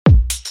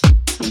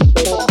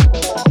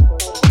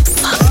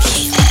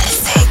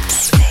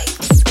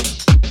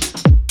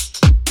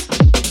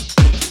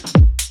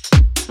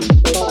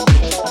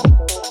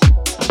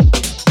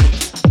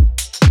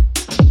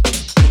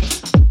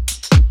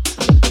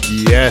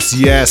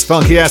Yes,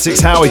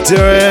 FunkySX, how we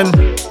doing?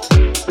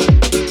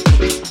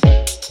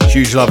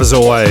 Huge love as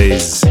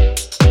always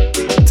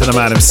to the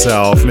man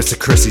himself, Mr.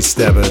 Chrissy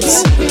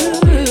Stebbins.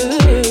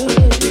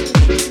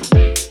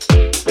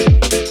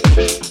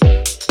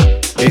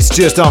 It's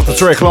just after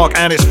 3 o'clock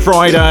and it's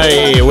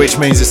Friday, which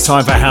means it's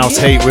time for House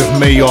Heat with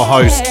me, your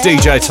host,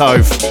 DJ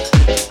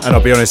Toph. And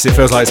I'll be honest, it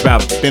feels like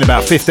it's been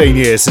about 15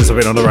 years since I've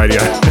been on the radio.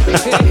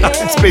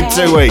 It's been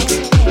 2 weeks.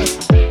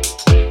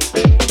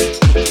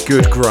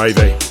 Good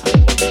gravy.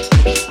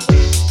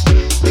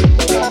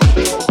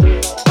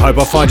 I hope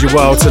I find you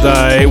well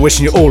today.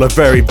 Wishing you all a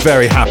very,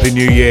 very happy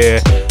new year.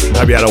 And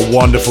hope you had a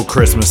wonderful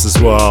Christmas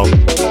as well.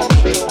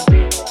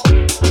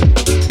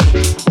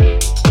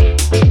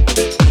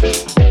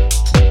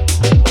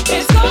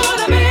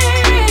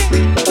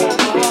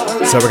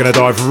 So we're going to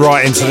dive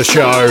right into the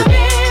show.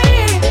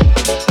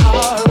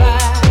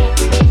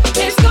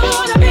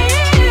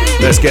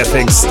 Let's get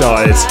things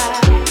started.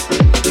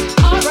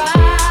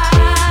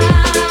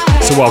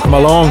 So welcome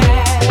along.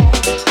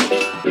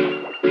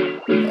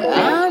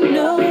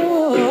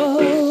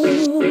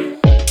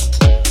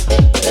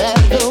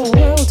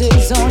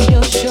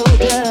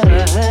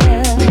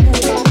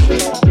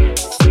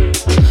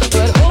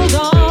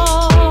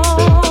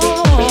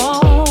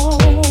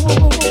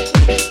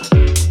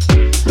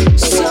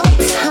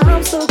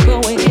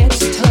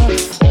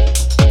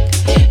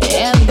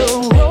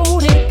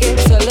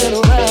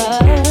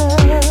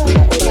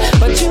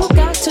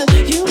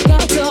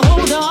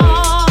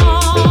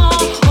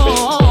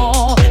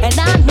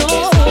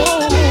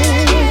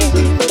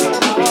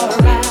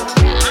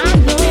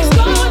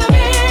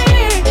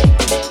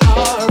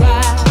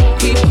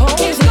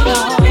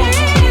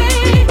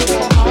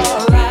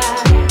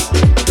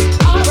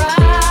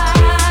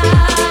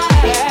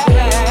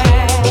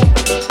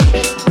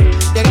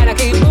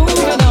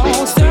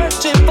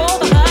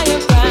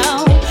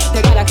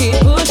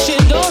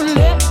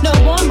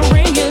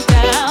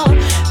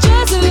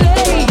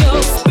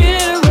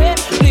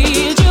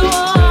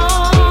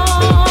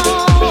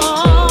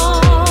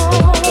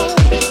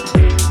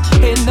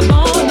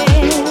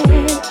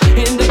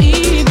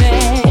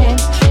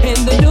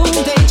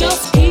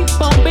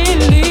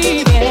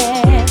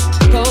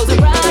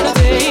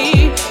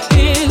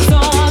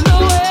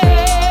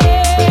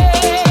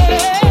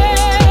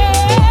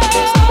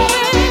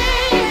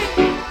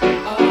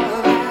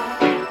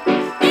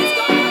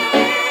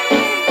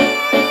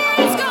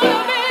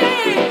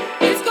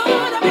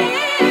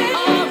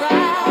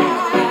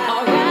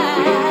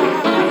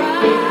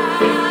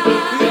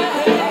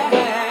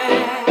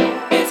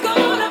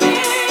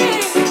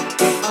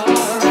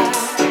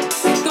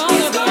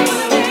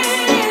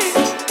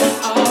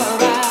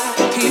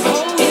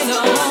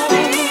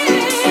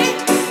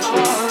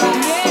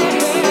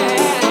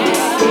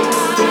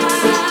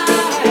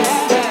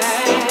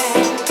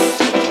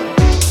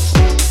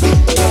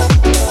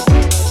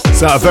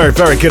 So a very,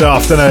 very good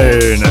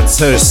afternoon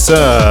to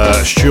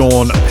Sir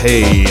Sean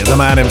P, the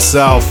man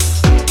himself.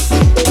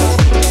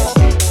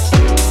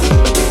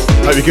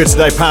 Hope you're good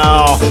today,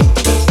 pal.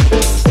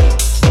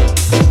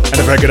 And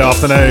a very good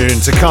afternoon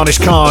to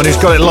Carnish Khan, who's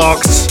got it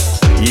locked.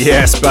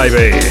 Yes,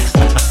 baby.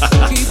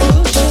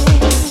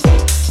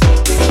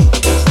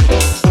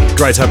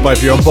 Great to have both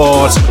of you on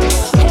board.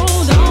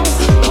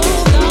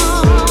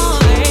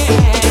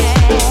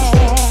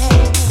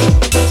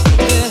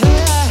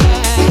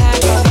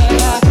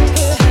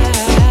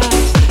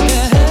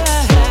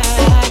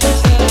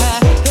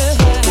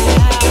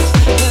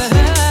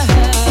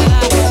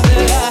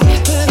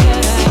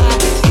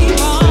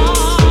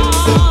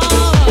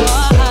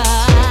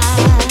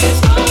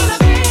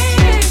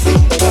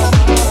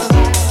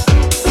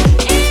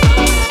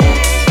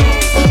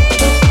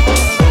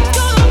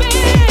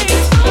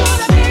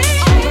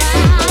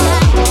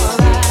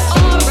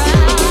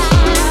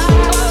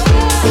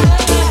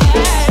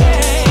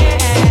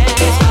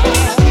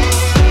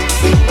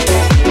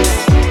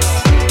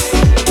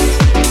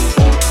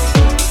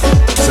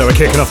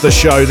 Kicking off the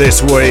show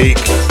this week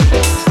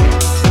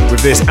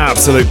with this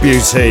absolute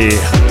beauty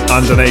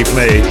underneath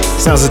me.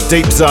 Sounds a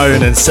deep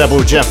zone and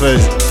Ceybil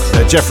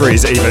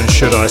Jefferies even,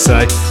 should I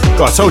say.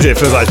 God, I told you it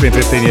feels like it's been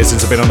 15 years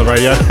since I've been on the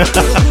radio.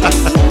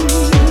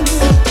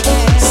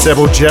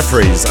 Ceybil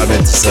Jefferies, I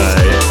meant to say.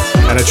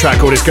 And a track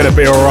called It's Gonna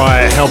Be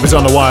Alright, Help Is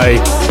On The Way,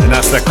 and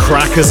that's the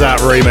Crackazat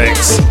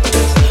remix.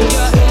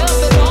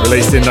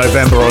 Released in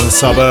November on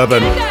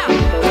Suburban.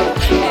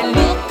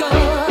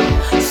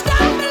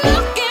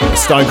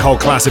 Stone Cold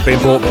classic being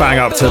brought bang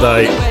up to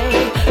date.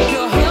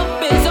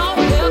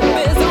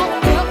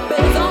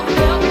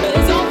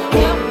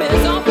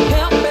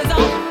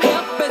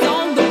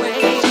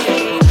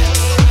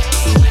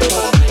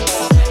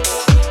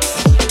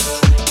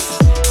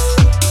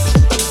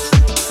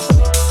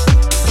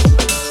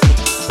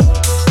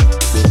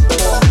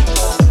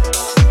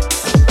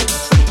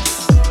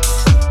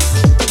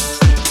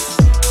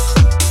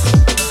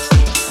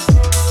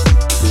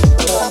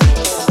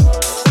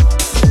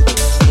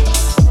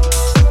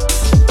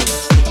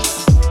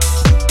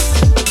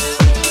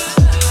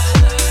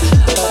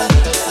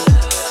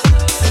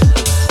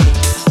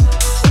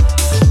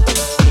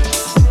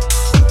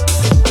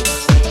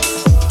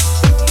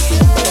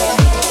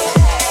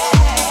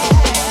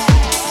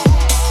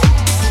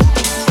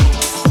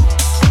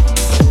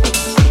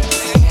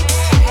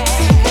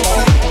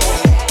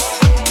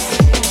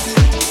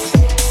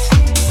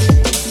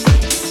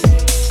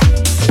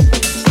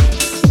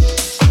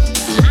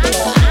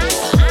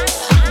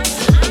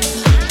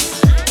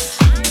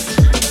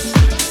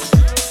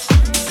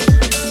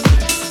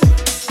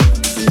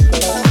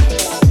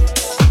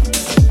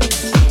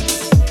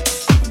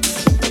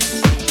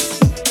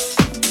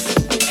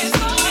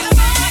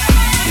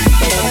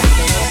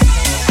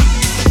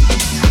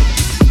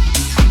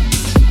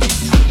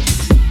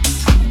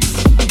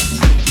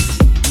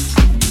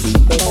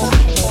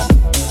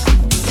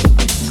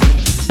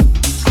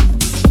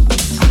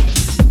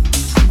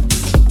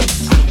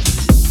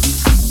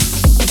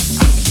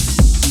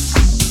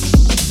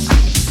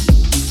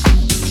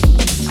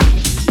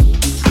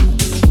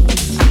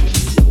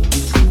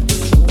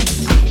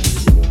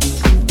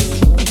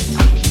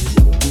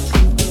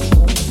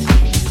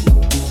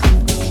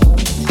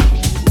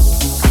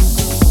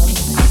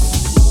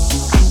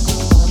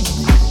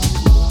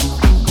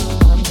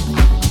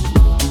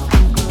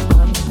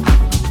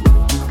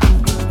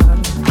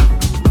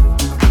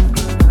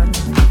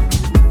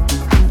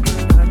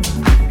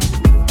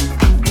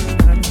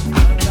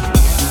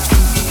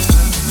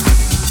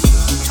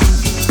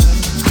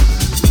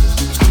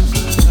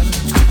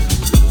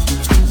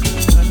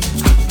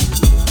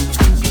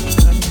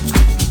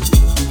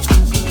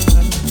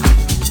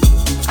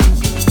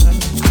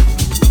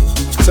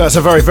 So it's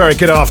a very, very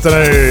good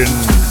afternoon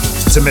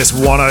to Miss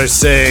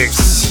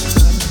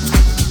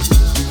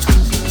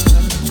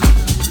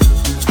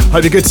 106.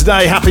 Hope you're good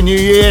today. Happy New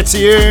Year to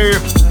you.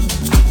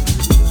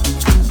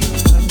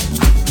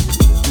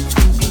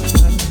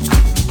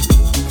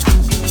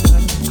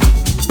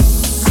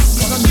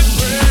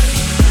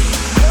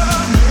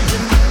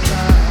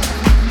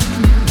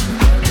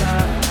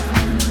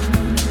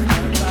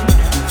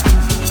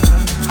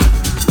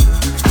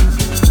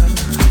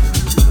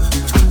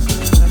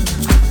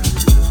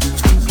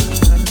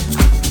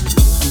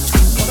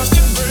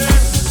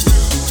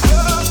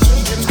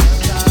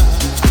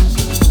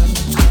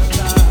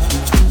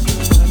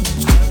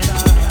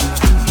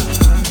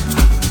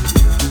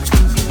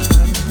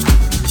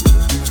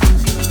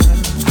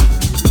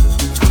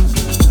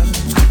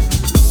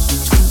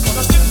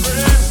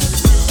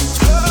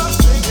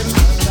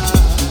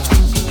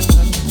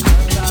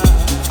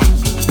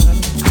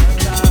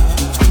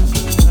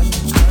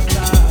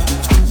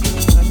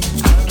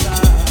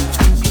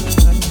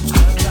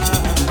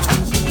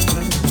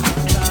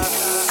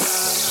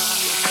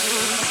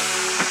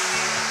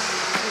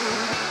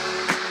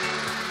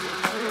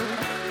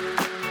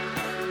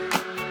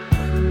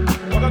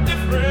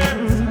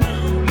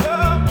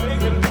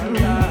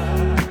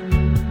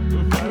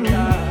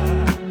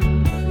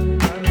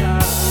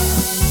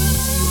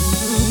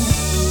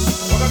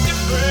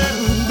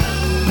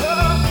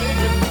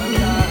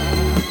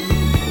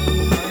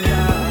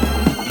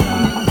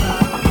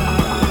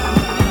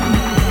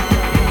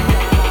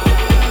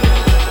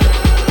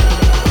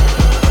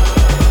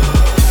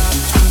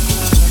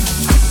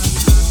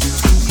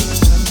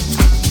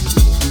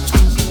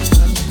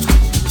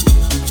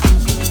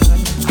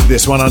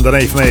 This one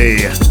underneath me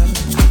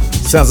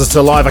sounds of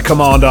Saliva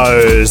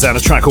Commandos and a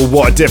track called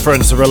What a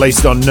Difference,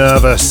 released on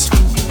Nervous,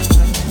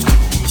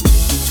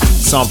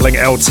 sampling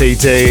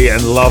LTD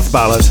and Love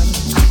Ballad.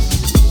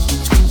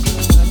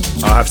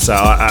 I have to say,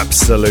 I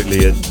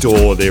absolutely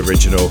adore the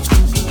original,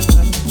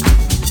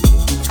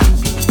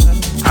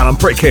 and I'm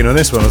pretty keen on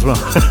this one as well.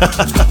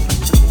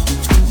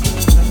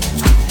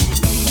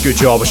 Good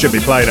job, I should be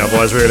playing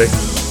otherwise, really.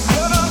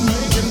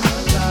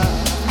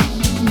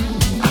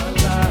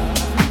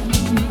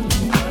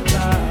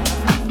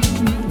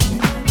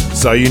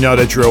 So you know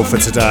the drill for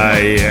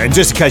today. And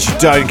just in case you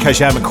don't, in case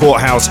you haven't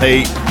caught house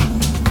heat,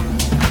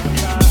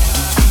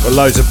 got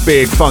loads of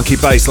big funky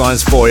bass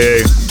lines for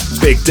you.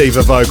 Big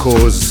diva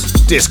vocals,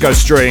 disco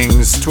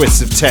strings,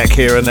 twists of tech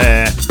here and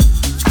there.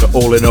 But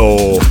all in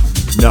all,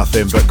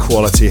 nothing but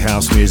quality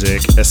house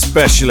music,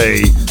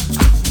 especially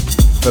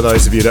for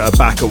those of you that are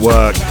back at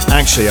work.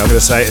 Actually, I'm going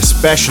to say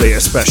especially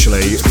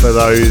for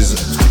those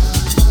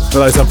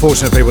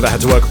unfortunate people that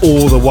had to work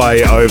all the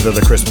way over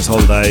the Christmas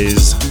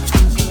holidays.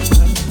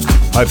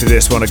 Hopefully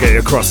this one will get you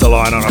across the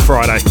line on a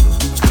Friday.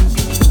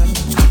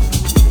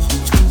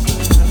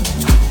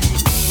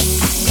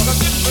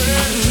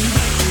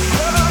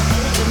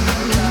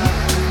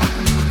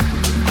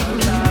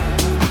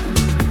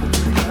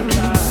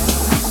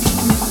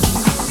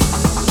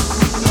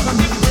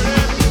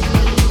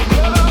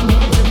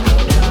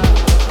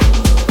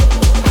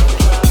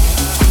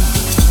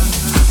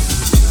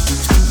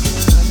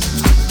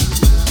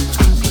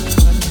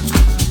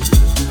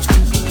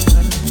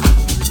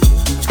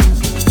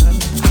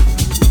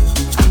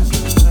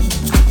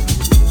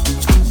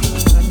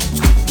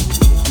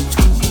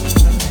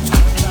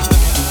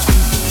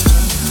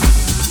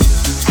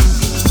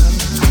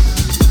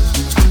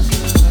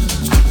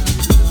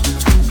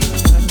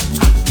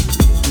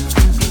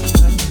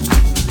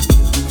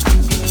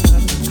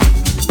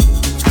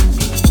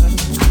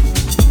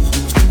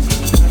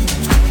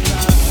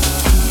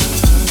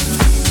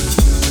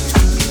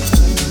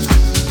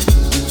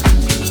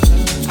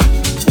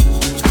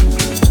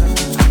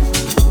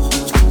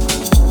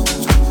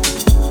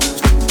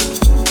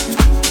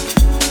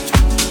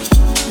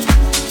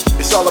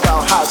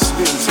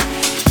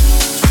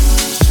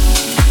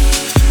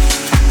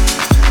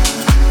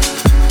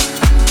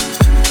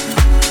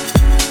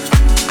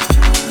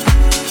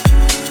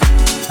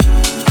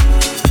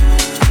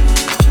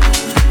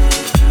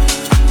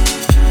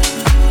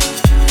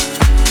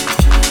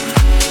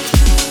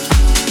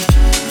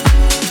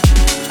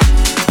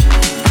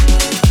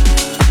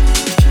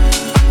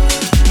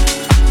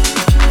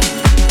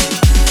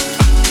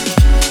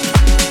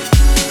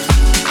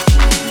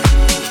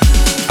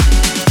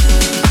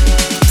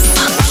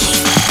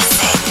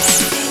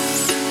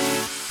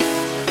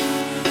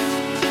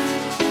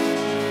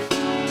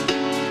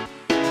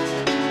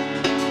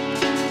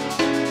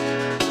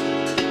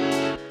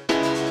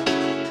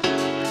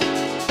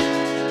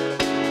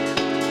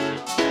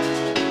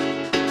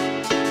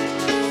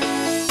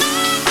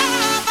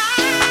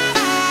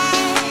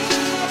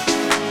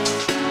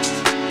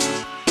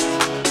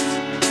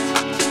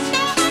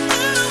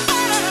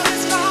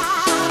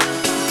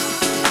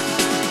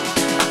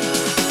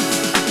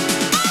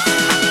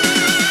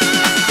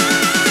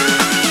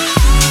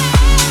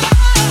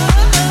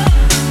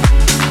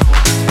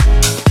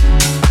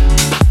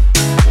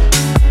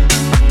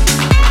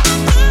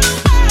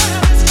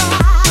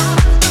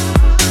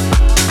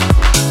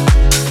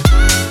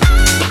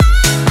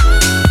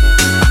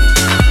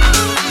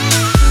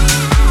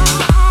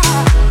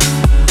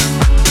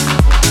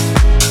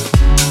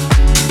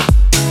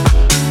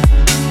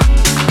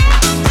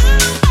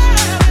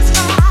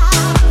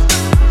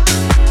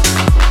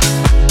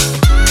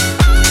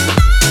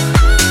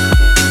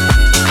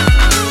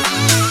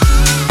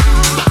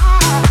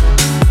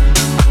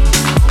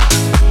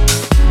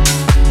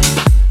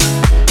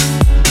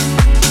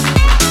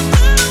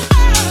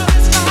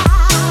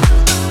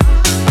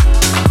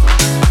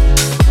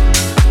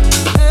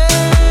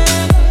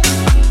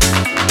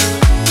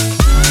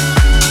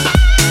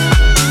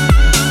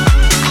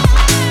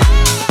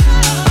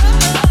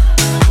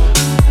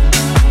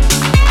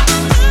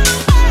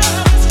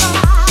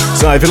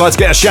 So if you'd like to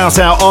get a shout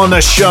out on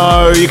the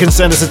show, you can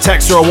send us a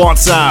text or a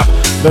WhatsApp.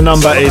 The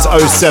number is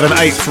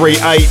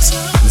 07838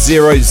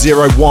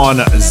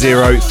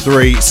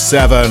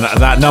 001037.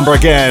 That number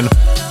again,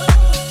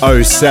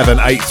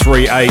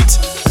 07838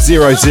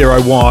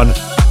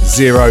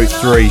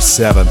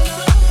 001037.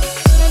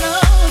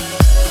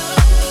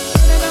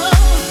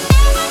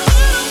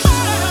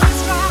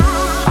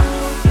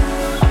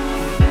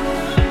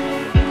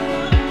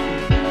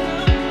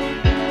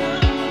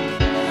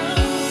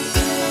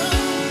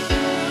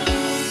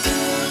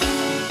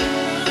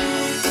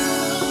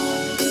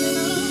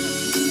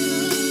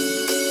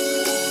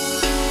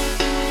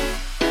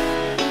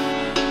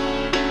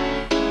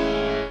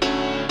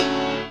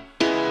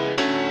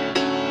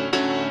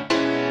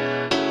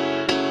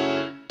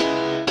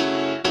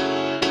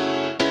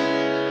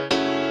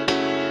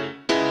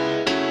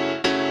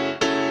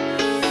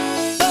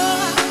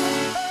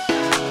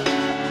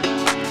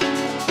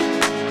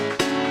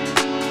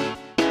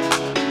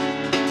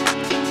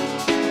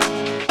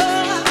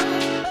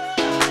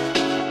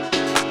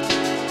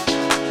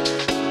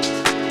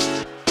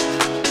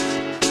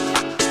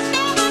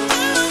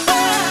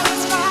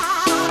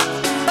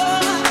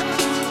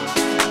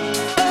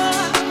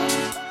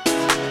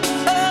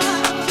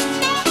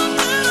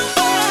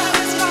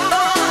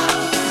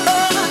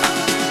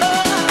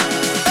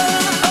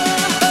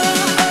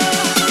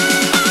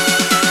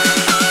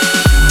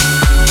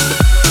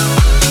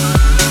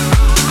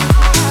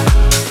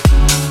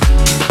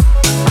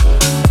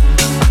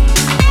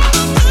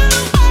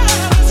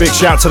 Big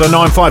shout to the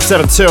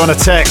 9572 on a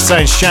text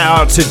saying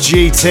shout out to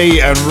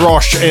GT and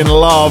Rosh in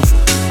love.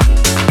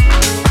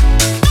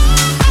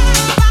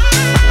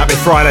 Happy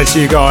Friday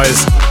to you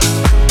guys.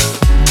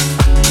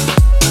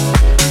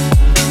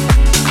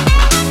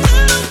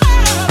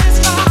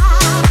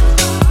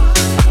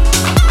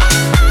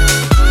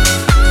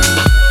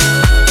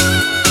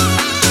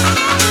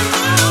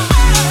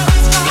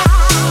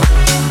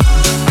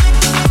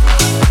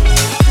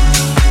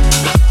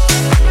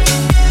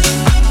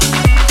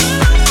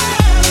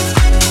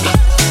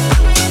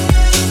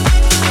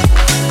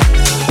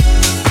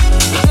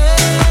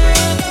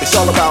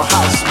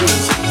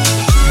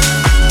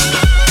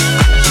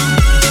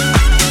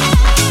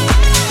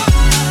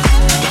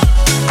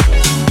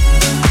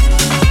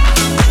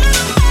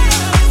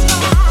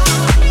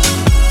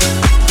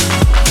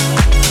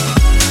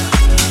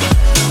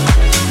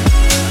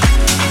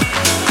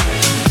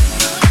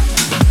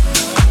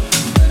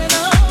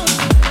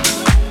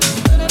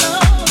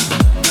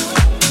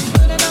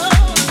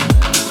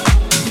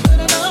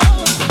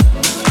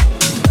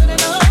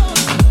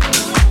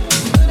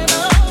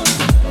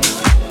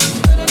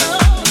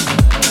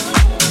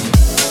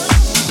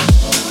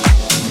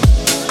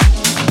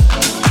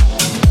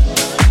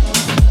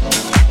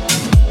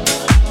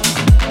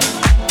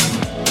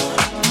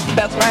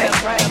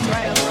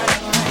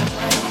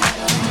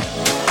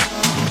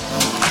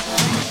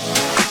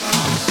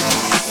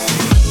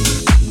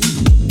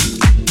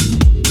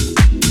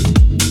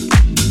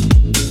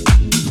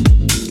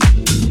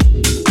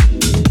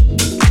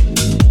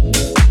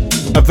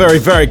 Very,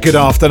 very good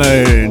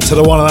afternoon to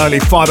the one and only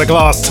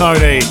Fiberglass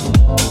Tony.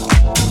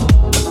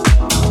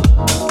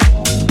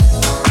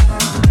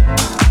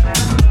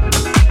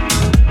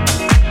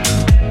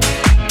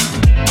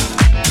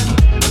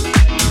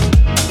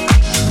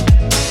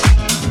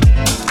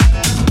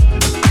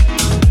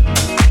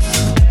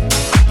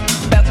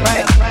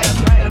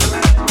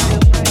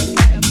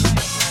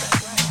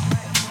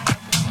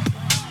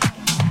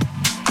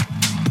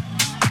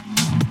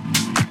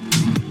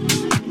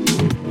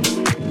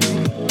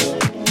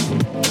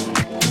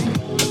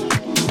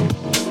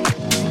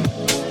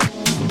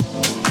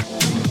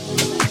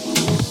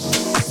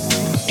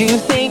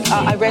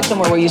 I read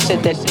somewhere where you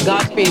said that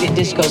God created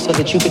disco so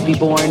that you could be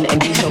born and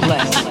be so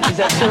blessed. Is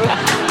that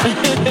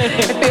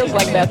true? It feels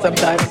like that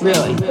sometimes.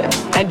 Really?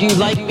 And do you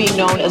like being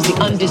known as the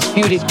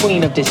undisputed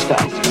queen of disco?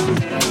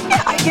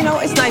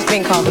 Yeah, it's nice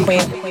being called the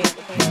queen.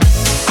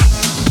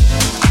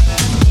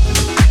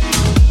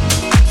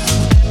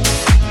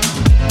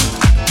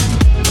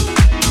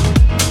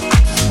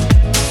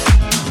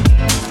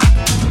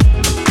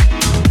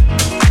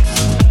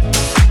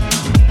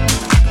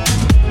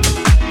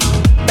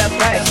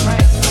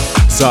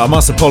 So I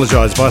must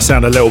apologise if I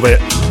sound a little bit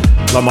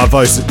like my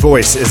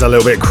voice is a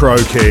little bit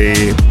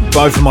croaky.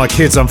 Both of my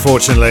kids,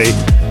 unfortunately,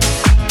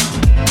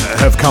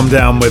 have come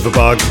down with a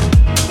bug.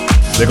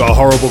 They've got a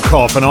horrible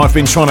cough and I've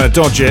been trying to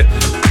dodge it.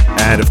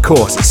 And of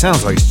course, it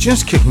sounds like it's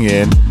just kicking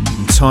in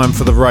time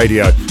for the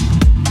radio.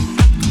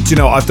 Do you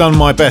know, I've done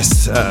my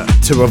best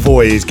to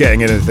avoid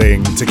catching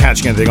anything.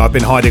 I've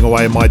been hiding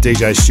away in my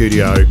DJ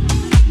studio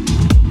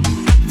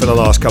for the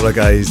last couple of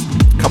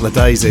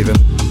days even,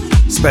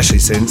 especially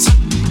since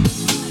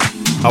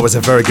I was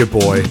a very good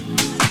boy,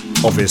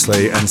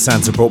 obviously, and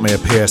Santa brought me a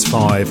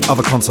PS5.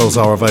 Other consoles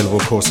are available,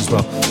 of course, as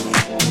well.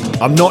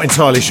 I'm not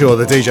entirely sure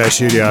the DJ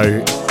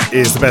studio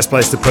is the best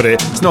place to put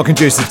it. It's not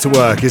conducive to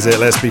work, is it?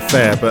 Let's be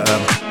fair, but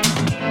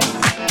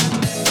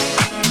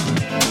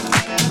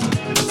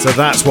so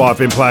that's why I've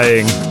been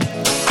playing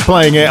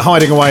playing it,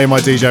 hiding away in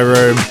my DJ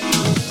room,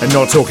 and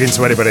not talking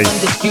to anybody.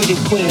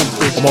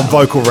 I'm on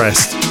vocal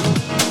rest.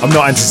 I'm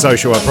not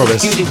antisocial, I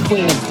promise. Undisputed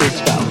queen of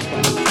disco.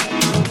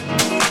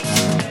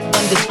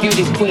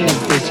 Undisputed queen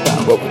of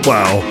disco.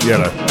 Well,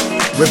 you know,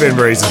 within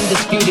reason.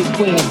 Undisputed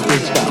queen of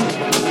disco.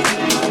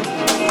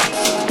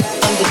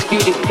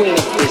 Undisputed queen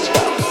of disco.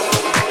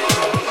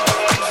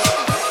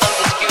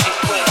 Undisputed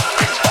queen of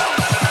disco.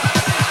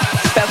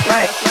 That's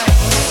right.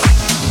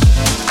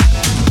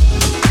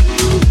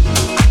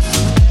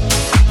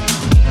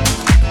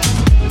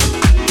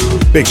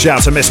 Big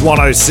shout to Miss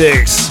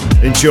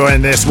 106,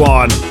 enjoying this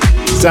one.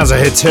 Sounds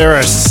like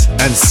Hatiras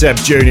and Sebb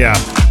Jr.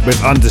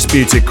 with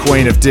Undisputed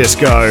Queen of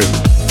Disco,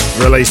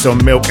 released on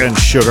Milk and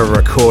Sugar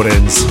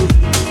Recordings.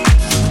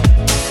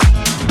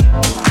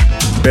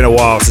 Been a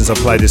while since I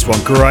played this one.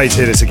 Great to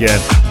hear this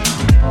again.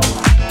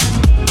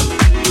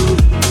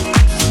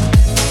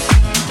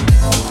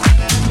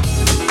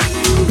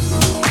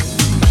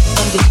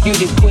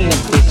 Undisputed queen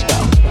of disco.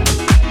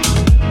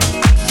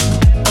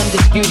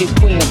 Undisputed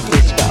queen of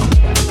disco.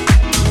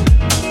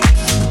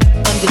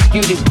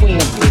 Undisputed queen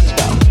of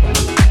disco.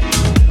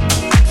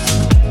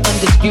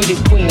 Undisputed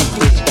queen of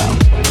disco.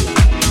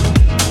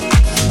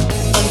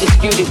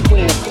 Undisputed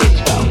queen of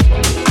disco.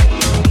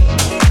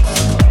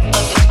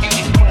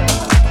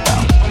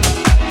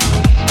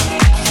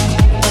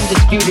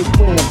 Undisputed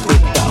queen of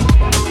disco.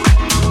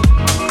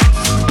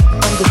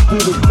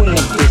 Undisputed queen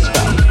of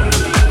disco.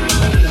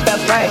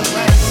 That's right.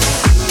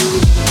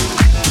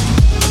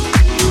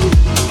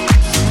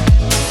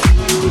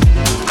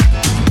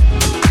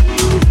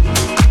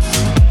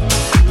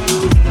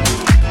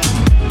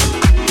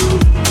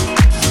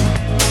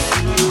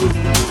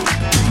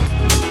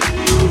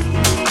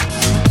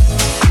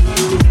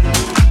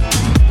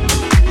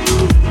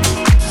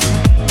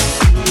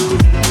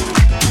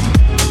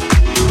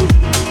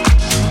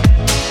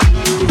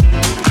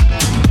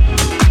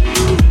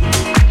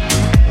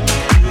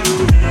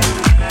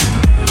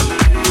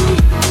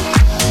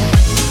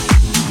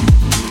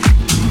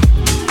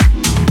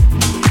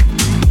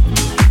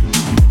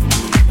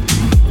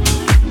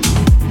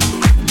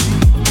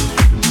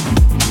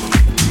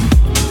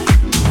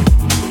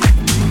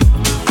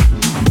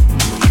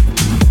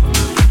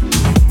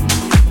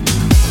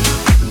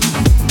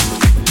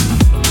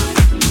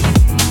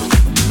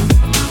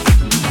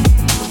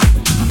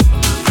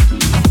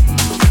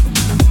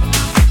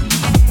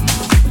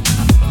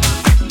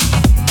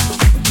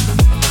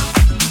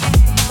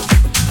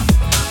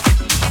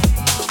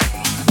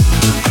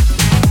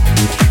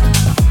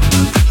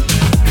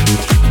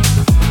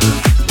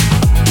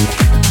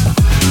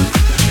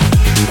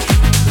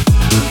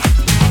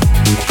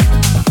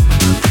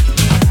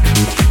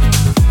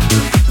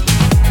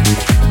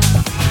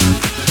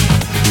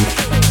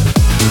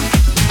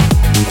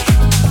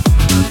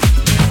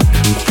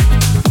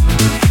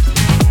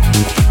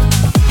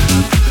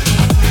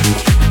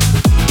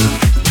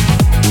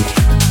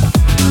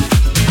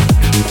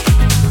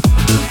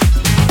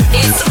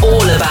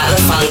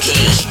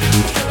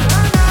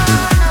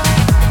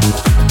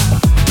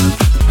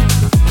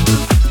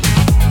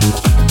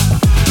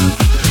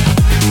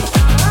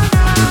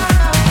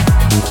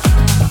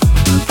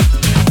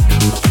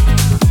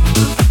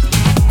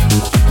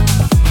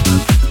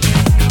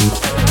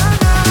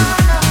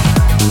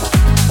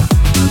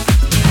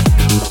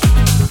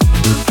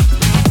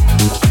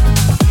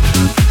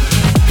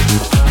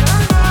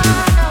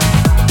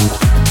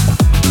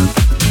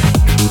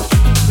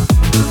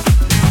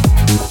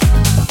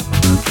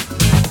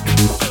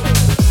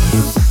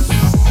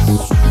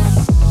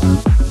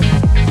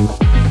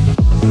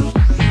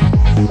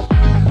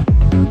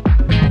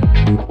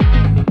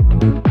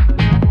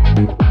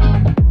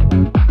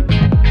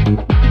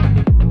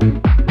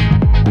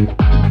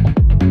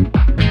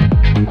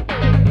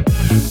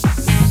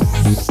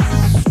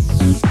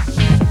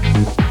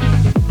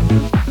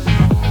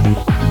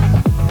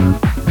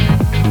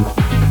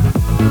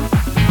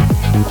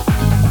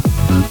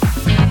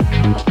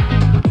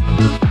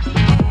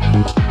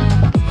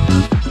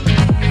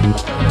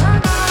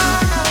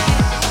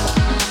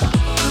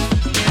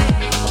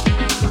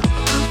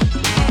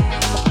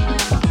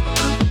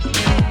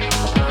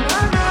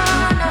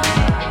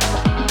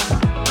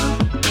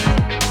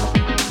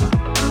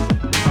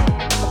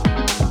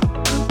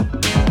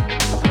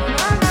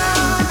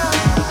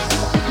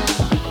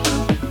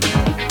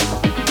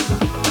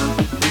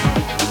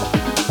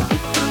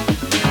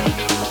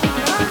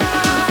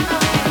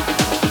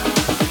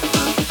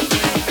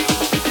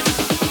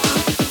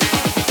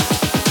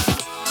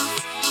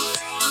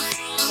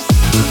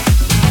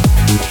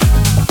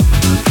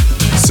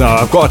 So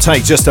I've got to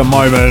take just a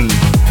moment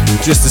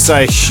just to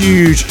say a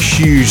huge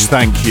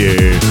thank you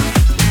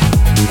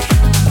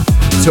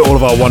to all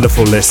of our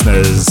wonderful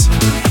listeners.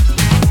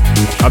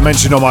 I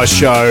mentioned on my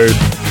show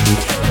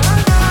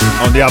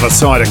on the other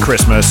side of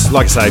Christmas,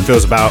 like I say, it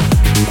feels about,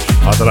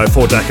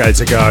 4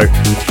 decades ago,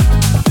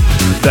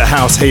 that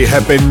House Heat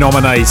had been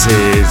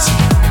nominated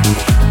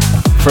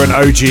for an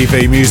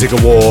OGV Music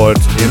Award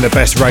in the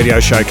Best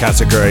Radio Show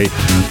category,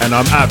 and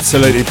I'm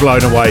absolutely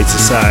blown away to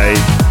say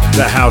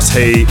the House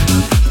Heat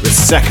with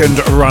second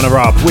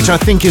runner-up, which I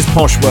think is a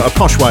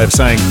posh way of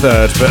saying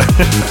third, but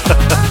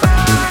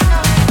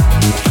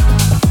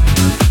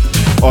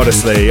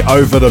honestly,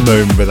 over the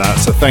moon with that.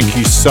 So thank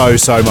you so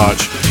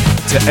much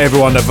to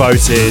everyone that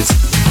voted.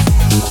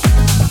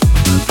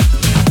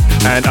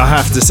 And I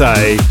have to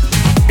say,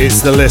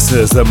 it's the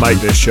listeners that make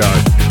this show.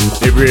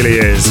 It really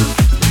is.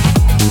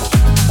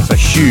 So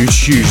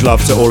huge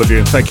love to all of you,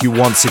 and thank you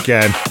once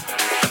again.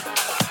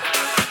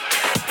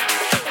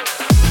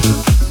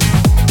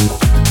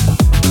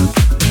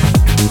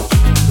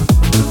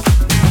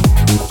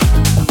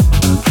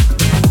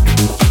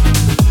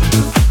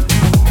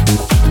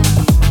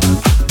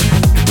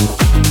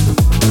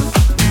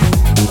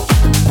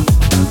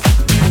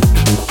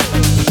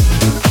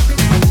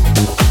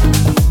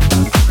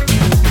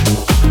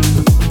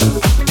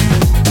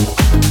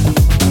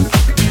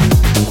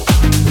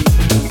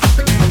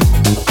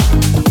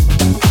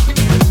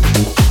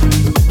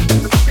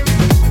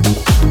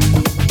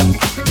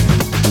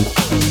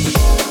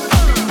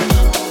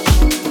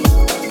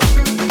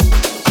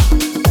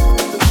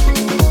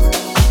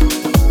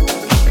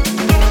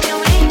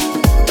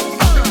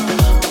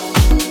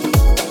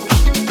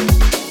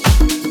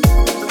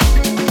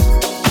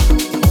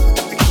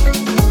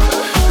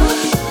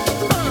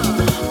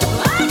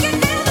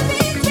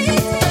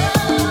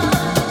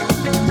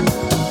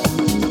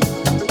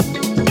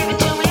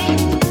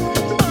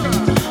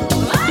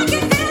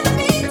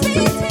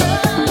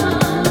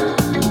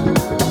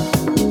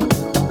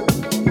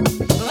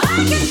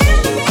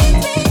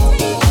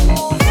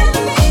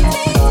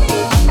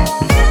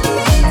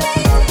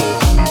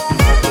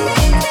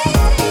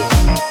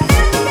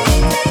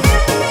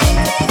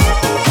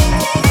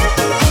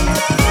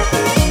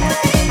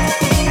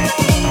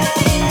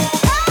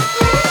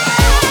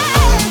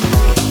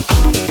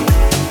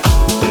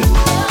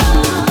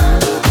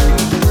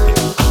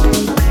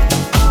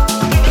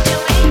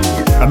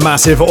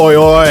 Massive oi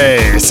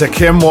oi to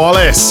Kim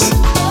Wallace.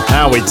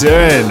 How we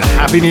doing?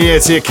 Happy New Year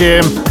to you,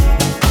 Kim.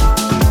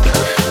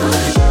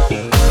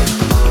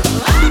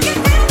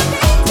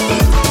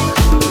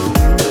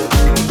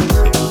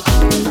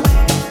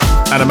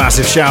 And a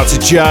massive shout to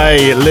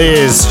Jay,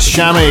 Liz,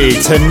 Shami,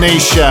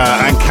 Tanisha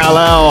and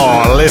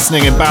Kal-El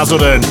listening in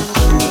Basildon.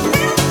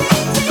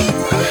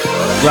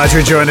 Glad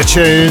you're enjoying the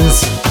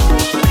tunes.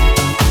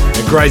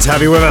 Great to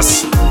have you with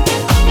us.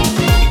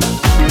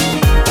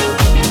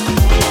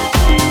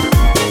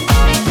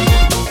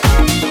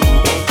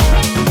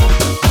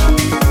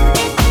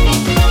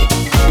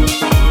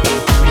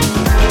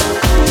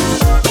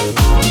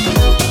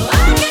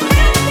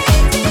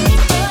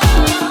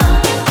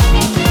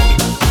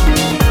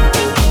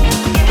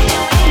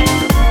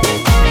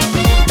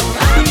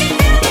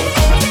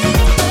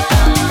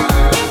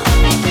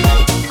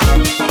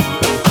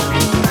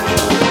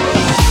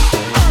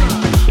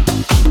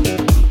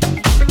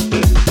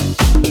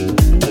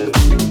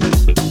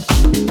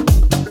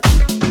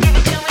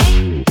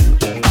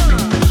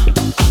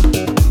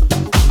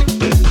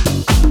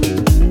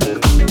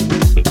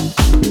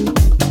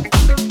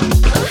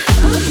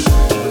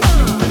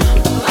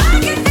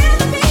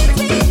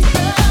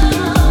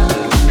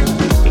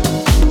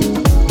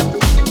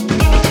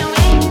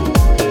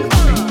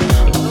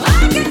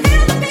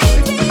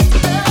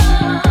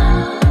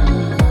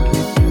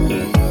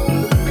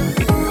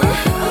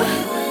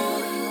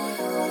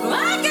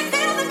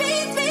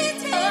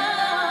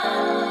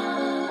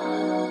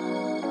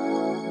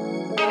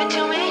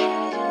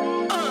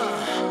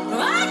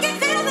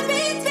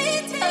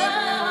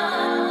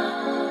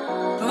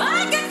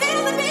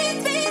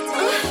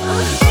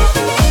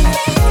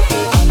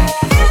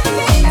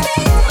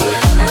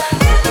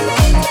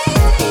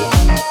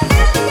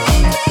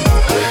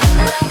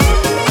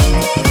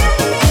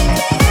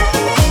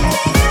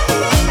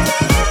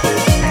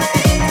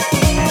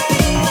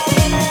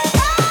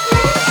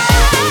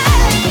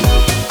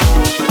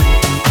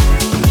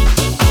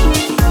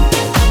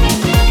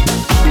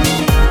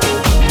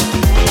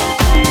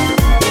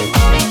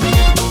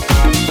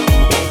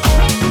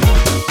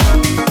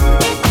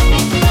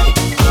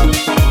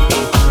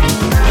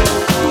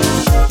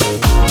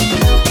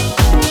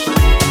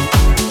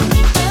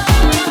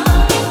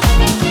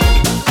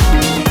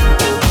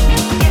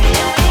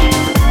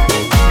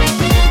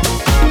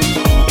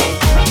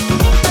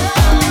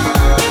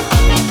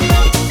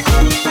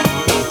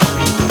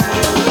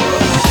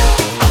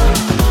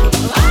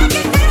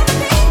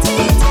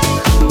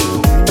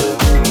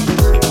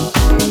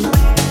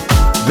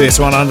 This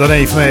one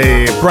underneath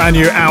me, brand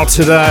new out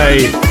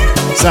today.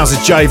 Sounds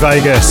of J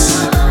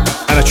Vegas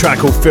and a track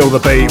called Feel the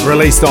Beat,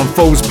 released on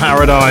Fool's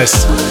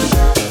Paradise.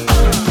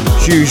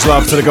 Huge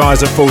love to the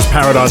guys at Fool's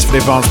Paradise for the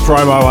advanced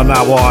promo on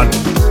that one.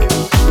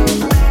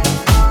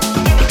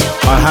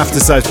 I have to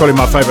say it's probably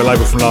my favourite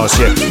label from last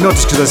year. Not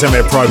just because they sent me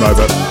a promo,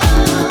 but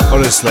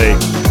honestly,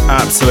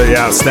 absolutely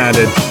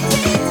outstanding.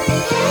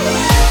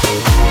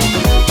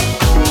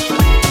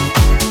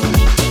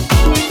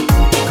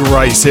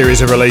 Great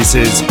series of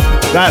releases.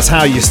 That's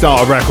how you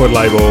start a record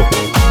label,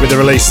 with the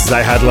releases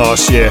they had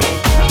last year.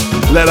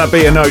 Let that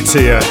be a note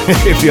to you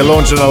if you're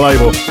launching a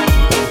label.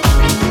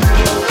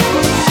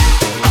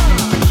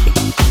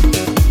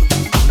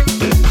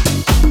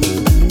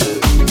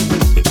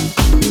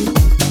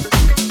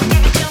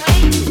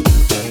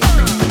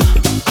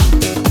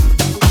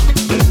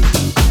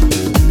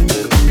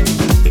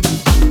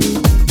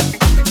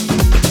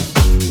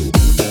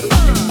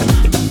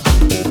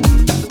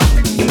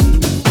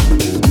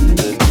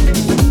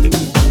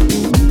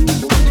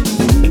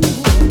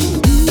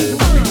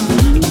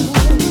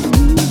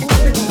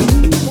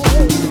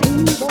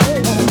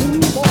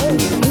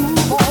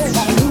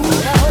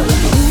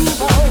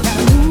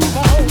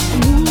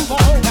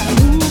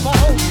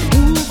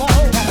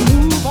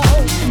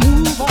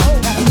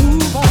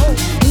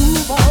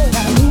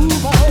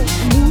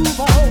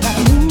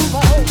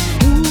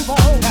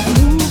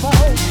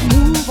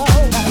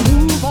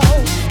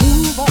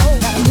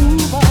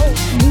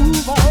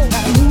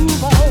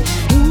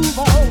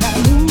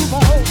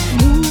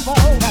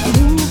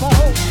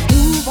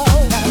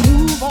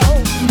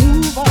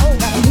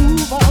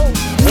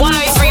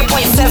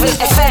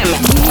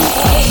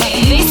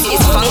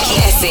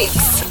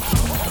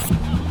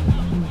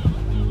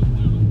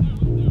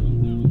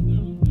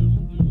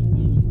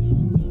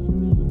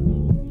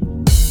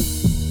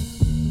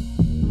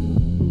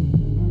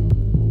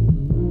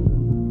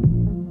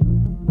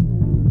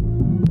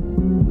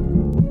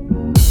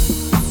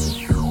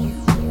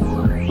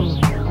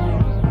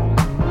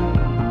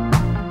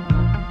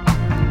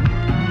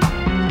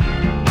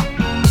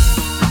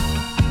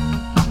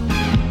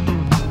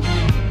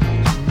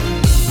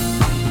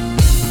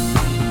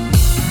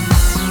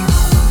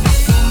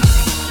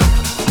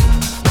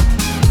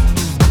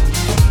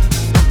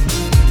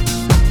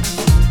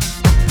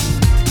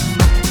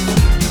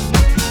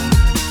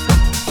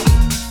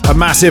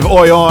 Massive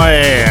oi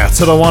oi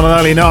to the one and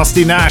only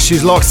Nasty Nash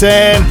who's locked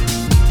in.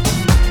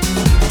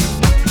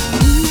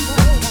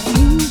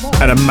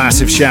 And a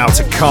massive shout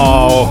to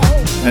Carl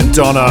and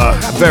Donna.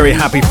 A very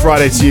happy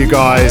Friday to you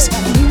guys.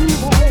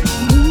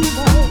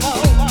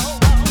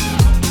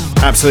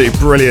 Absolutely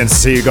brilliant to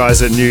see you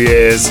guys at New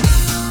Year's.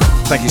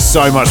 Thank you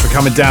so much for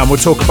coming down. We'll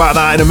talk about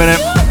that in a minute.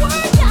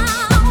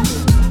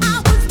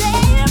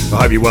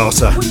 I hope you're well,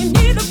 sir.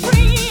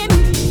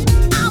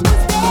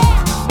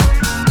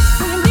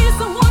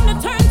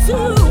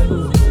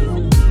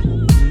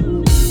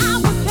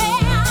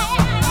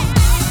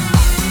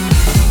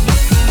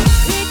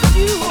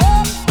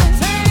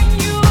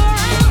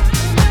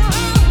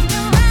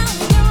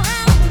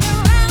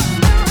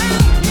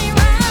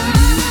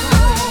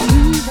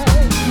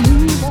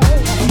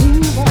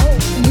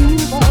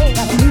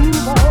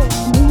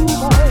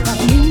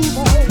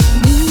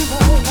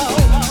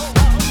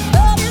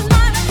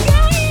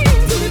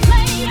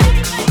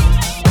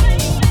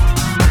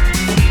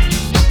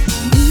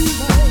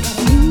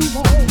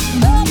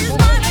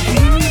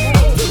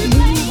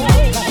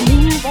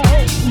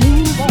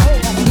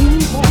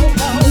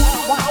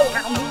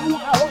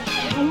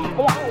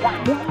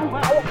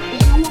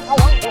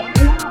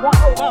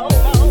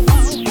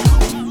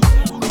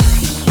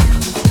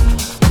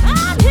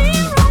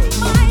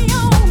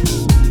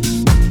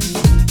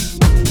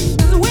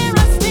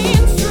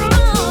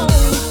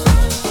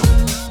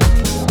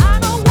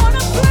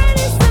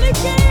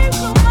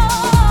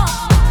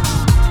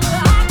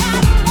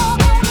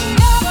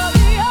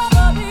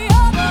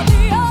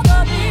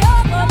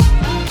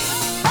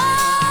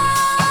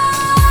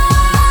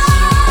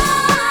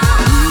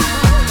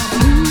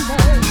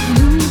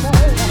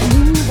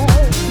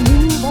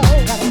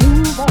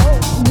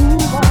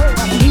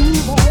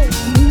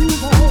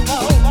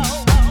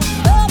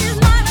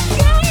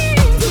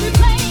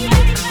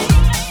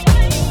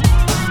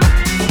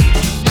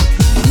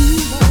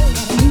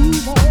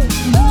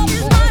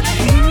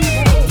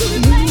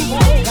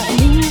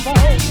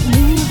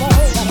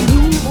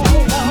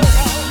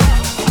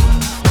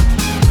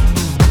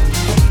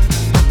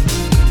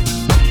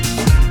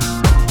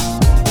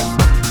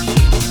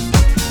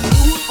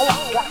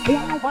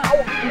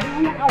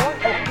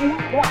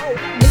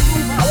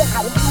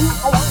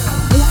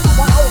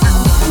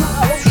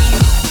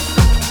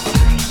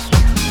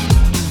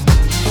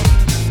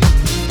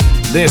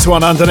 This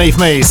one underneath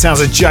me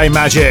sounds of J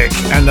Majik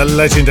and the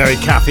legendary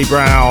Kathy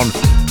Brown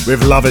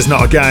with Love Is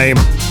Not a Game,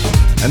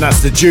 and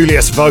that's the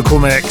Julius vocal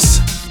mix.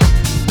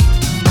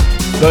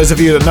 Those of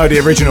you that know the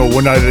original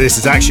will know that this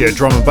is actually a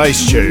drum and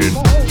bass tune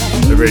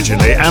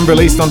originally and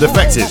released on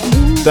Defected.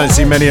 Don't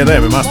see many of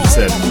them, it must be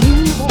said.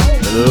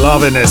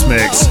 Loving this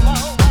mix.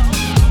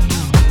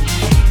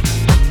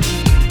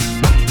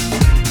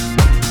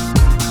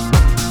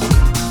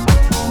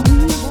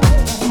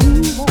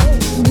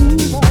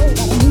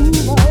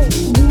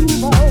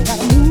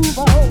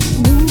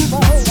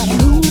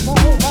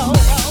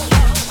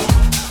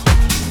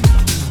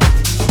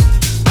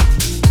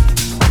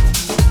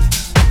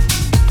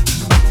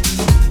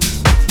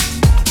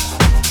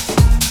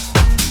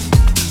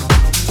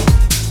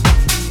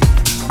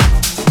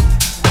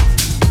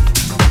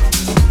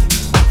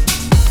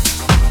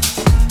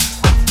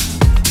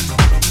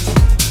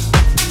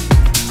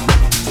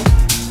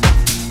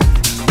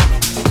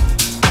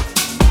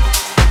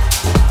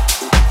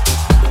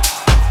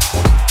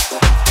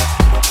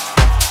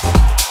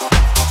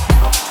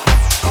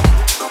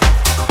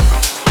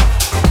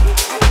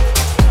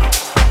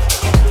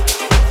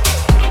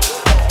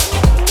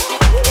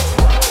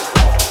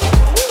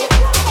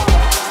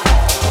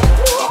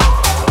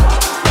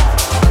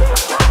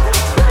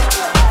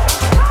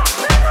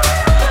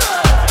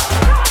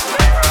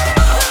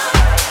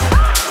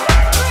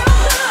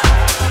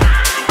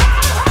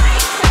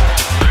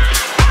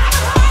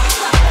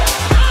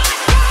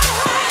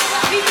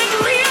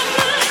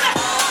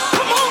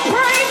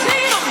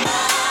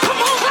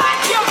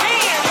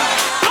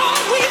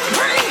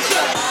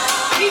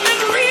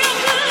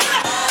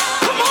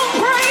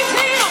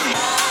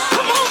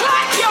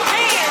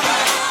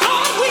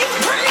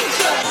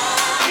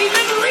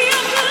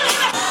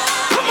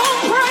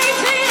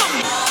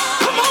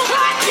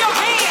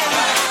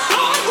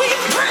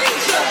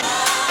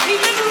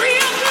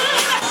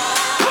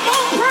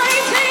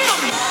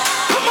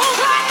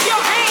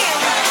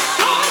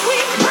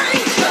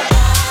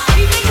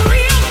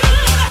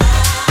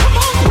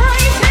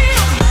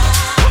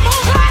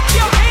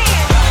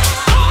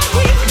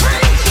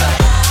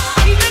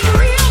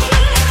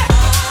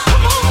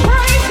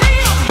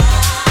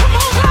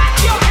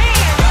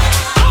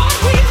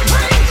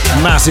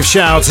 Massive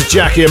shout out to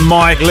Jackie and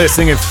Mike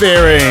listening and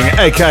fearing,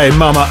 aka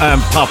Mama and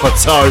Papa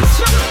Toph,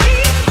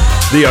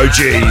 the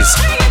OGs.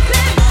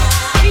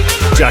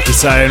 Jackie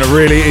saying,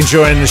 really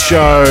enjoying the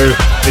show.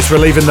 It's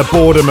relieving the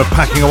boredom of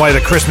packing away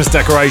the Christmas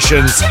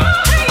decorations.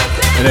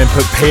 And then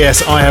put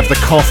PS, I have the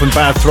cough and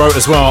bad throat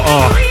as well.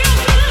 Oh.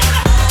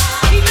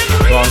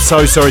 Well, I'm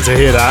so sorry to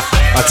hear that.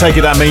 I take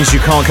it that means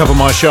you can't cover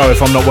my show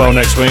if I'm not well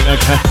next week.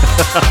 Okay.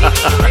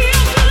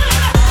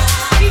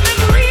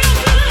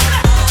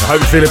 I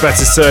hope you're feeling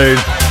better soon.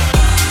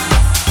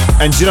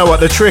 And do you know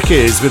what the trick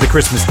is with the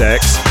Christmas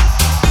decks?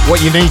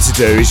 What you need to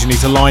do is you need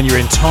to line your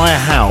entire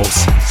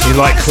house in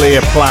like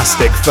clear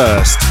plastic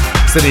first,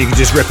 so then you can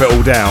just rip it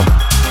all down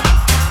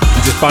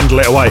and just bundle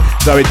it away.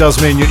 Though it does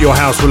mean your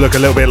house will look a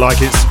little bit like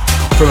it's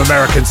from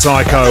American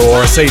Psycho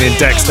or a scene in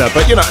Dexter,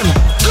 but you know,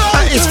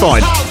 it's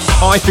fine.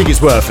 I think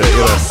it's worth it,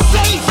 you know.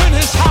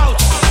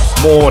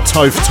 More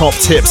Toph top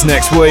tips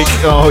next week.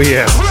 Oh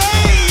yes.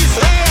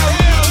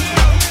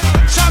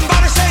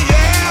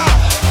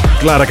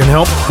 Glad I can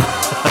help.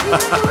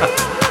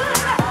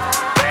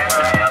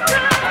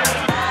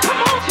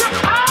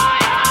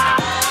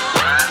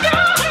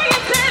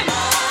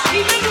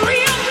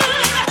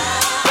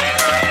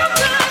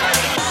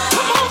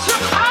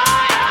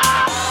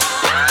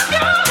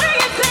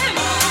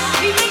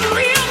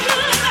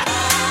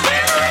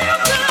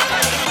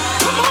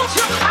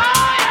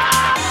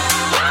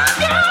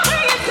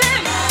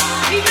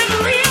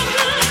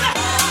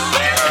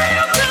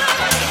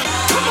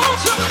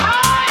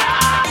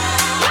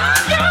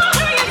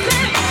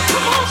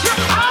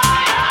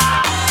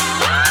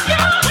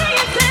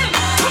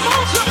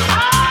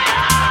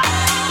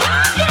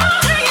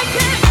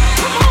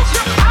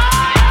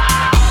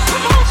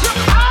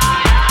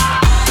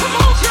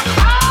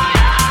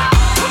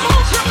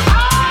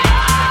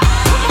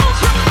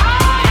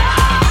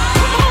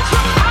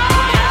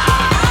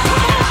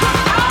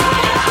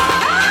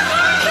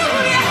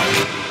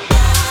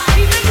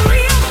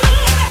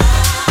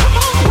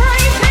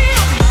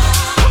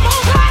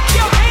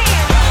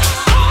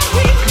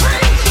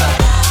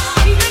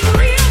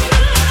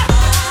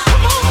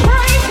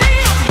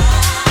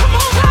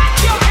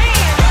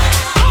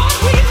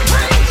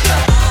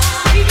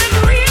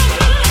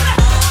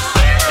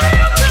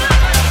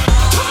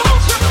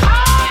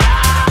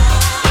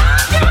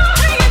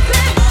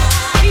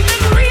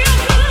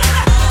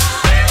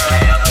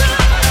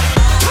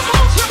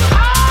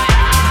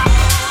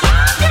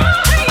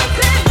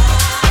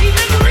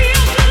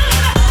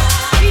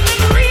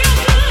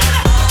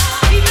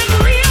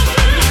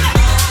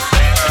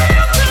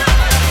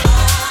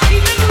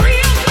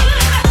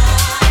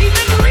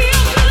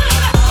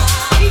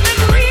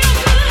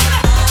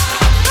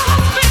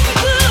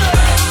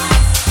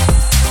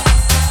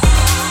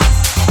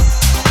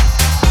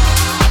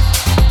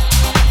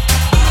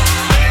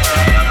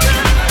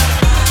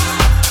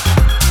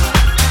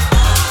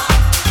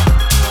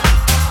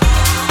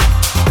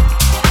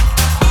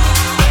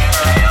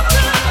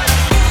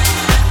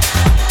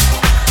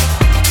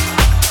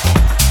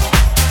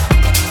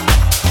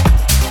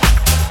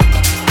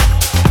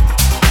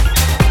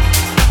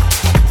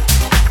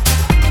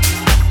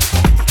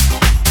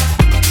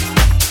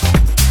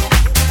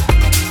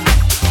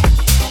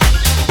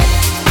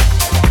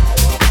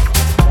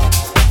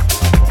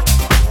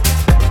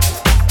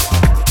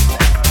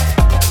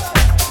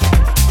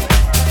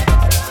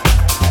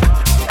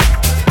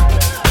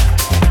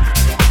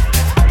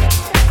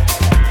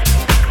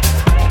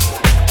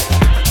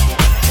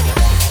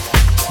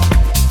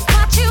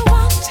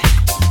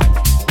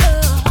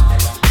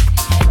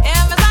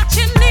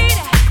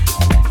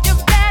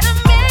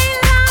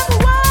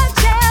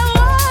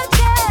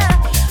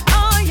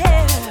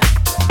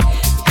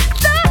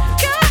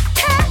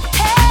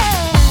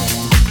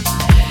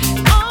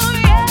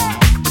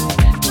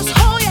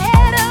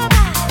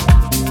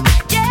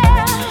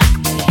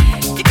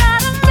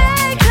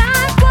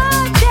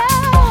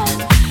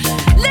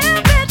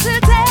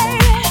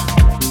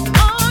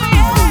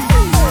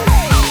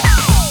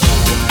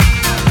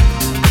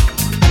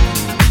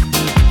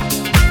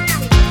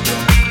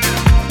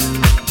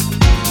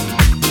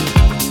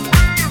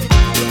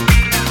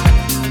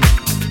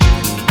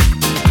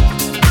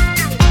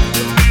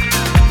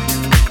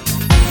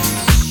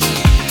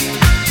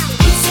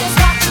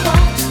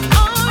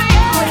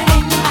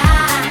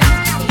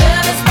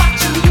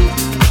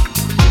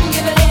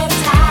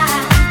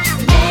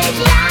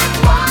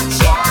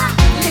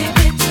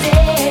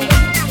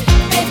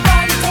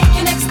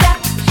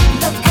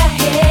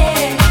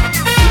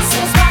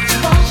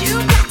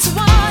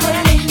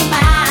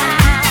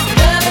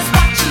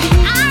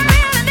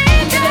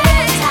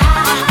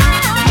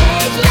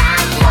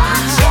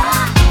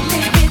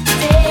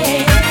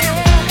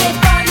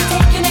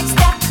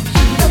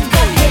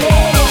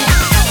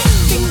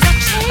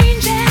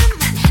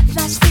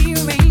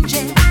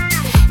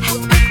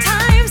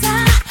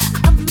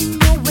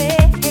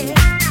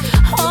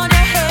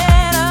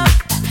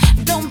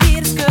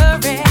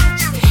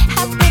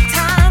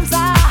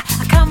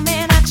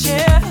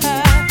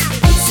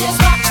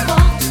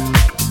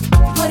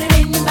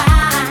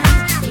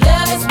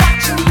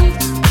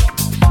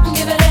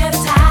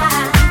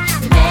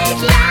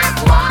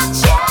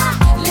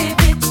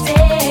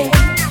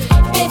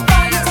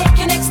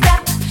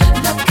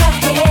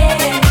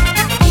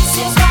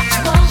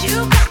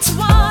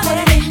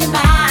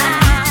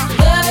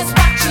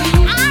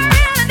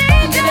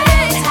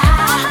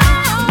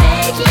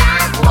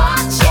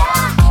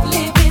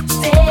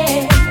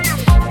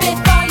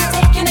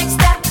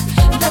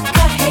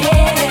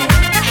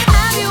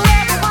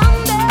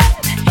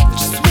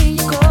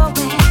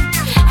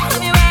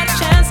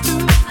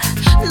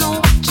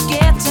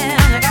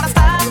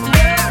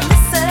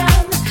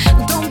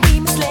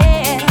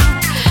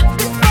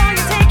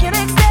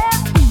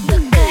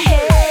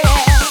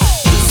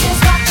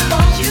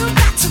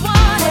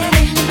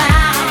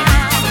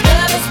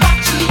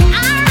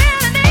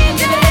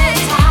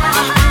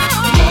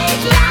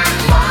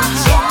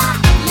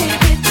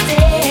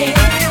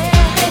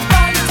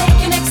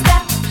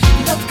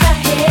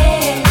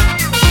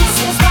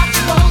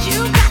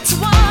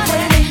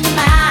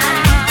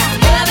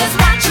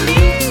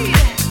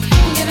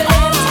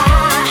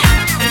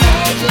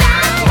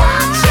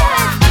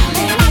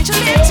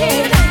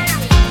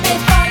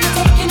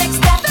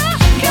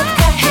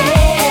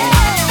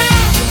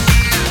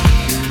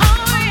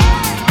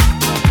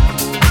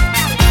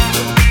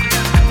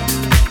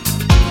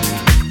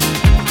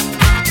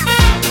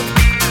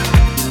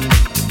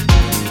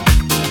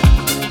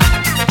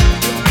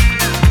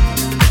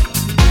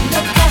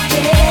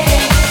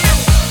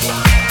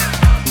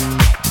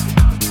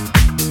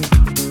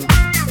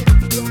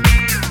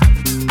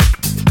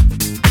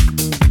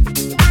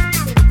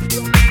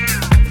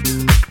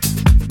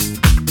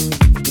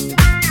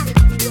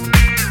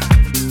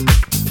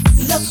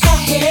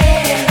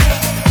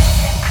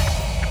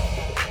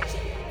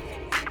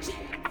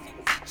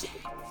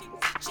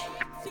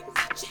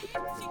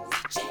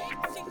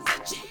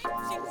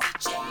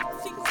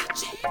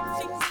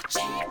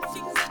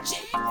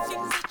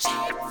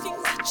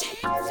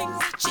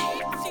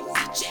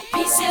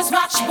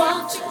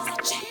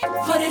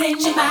 it in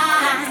your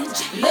mind.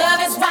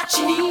 Love is what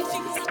you need.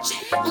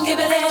 Give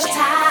it a little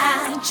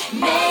time.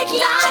 Make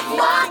life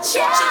what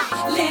you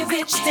live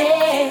each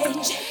day.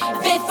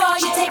 Before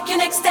you take your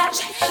next step,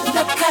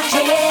 look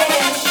ahead.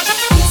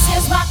 This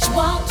is what you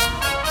want.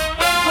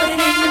 Put it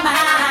in your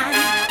mind.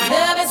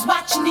 Love is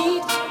what you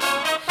need.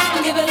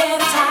 Give it a little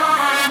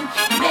time.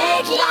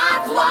 Make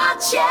life what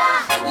you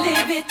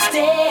live it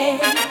today.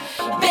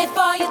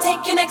 Before you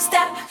take your next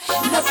step,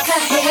 look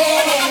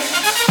ahead.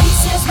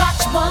 This is what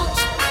you want.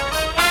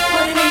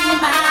 Put it in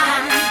your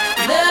mind.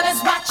 Love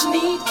is what you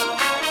need.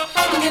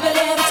 Give it a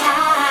little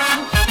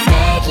time.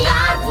 Make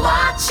life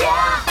what you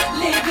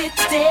live it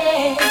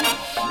today.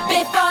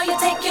 Before you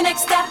take your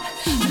next step,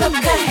 look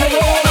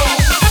ahead.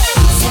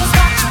 This is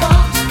what you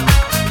want.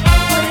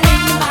 Put it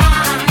in your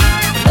mind.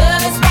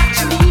 Love is what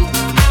you need.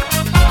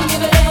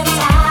 Give it a little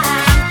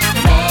time.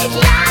 Make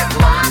life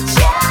what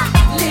you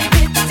live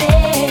it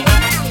today.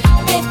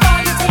 Before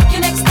you take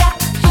your next step,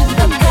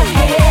 look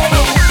ahead.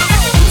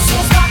 This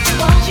is what you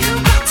want. You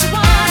got to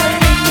want. Put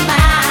it in your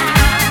mind.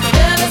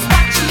 Love is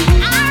what you need.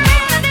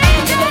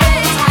 Give it a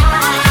little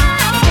time.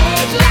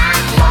 Make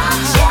life what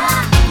you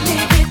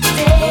live it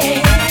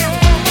today.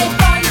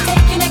 Before you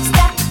take your next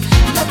step,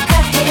 look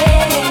ahead.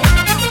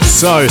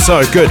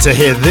 So good to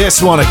hear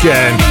this one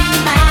again.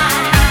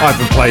 I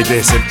haven't played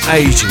this in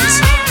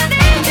ages.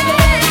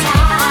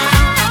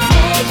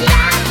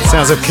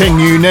 Sounds of King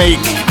Unique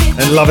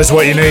and Love Is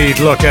What You Need,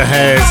 Look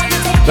Ahead.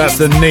 That's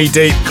the Knee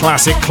Deep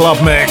Classic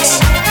Club Mix.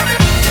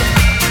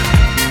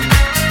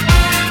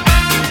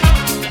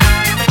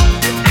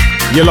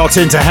 You're locked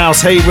into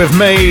House Heat with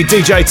me,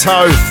 DJ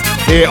Toth,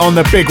 here on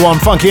the big one,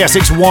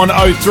 FunkySX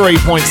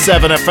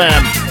 103.7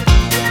 FM.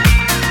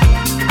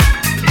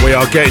 We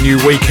are getting you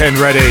weekend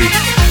ready.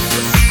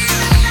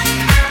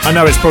 I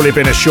know it's probably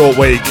been a short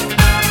week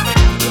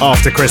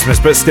after Christmas,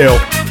 but still,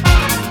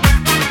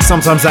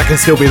 sometimes that can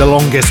still be the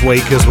longest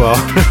week as well.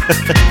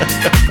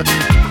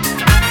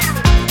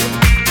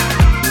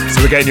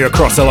 So we're getting you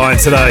across the line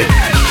today.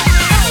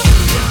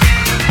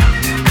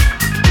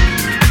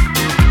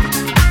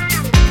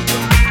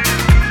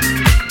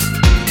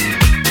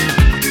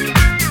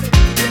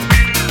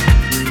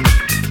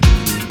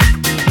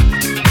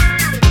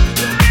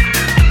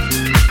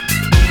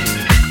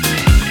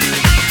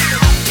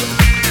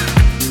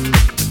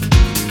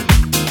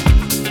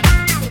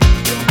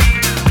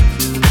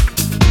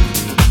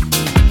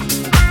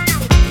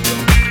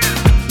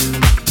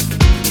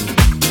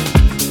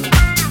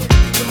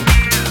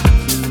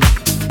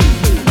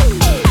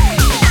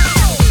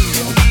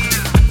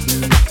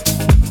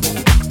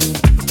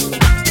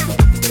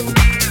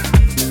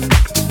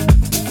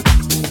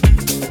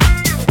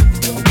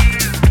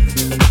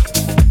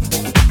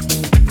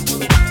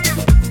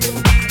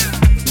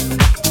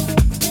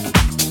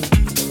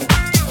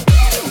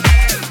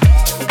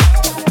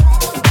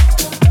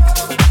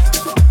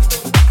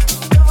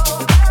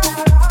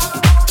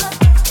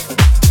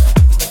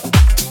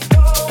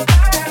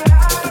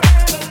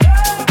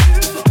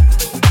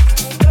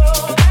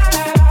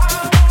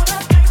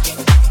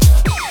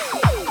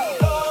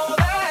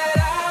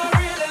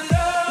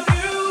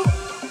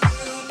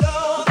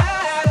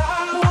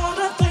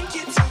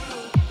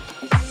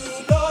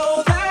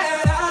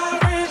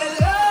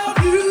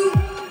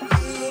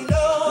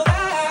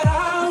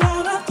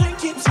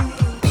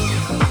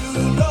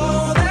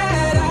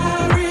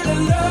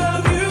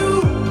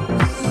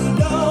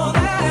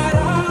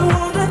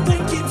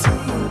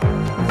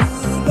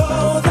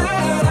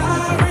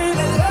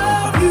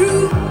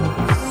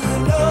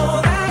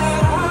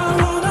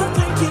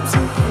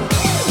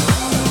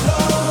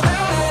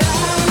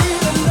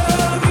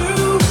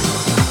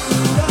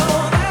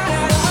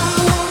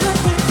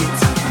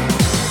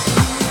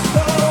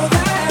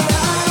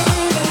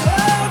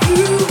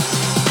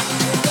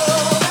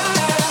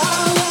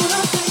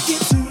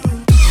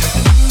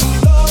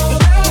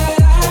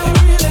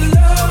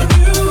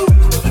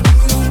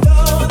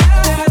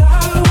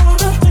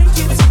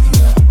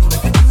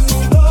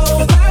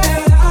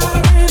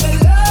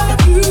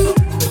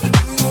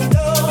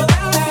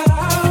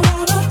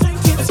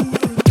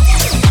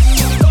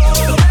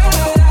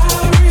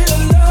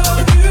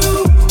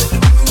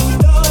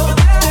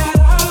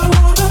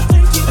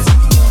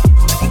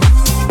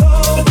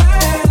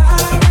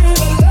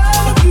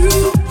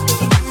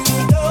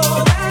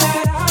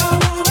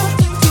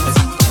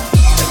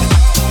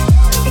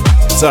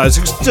 So I've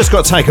just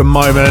got to take a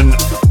moment.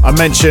 I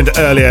mentioned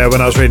earlier when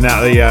I was reading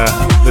out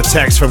the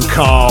text from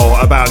Carl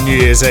about New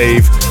Year's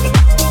Eve.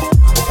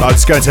 I'll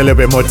just go into a little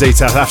bit more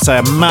detail. I have to say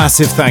a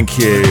massive thank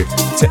you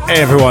to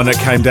everyone that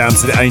came down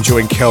to the Angel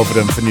in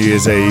Kelvedon for New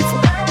Year's Eve.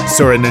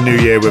 Saw it in the new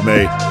year with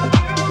me.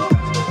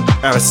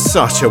 That was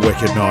such a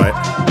wicked night.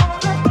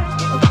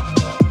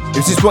 It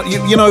was just what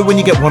you know when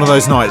you get one of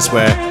those nights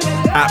where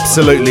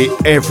absolutely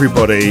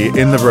everybody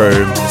in the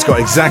room has got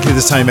exactly the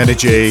same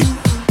energy.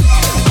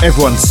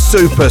 Everyone's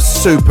super,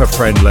 super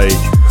friendly.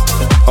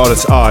 Oh,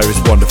 it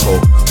was wonderful.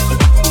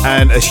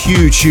 And a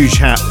huge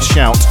shout.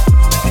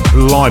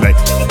 Blimey.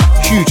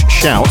 Huge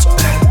shout,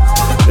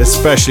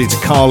 especially to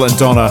Carl and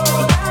Donna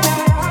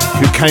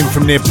who came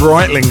from near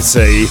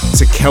Brightlingsea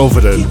to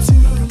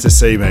Kelvedon to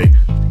see me.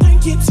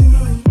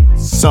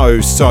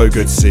 So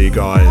good to see you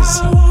guys.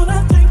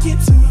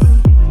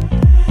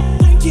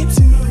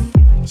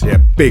 So yeah,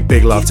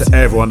 big love to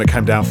everyone that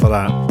came down for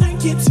that.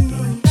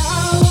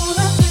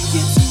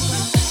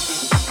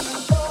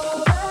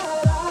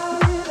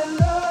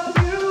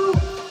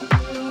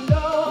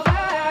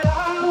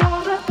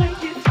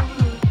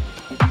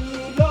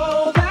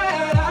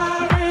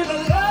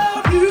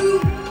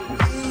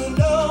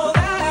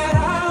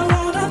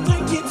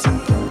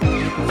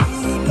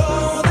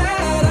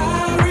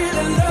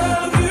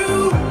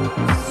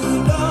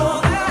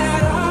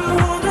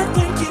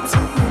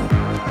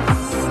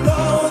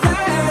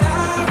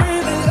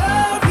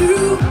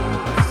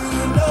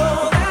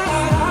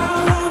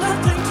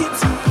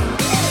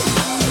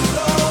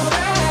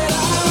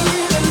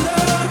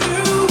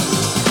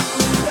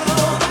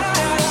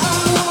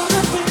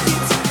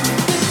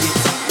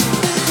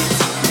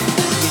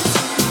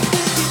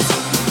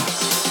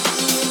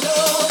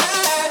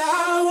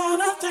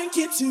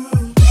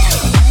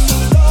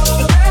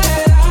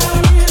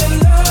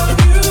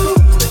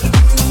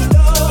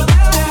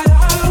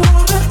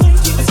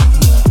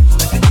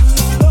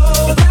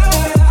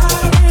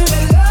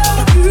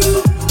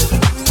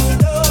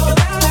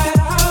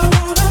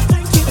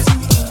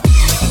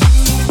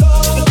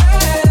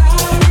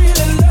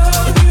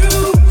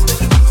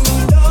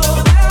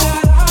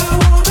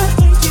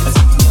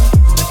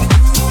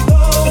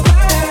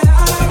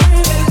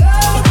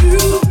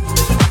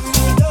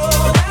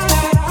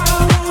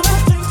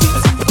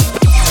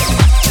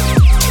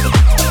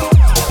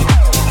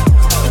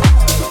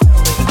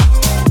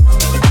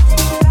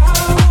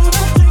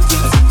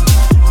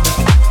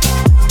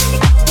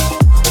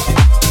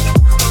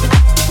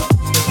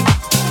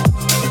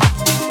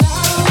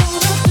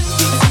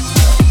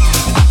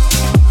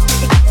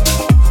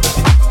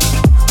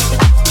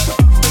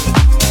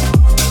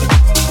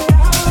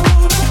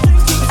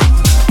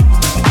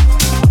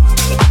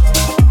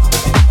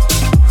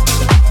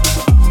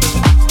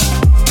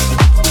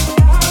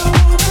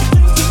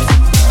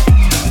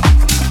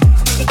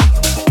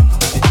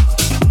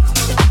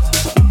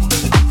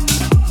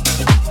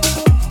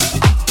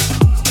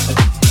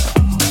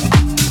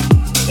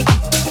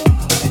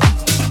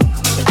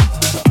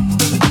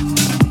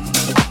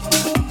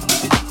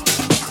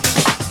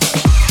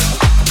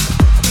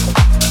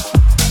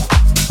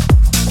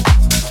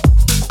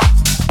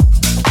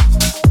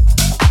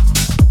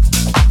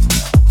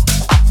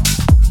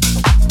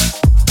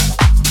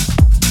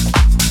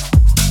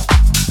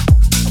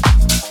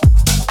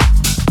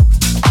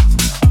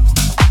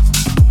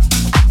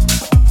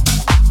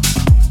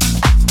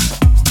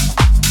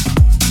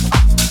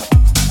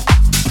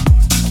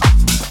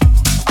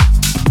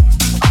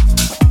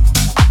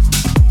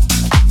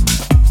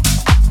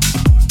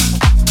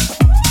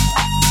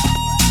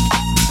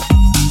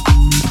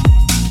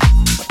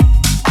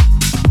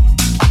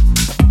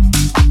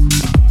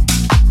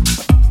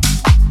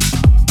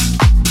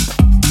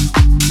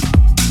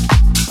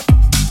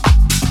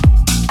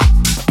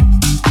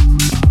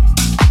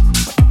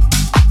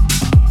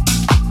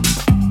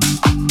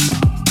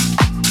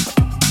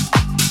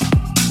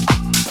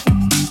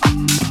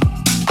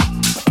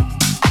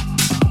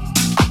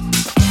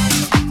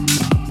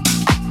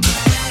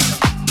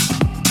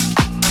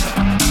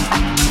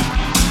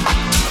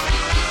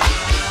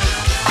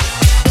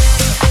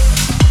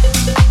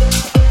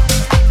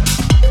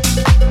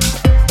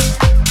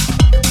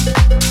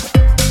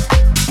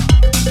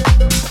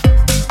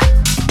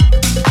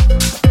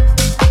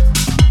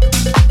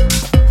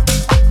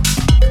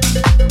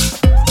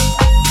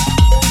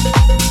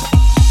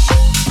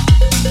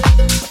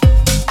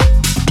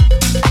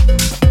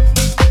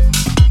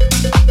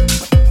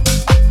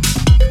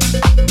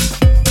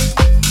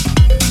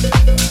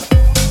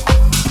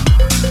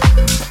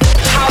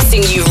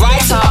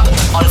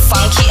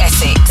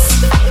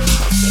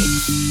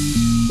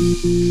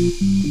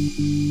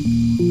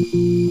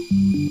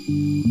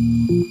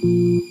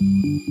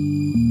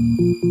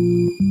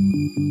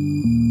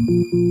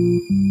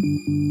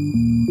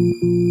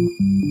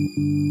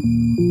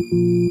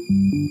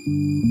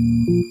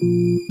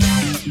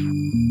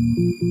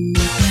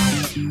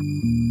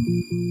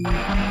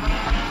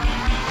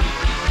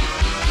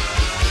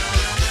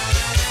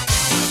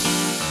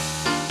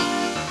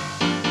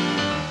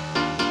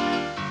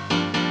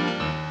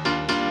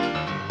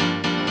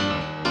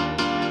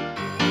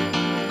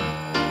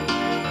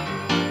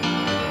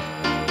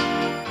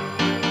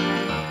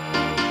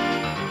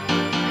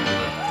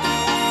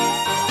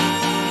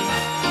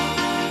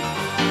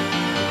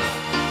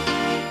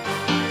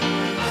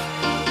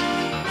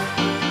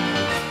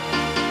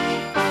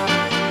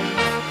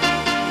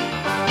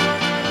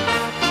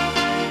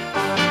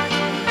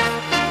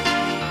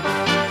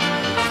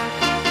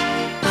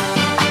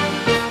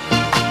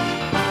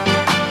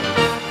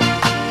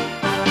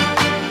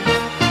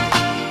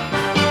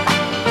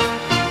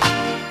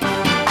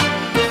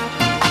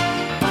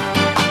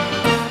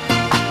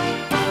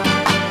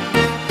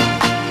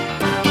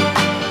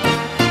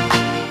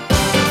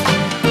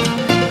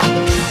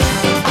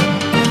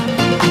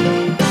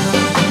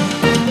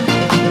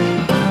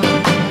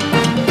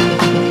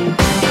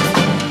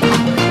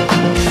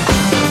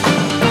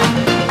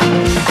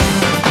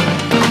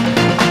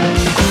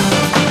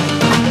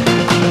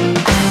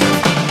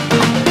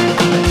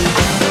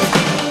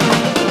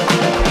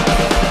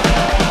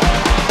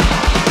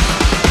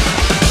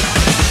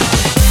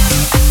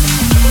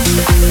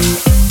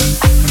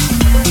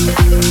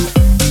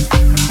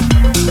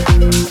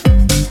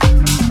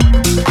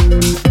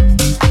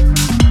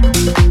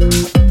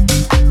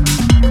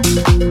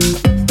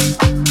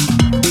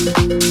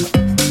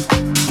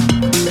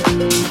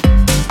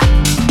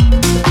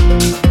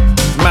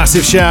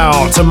 massive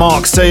shout to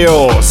Mark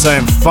Steele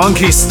saying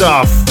funky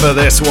stuff for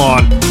this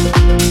one.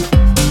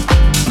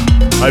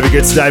 Hope you're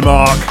good today,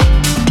 Mark.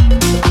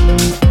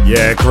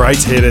 Yeah, great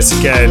to hear this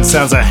again.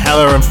 Sounds like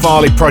Hella and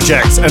Farley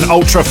Project and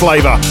Ultra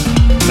Flavor.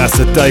 That's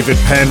the David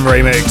Penn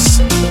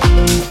remix.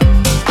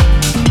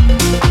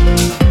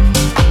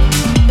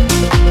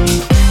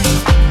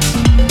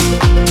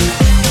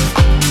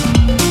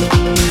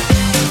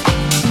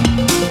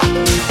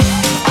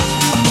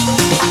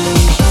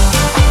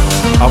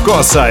 I've got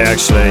to say,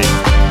 actually,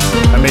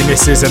 I mean,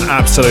 this is an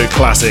absolute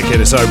classic in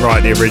its own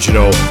right, the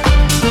original.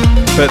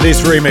 But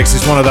this remix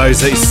is one of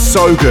those that is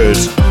so good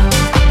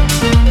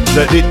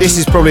that this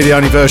is probably the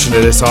only version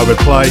of this I would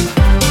play.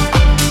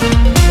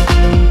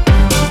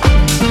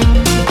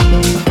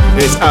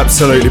 It's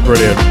absolutely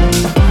brilliant.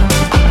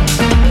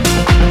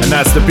 And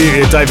that's the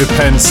beauty of David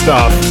Penn's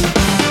stuff.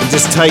 You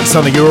just take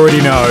something you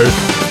already know.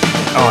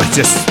 Oh, it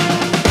just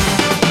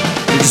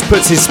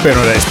puts his spin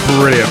on it. It's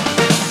brilliant.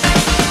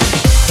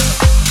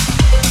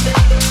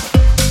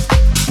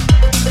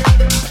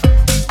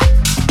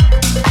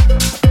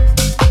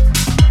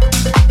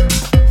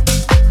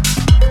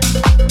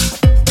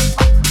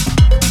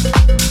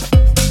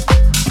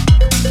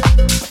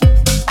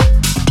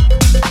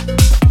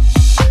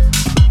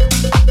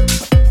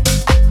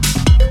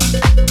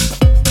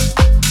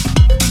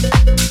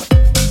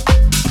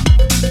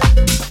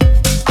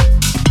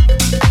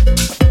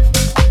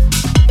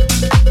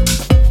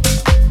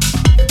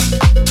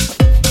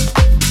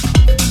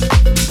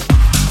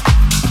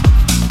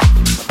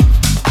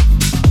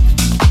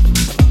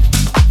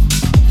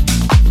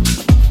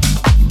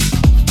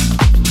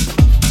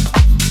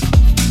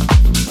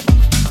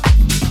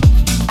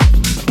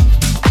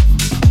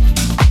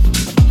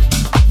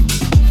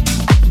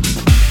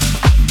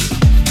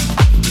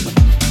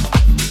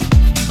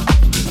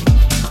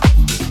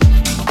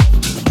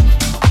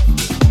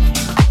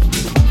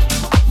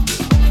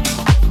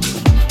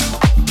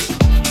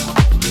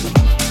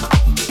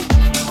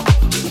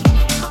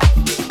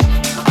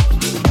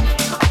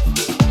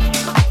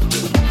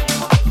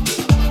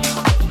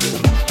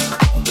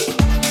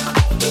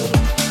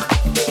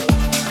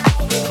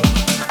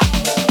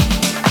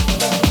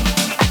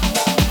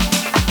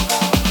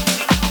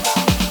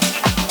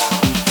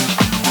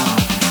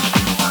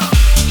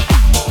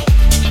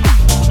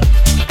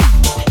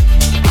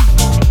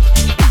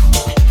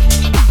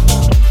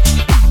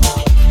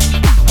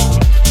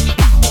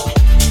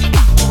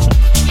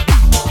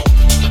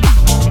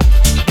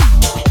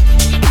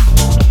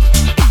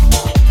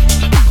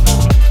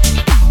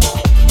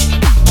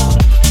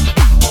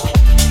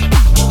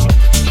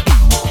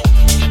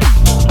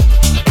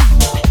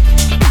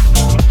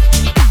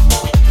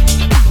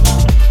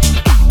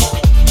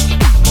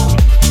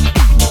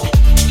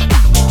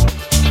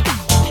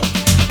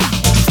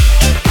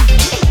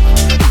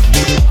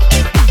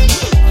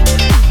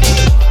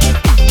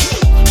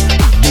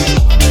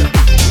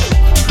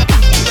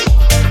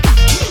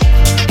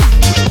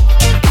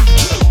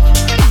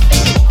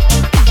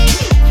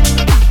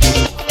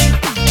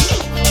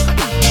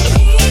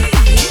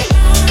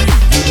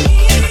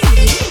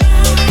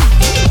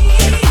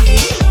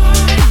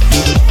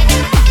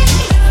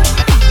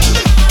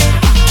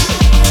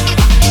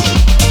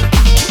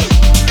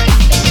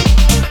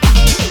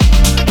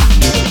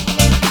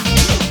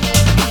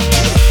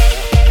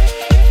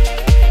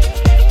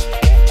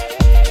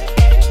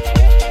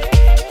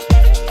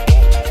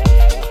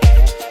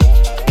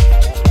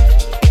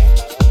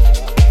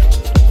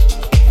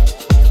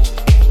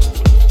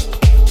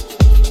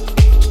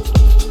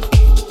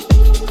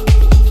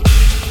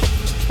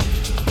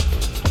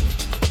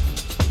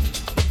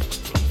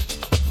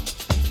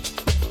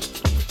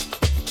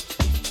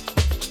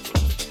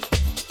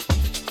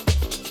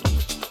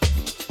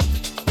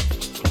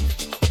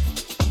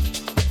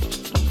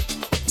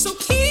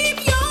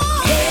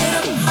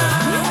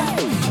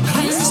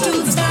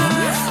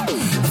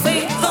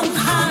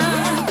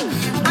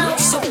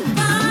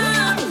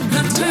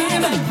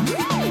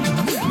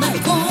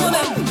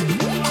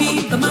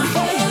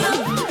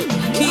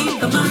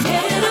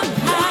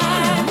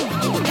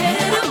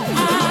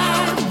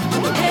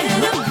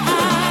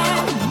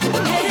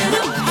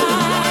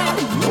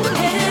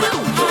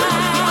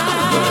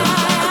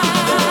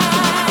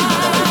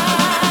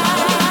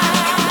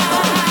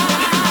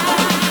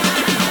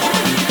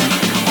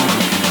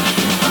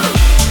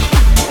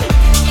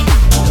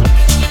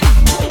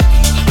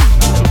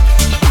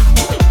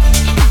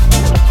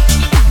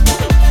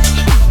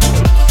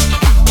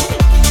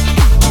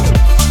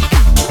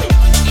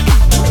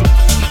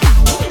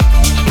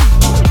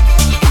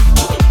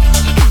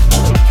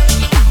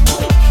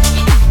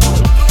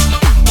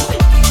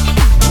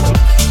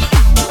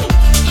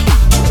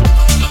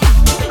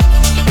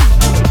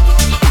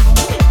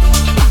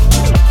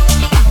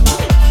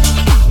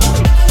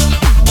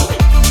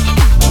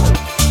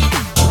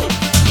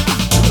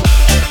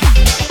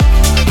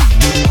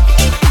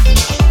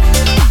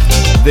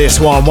 this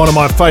one of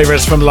my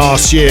favourites from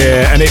last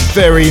year, and it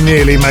very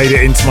nearly made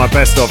it into my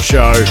best of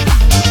show.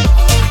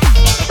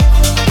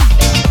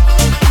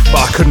 But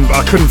I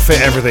couldn't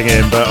fit everything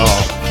in, but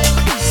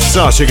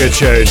such a good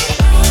tune.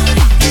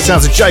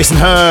 Sounds of Jason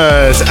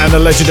Hurd and the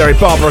legendary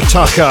Barbara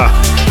Tucker.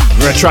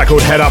 We're in a track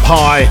called Head Up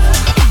High.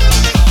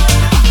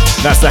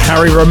 That's the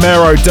Harry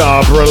Romero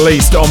dub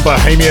released on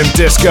Bohemian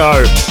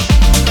Disco.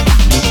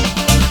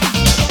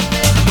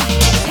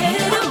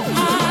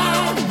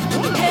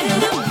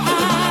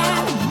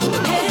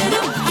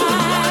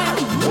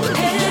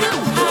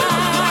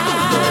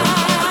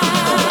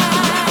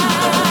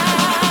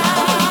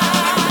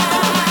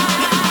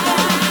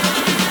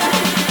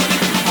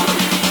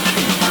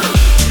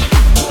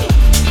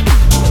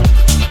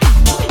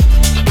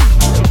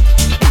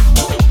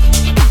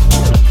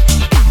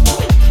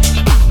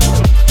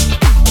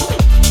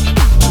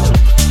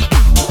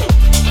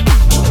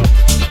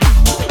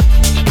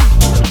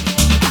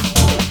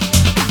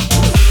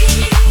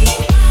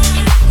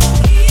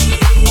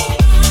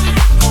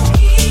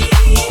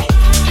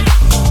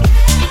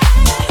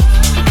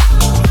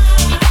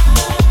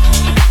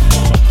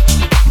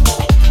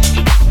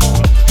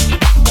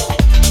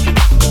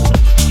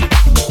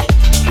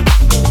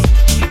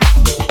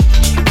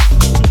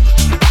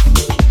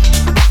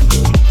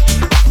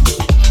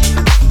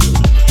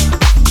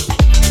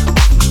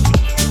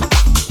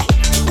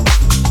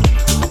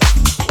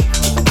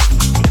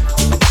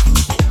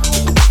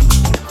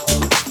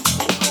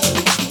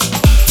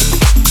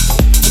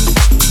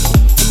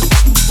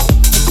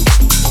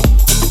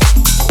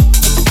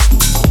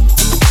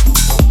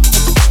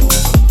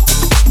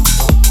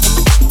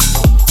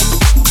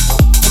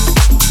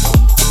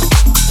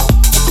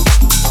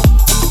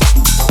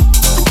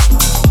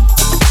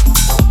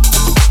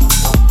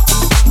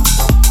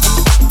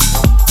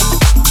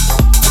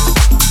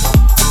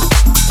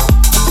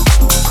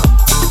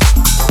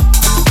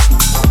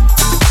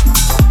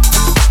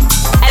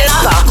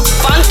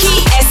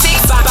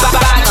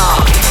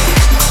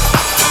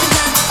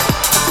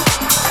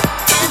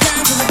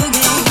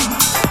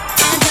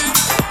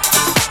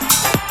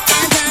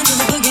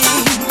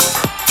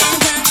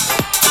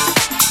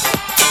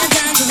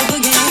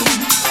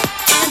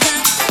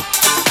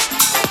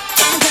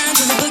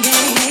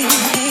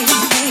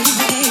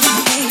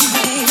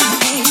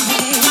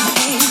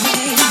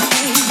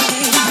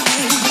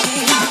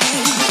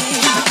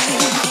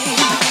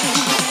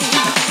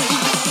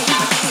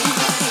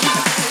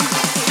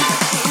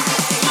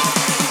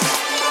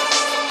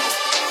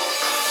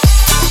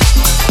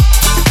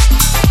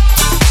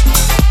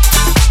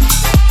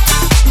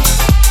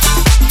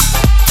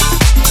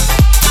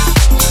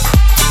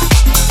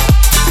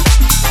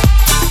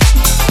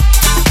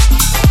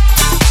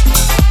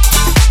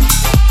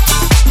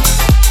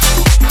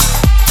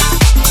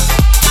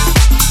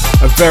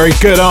 Very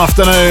good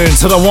afternoon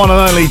to the one and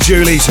only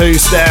Julie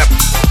Two-Step,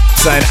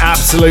 saying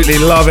absolutely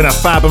loving a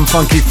fab and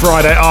funky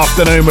Friday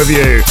afternoon with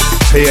you.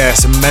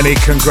 P.S. Many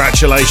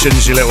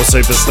congratulations, you little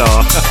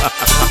superstar.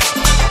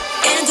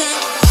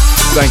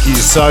 Thank you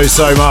so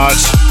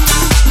much.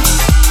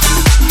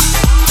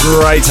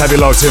 Great to have you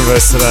logged in with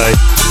us today.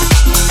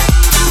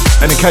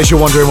 And in case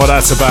you're wondering what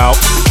that's about,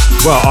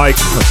 well,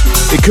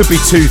 it could be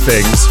two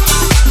things.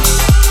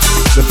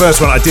 The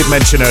first one I did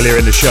mention earlier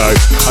in the show.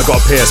 I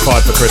got a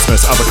PS5 for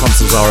Christmas. Other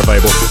consoles are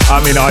available. I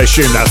mean, I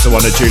assume that's the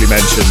one that Julie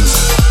mentions.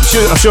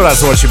 I'm sure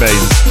that's what she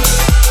means.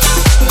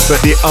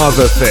 But the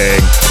other thing,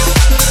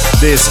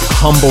 this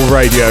humble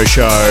radio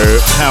show,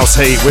 House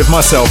Heat, with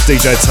myself,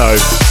 DJ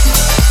Tove.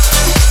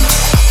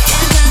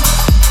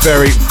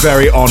 Very,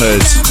 very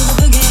honoured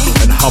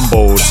and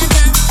humbled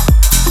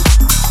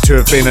to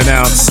have been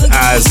announced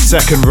as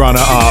second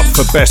runner-up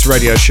for Best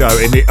Radio Show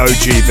in the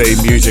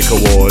OGV Music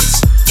Awards.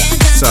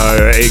 So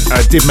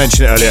I did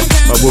mention it earlier,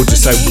 but we'll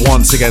just say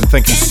once again,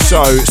 thank you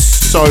so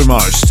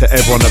much to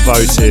everyone that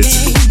voted.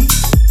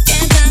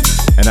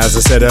 And as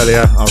I said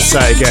earlier, I'll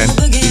say it again,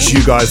 it's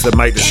you guys that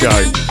make the show.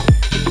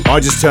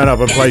 I just turn up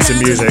and play some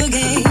music.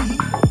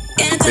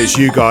 It's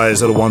you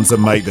guys are the ones that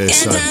make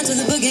this. So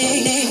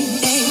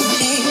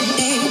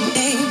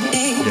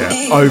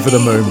yeah, over the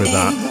moon with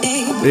that.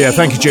 But yeah,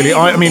 thank you, Julie.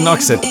 I mean, like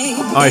I said,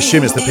 I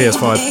assume it's the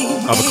PS5.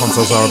 Other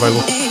consoles are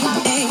available.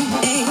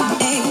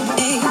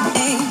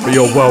 But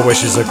your well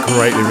wishes are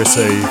greatly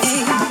received.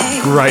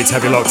 Great to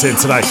have you locked in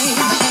today.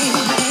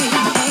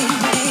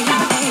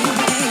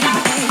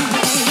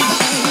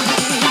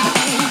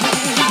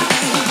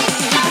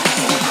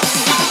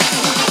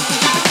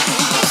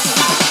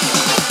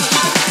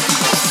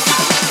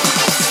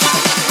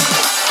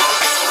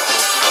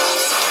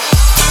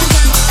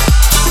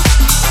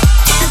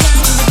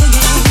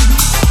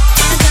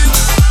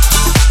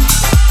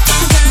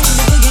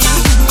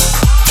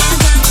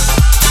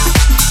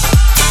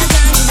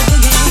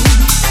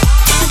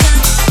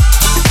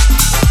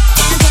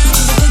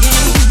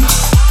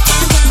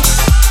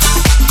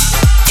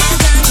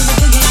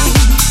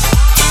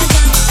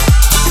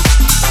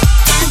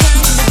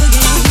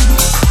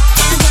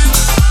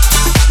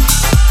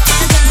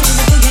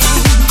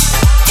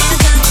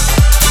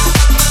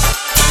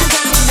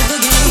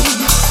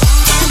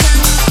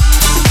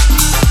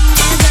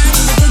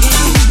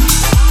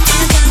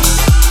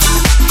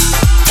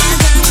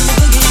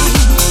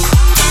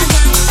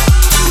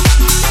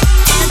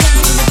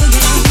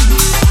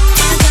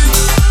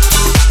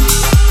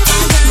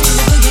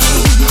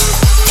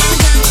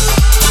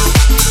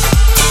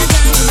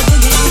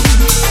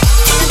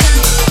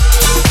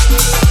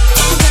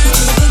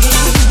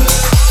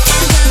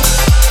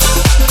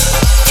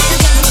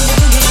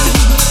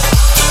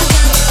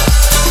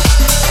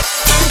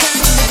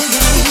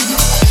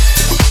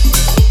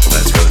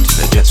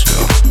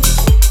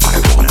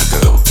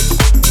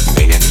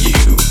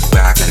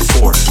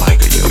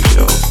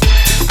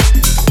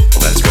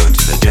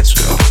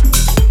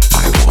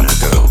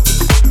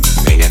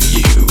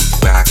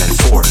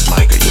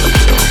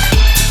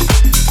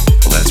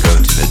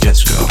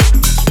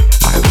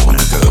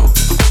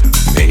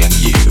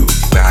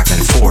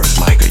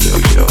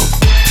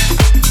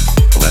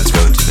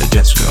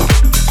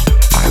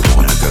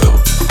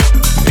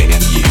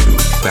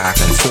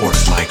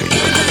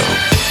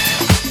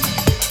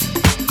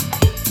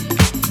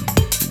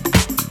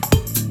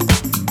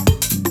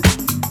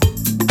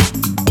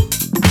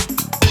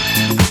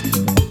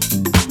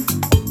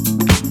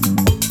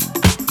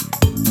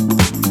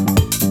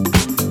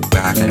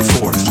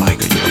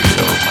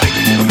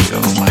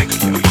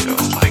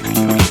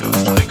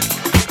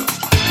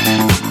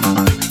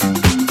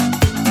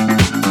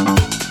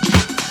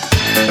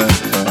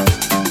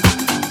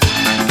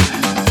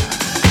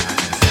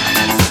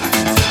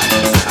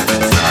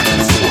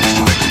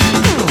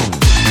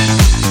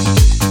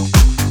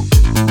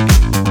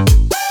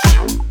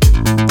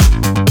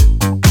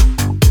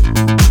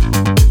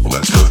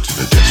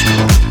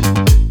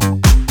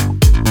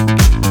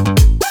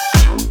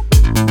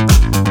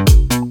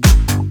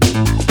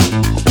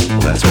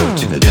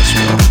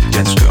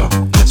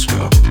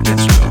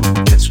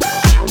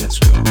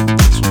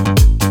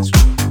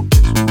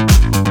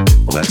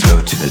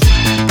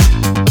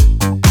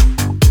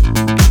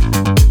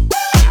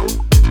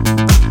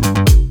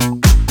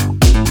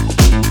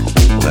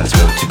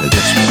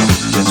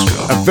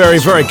 Very,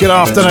 very good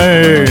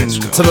afternoon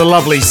to the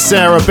lovely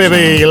Sarah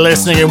Bibby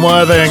listening in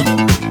Worthing.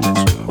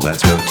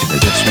 Let's go to the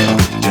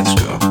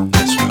disco.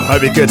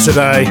 Hope you're good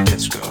today.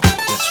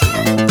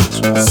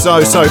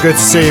 So good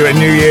to see you at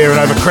New Year and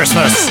over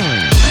Christmas.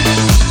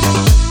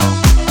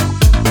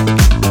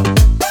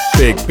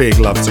 Big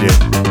love to you.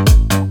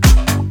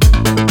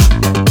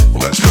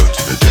 Let's go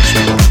to the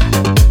disco.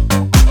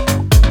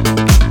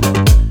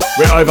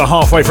 We're over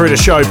halfway through the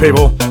show,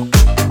 people.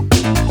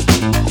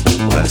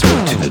 Let's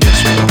go to the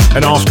disco.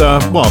 And after,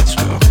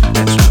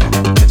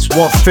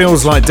 what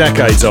feels like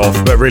decades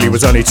off, but really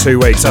was only 2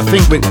 weeks, I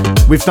think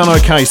we've done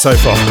okay so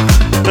far.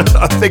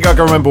 I think I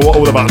can remember what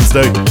all the buttons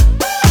do.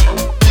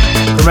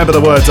 Remember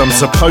the words I'm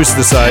supposed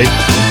to say.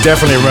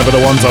 Definitely remember the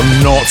ones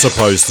I'm not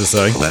supposed to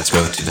say. Let's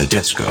go to the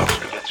disco.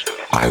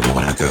 I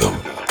wanna go,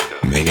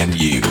 me and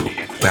you,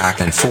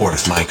 back and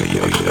forth like a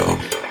yo-yo.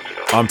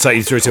 I'm taking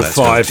you through till Let's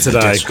 5 go to today.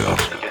 The disco.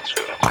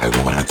 I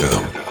wanna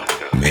go,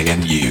 me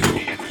and you,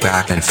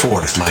 back and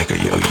forth like a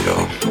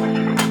yo-yo.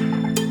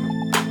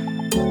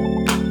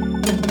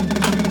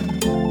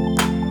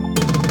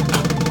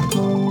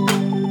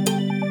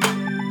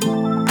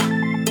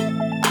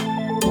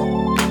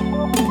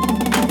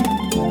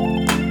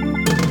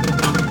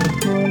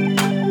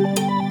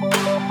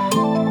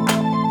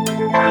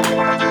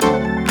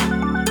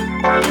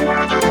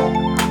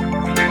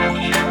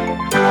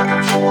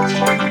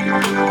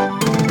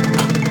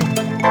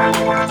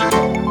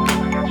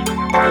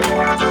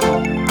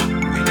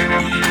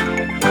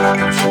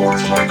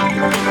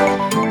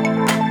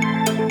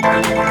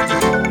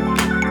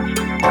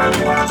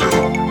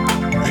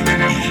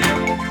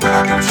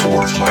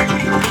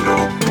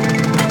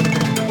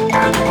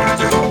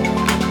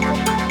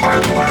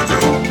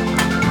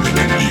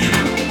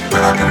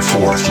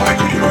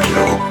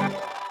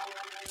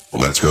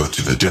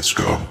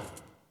 Disco.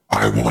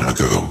 I wanna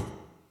go,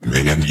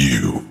 me and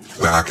you,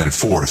 back and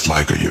forth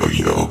like a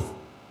yo-yo.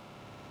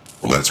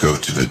 Let's go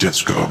to the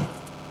disco.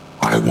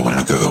 I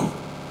wanna go,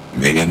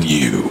 me and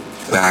you,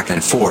 back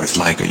and forth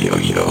like a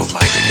yo-yo,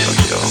 like a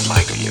yo-yo,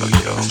 like a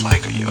yo-yo, like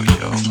a yo-yo, like a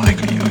yo-yo, like a yo-yo, like a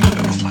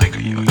yo-yo, like a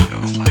yo-yo,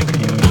 like a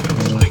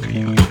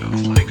yo-yo,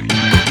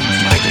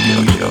 like a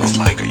yo-yo,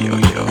 like a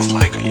yo-yo,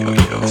 like a yo-yo, like a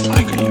yo-yo,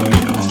 like a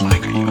yo-yo,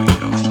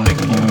 like a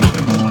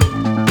yo-yo.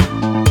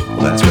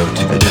 Let's go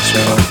to the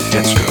disco,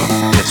 disco.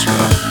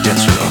 Disco,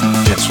 disco,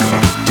 disco,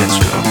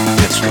 disco,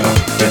 disco,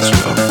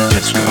 disco,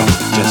 disco,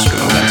 disco.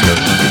 Let's go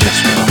to the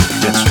disco,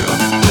 disco,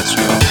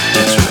 disco,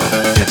 disco,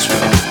 disco,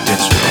 disco,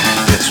 disco,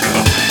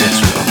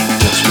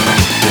 disco, disco,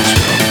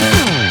 disco.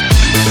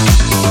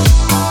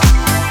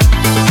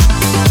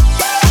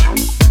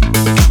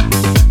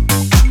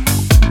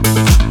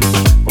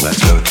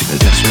 Let's go to the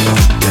disco,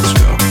 disco,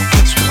 disco,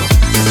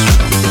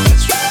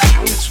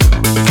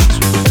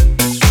 disco, disco,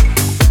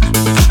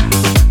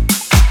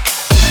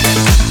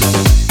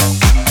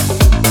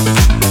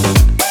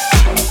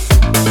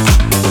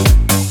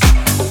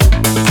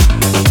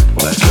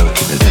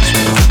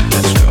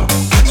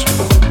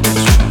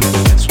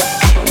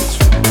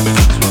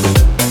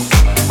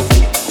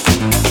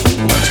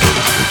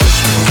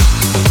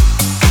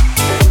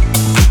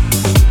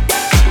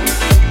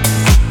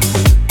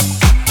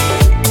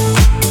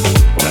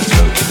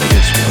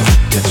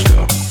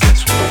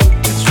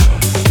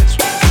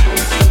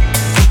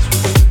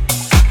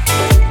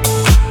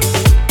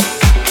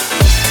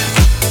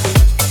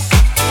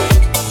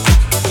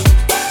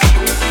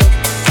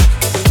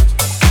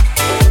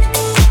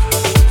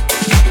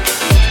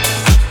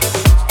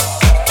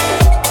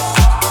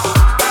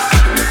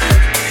 disco.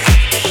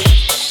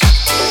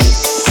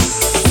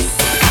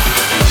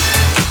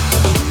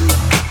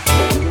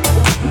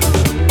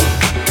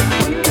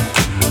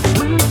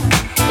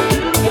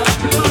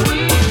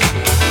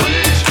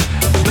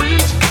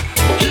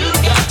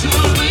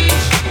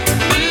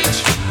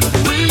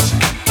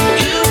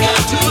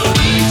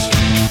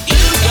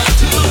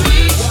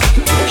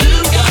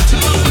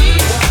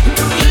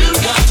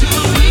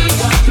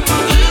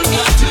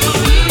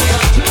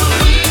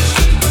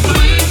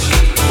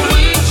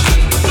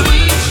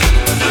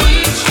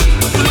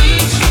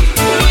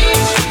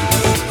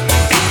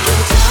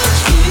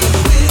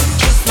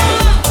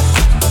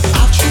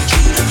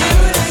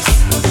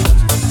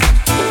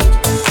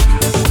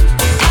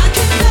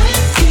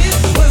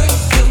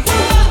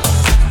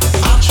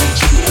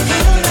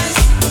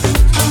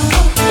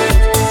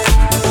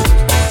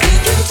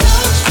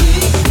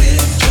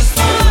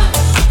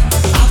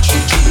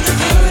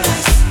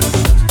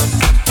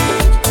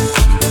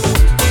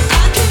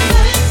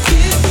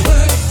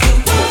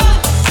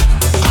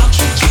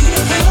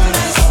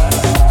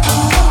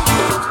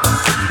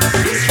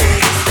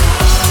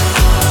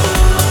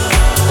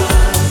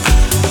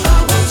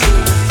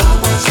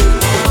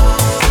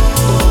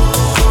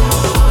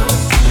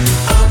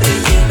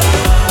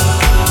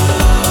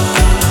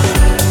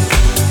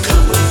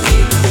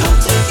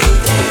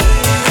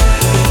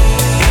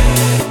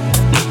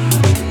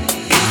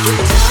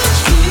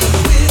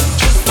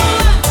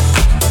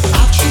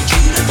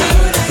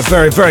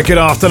 Very, very good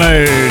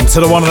afternoon to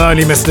the one and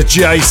only Mr.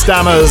 J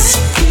Stammers.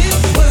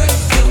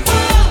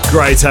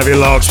 Great to have you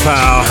locked,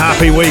 pal.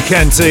 Happy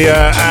weekend to you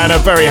and a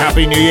very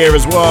happy new year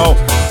as well.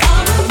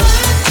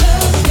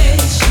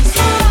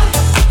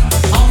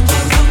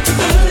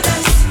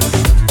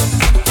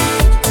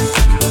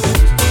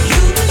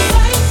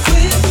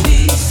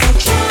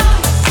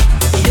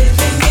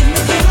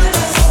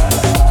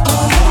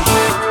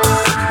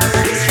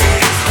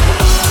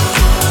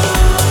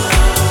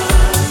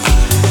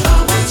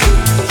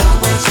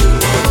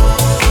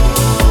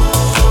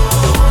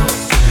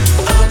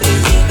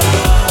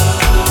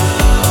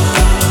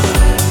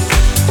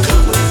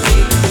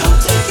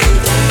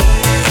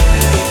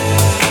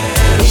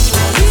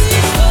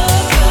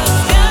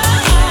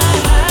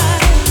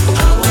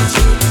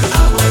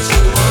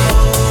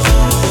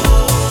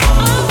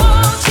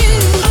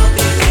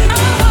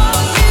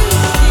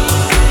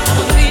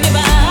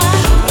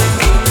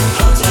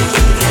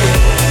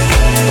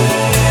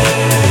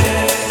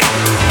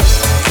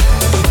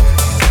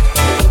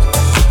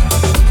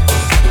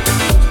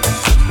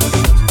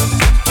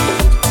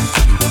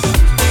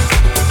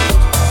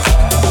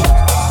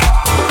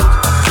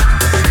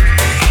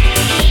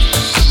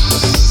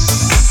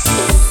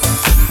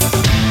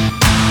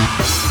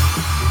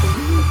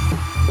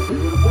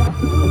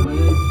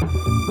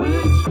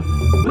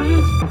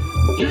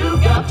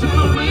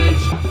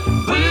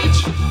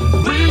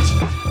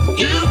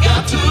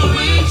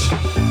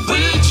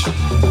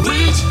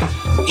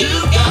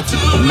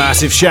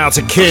 Massive shout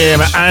to Kim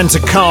and to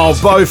Carl,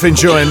 both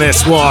enjoying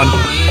this one.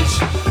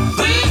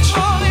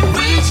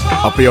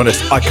 I'll be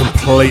honest, I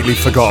completely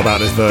forgot about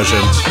this version.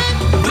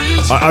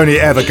 I only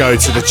ever go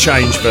to the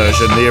change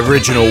version, the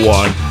original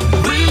one.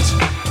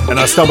 And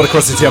I stumbled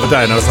across it the other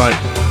day and I was like,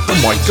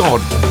 oh my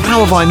god,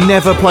 how have I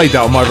never played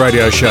that on my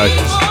radio show?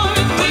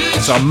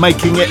 So I'm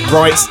making it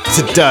right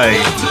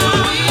today.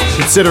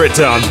 Consider it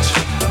done.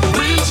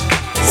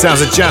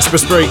 Sounds of Jasper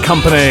Street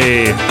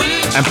Company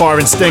and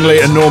Byron Stingily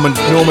and Norma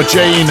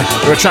Jean.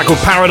 They're a track called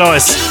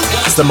Paradise.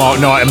 It's the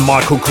Mark Knight and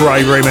Michael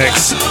Gray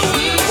remix.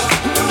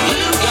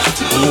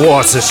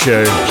 What a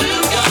tune.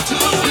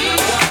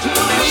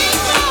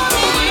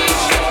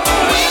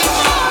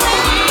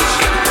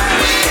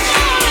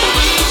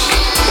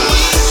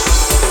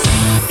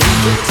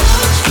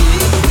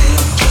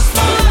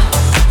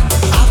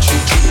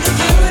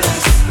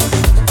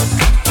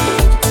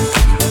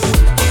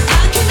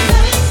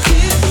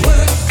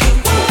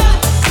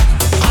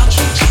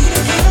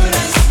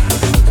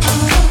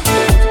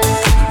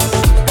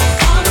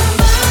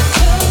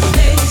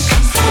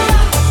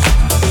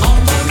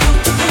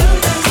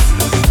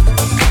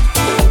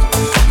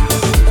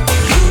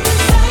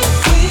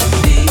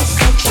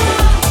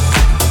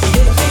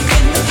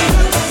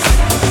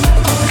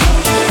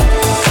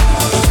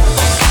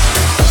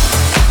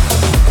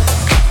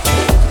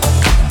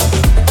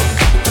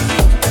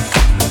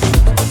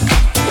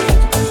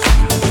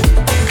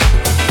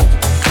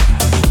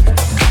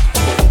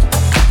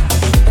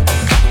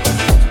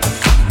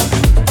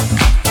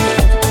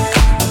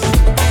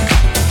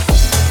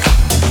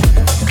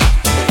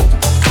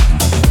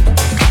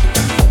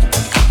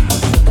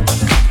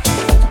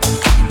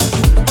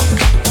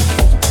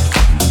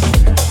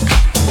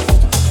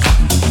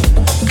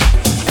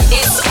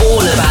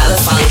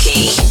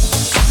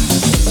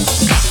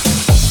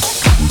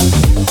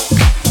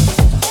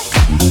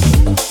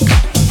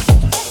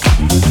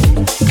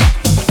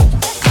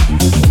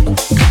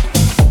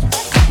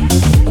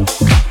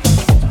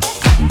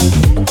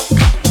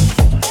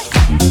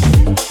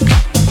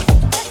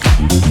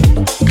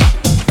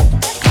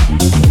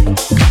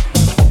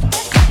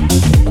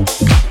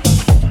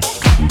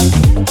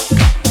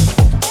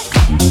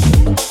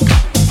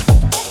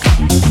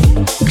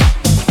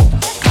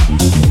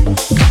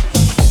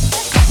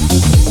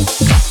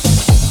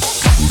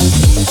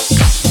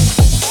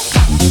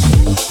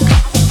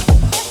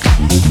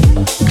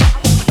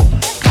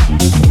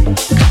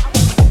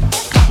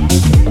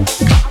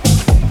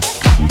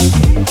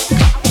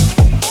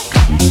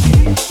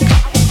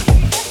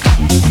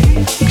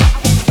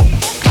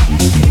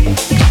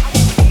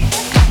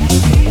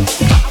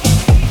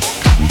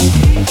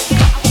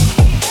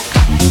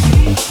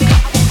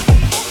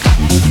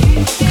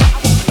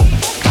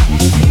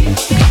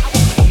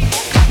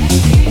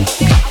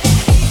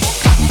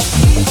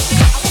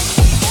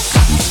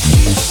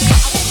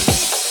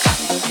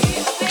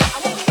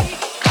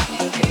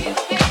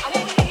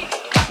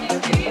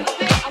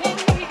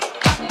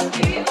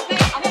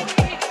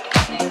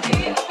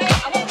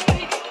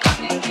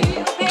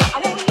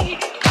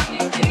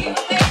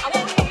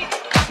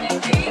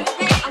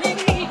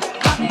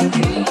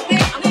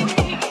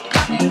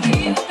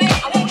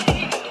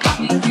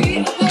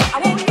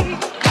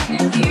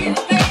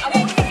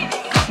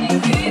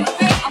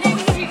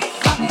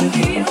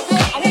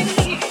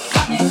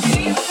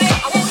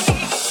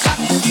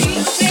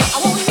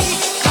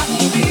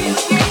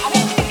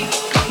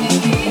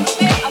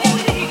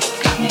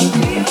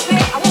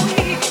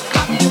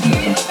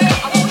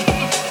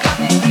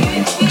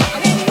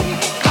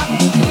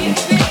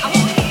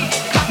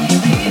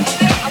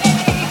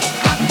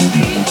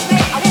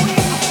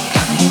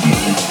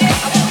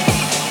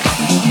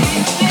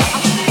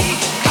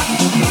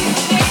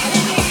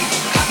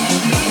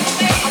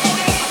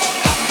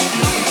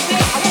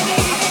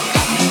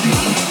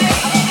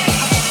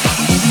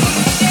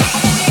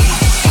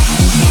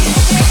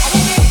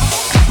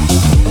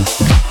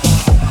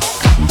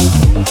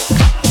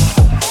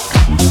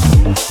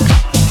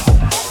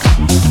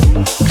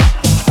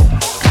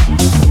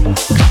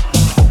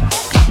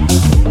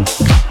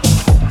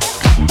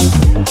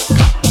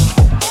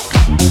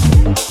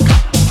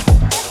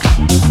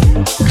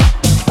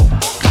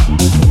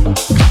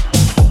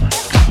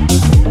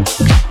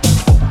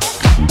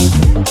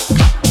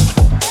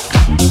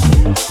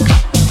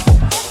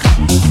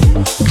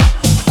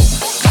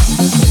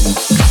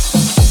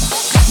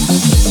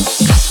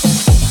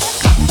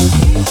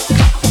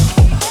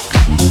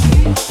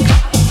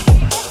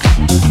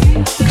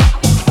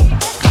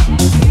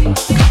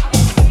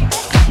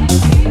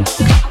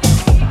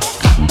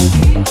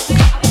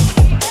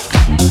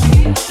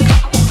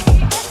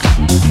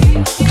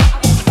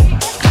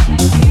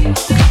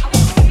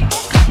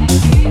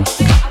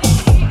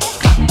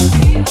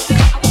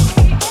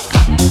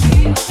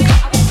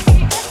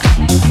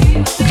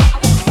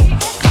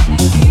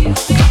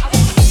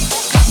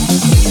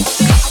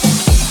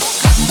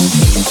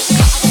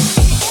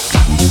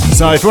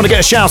 So if you want to get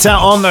a shout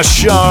out on the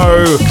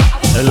show,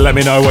 let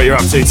me know what you're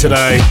up to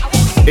today.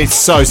 It's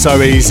so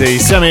easy.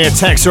 Send me a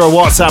text or a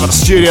WhatsApp at the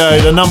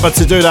studio. The number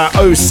to do that,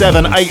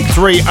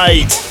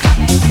 07838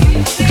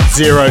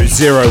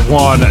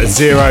 001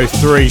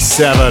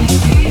 037.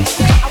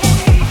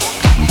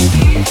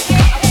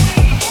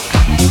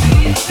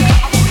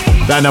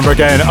 That number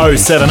again,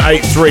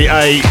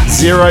 07838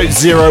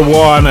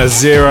 001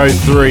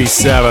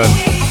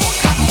 037.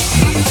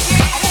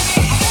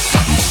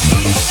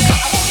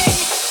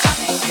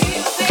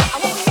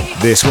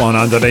 This one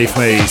underneath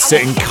me,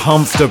 sitting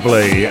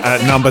comfortably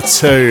at number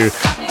 2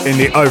 in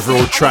the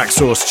overall track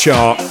source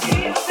chart.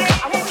 It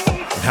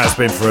has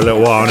been for a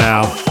little while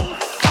now.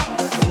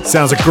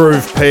 Sounds of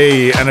Groove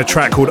P and a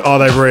track called Are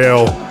They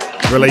Real,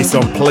 released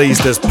on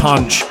Pleased as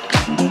Punch.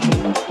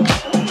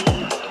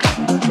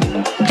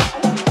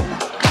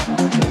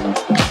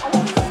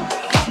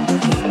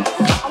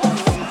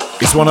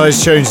 It's one of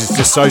those tunes, it's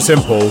just so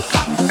simple,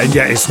 and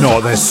yet it's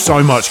not. There's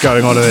so much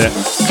going on in it.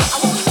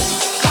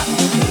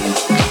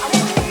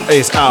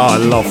 I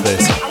love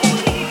this.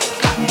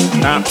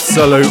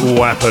 Absolute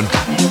weapon.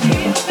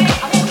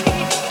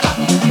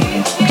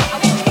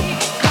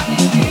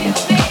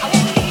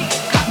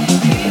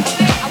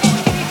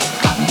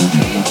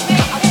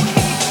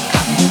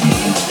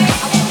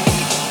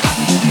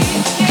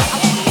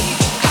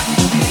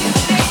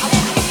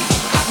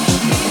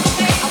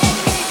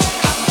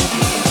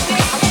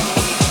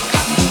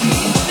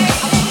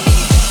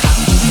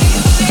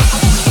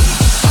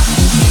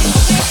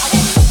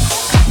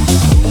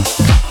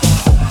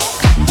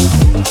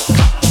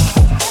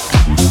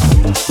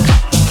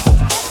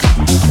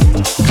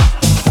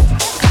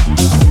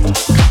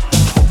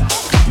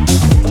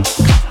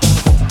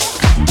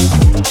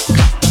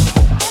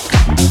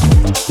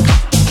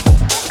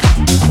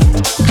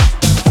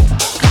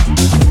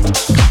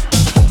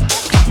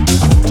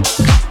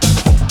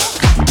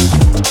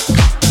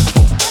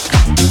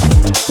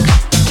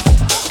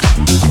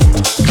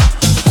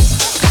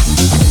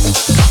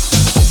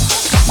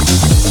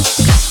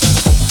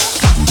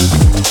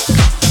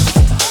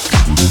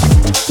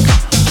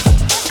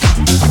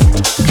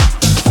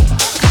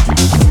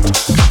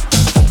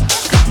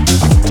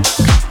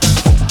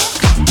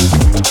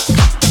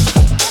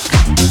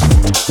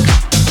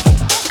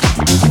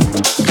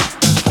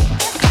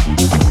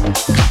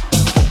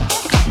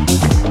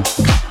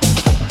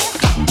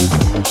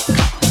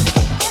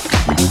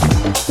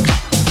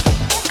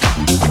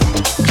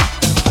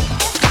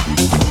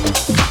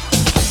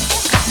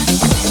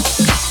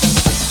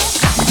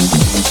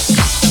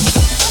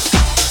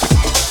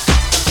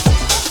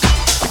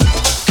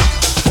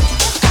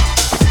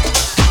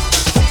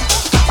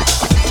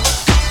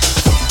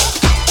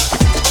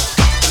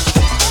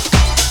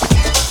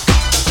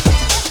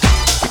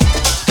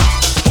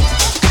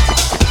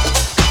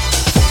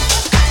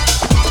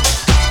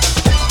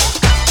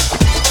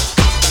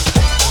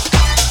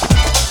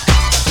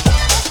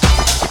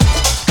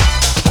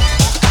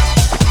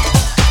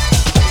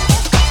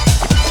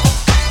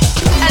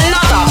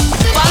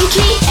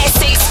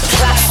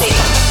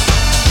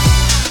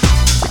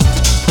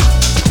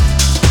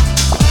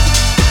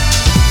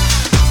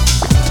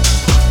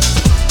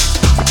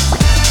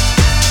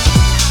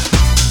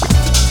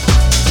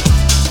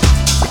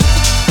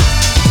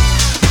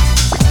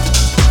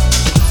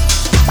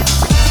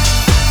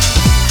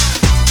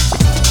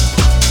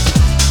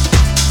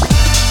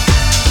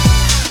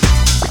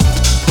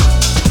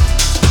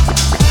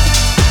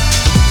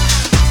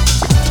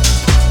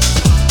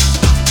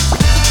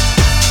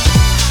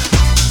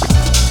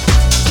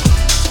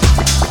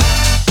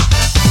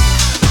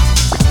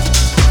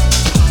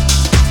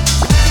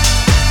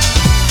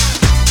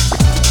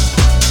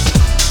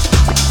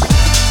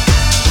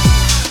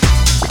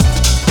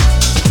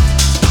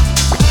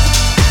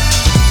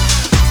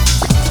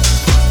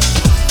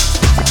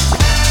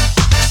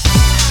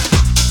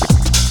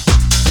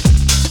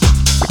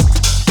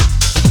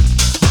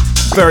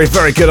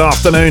 Very good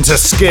afternoon to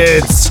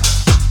Skids.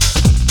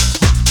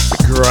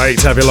 Great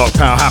to have you locked,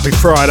 pal. Happy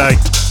Friday.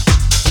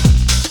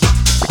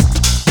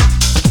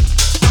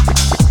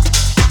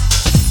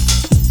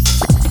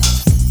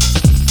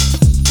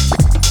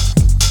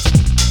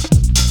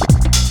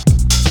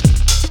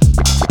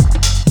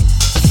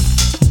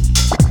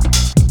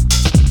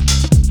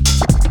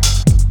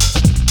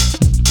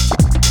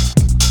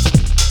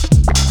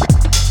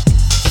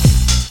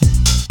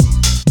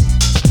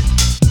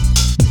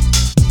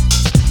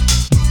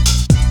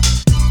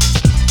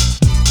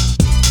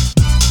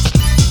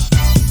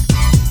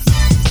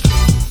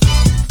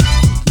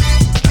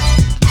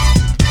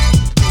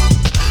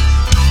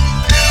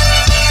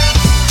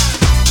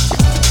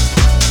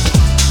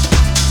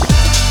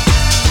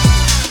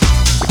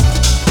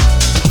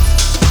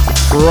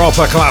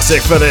 Proper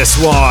classic for this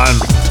one.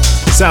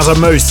 Sounds of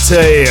Mousse T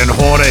and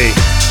Horny,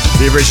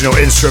 the original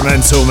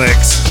instrumental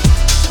mix.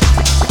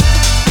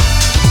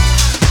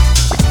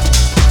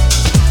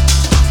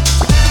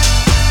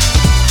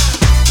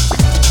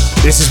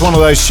 This is one of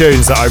those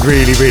tunes that I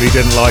really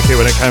didn't like it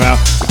when it came out.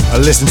 I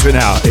listen to it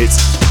now, it's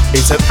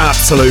It's an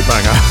absolute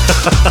banger.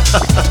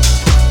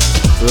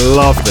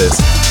 Love this.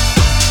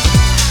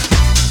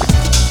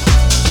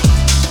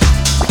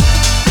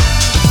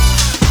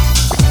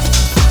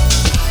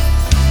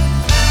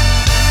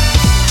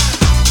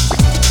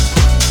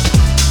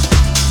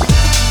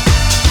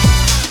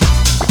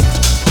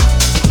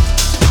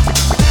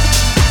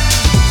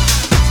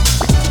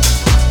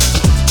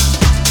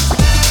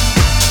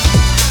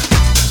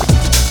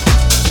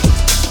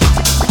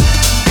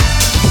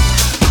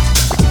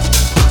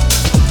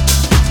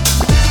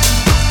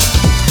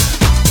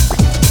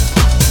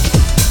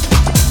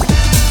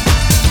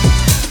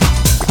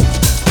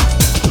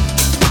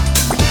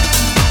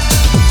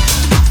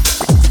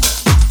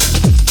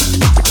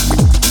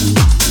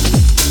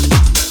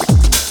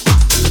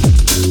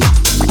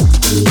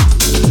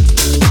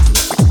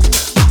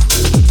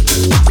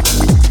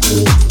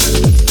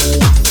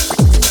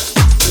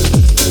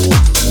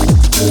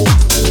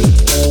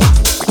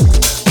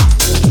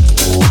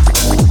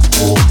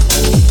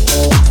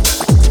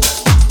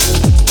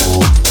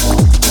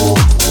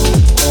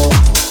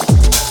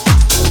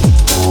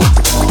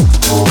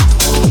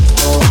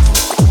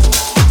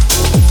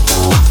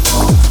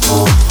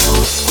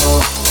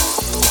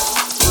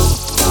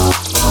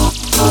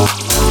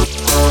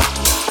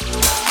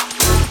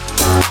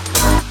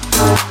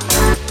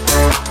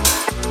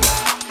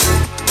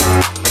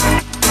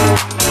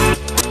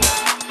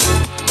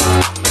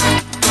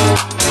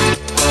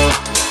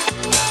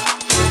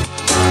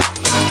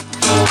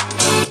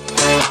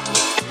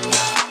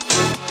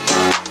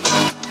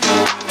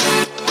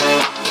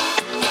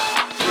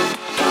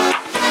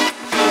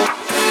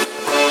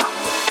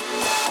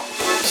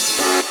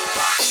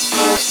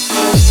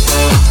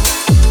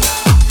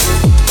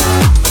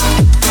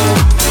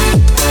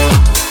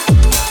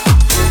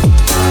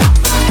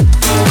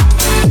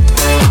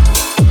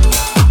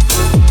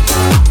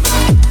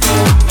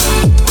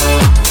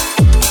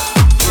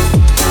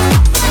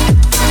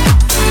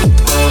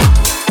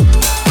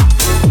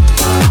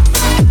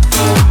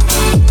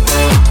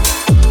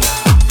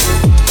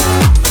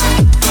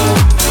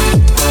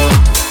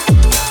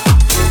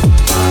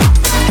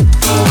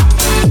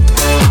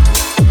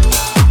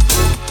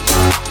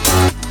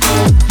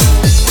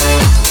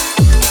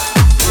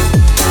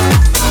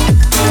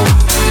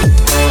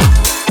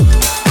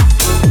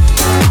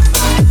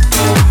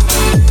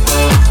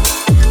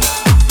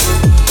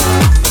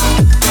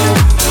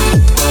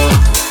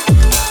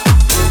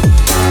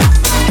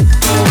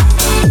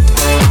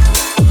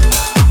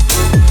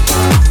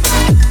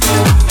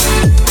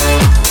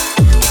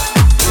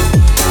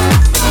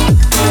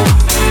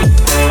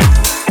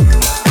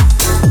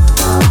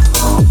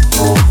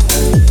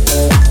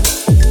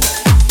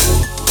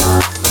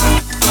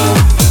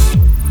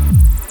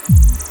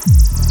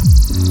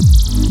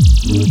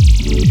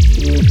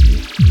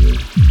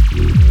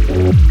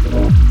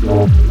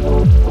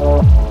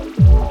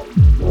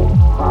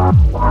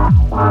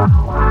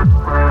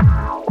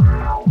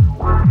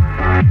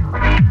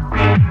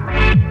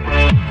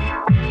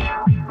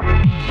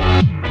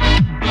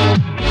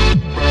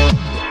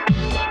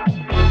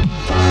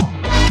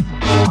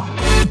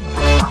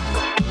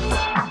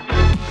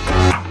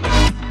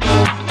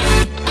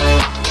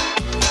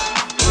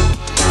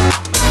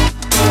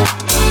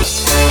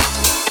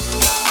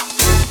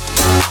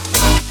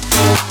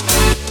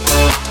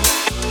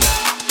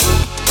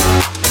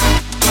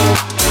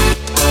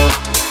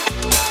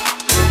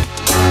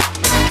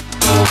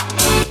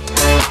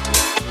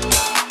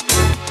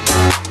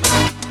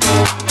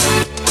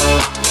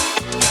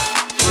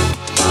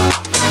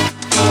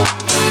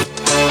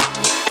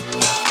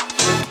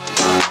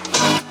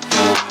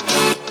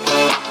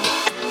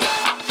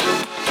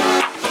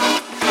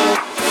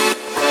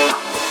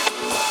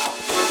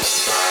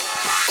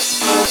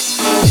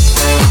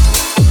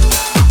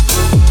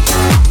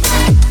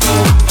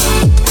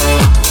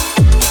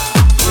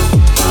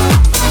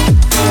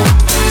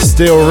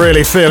 Still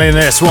really feeling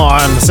this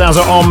one. Sounds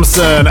like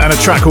Omson and a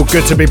track called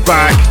Good to Be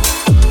Back,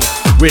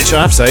 which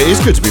I have to say is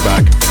good to be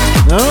back.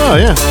 Oh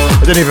yeah,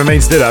 I didn't even mean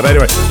to do that, but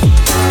anyway.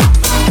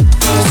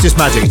 It's just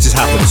magic, it just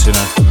happens, you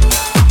know.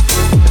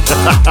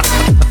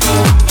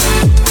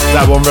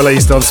 That one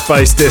released on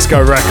Space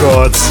Disco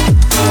Records.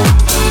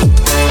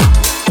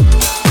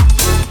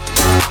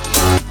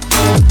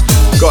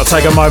 Got to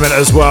take a moment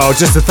as well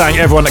just to thank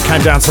everyone that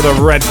came down to the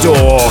Red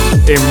Door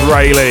in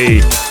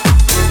Rayleigh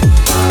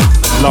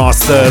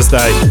last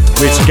Thursday,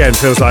 which again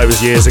feels like it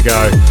was years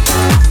ago.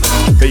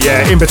 But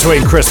yeah, in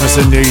between Christmas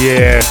and New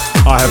Year,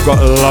 I have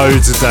got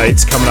loads of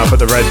dates coming up at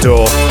the Red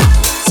Door.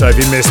 So if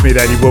you miss me,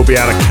 then you will be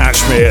able to catch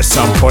me at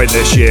some point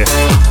this year.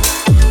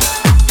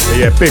 But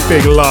yeah,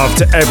 big love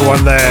to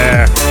everyone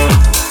there.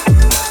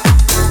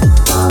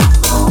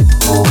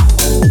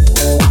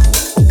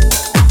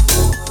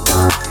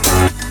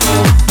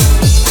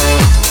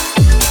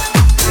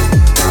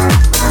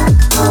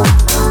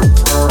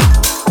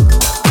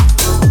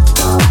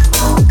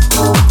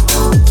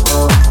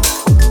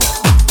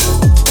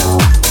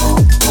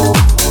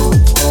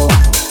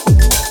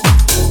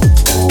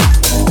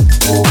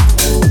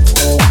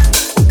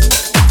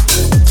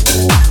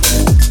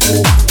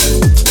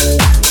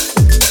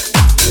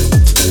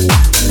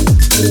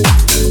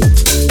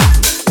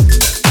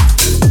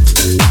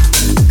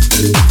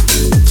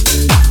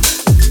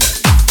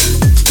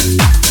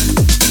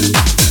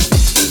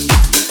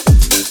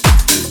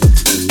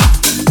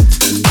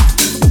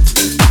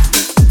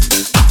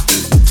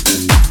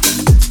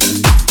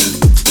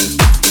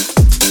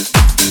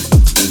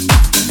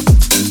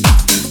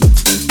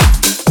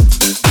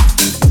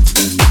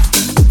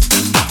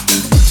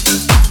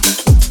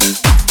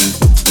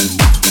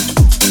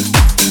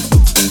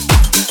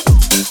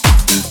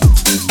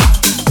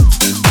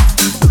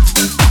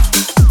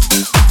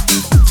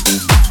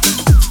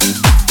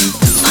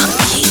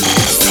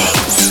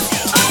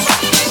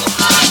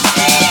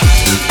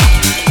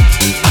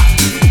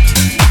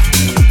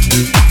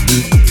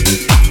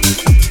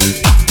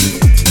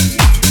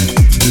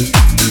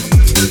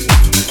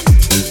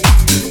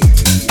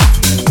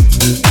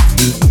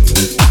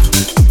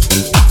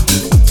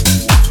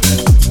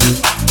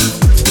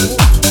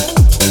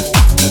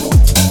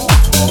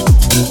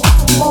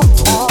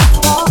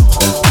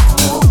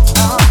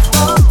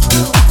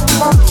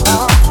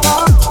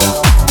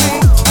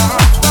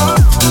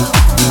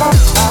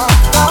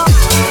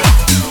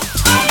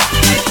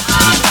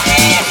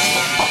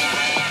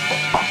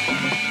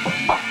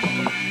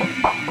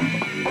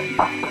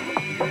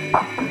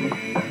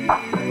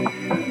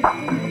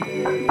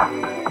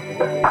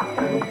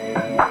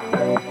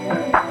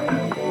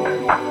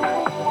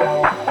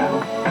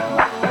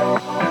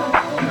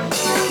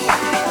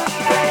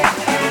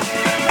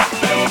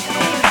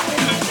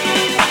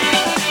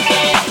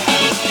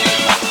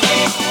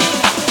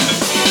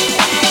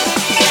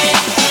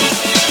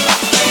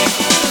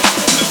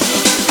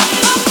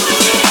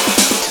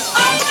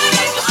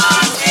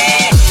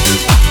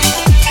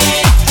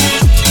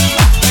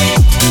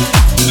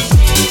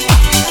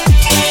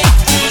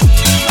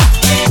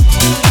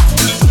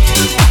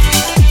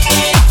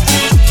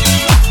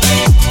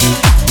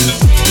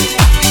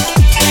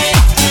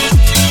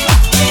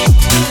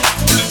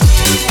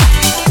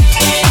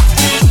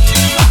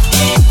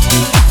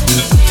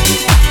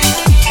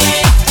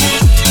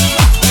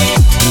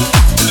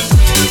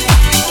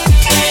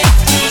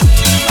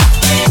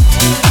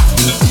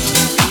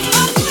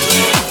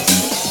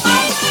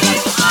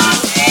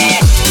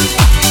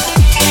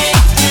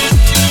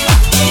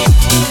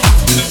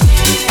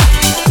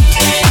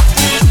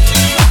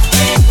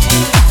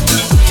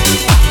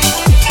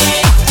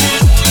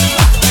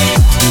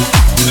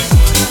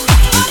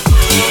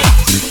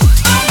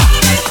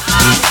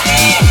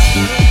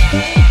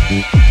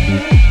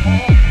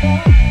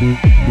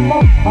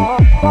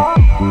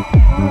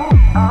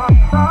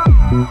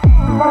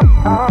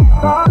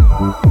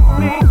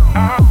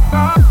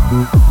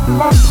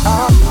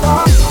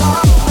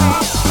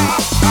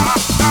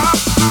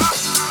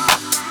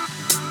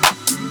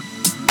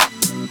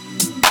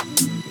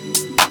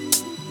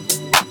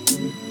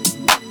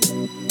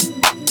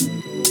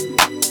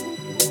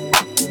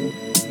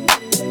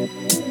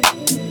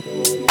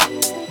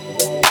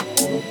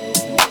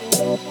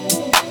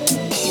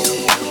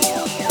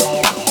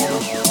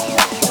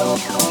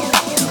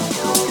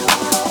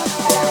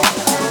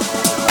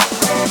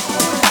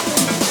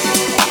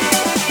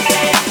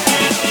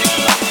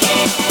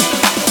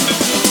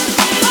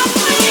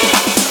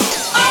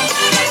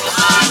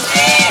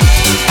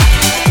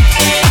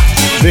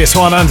 This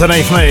one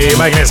underneath me,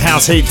 making its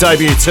House Heat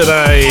debut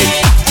today.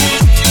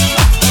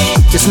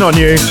 It's not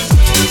new.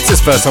 It's the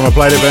first time I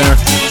played it,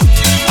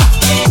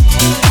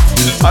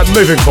 but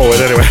moving forward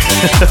anyway.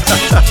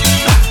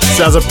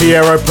 Sounds of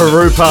Piero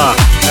Perupa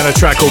and a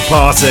track called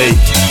Party,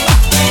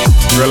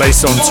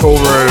 released on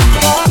Toolroom.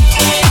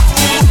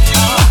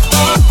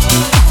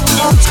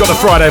 It's got the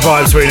Friday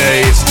vibes we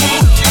need.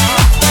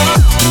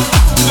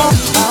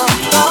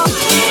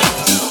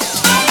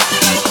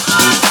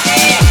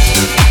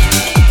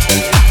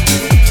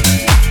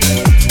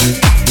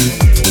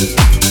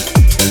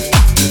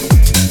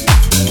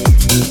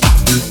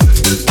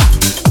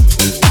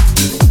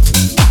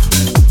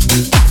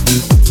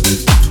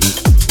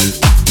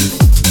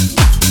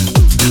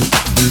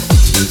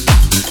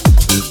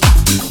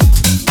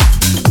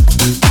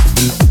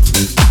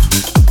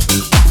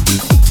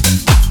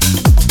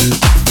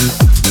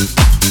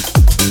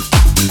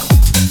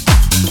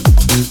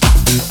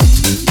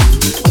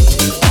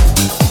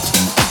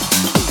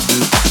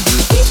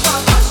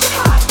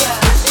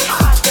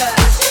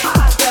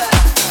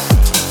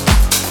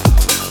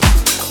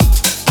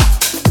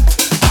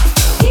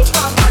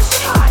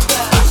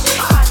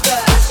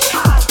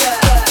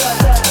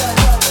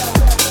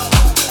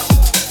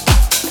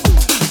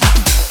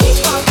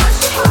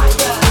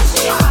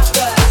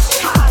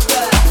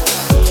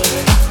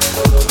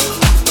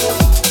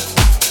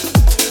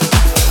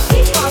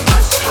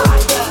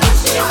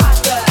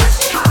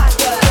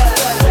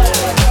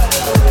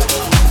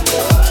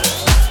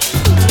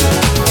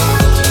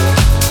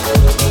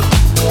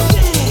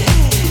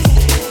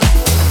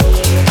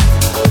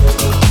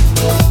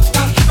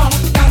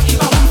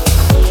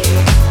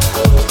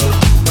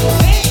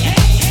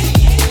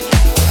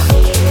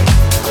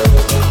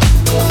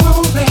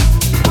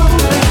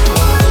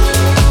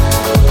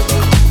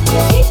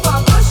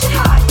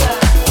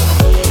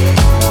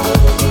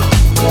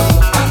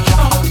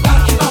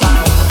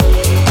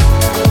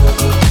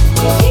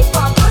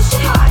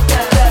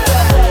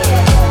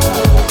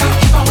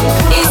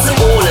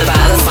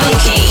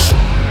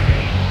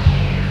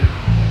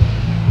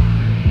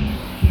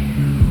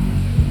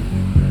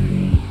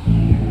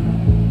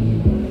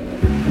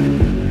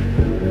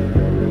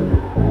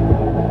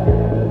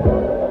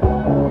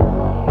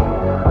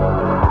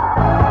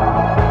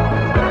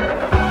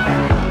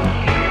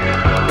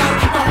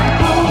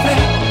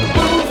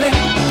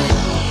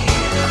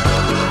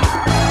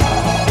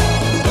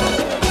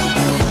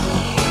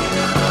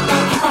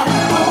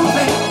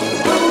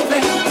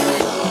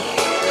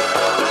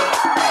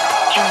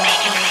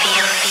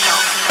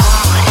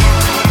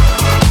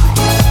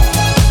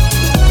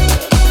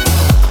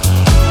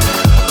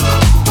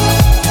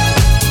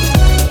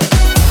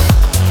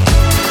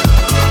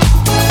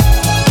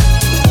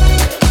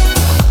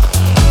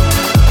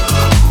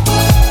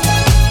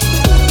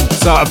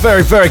 A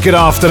very, very good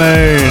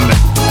afternoon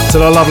to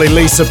the lovely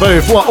Lisa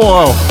Booth.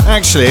 Well,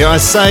 actually, I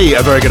say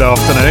a very good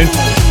afternoon.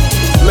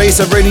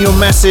 Lisa, reading your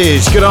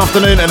message. Good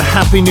afternoon and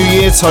Happy New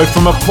Year to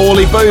from a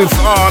Paulie Booth.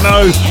 Oh,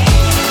 no.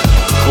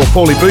 Or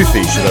Paulie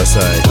Boothy, should I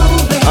say.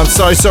 I'm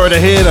so sorry to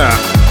hear that.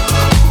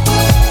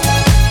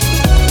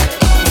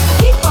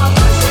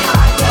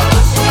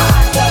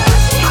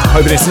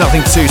 Hoping it's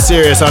nothing too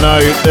serious. I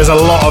know there's a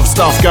lot of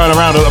stuff going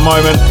around at the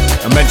moment.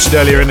 I mentioned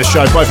earlier in the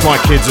show, both my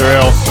kids are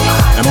ill,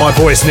 and my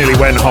voice nearly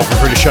went halfway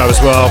through the show as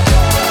well,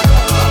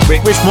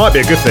 which might be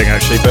a good thing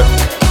actually, but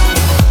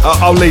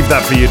I'll leave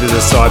that for you to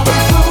decide. But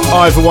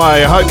either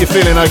way, I hope you're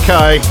feeling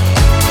okay.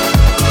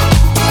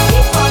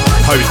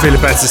 Hope you're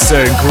feeling better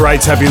soon.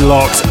 Great to have you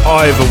locked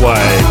either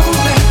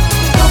way.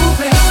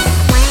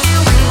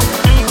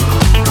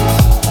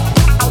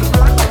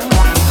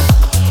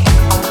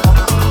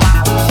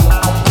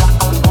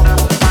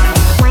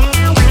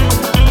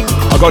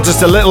 Got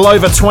just a little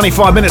over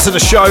 25 minutes of the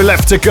show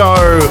left to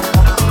go.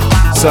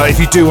 So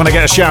if you do want to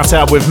get a shout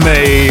out with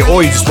me,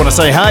 or you just want to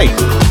say hey,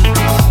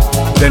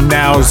 then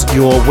now's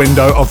your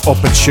window of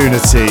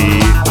opportunity.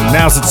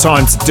 Now's the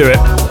time to do it.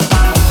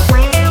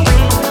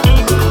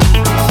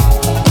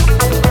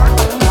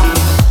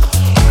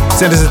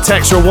 Send us a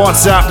text or a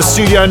WhatsApp. The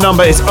studio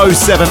number is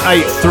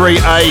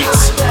 07838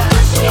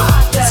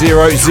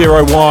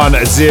 001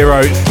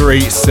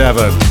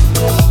 037.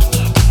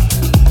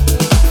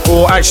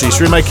 Or actually,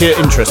 should we make it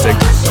interesting?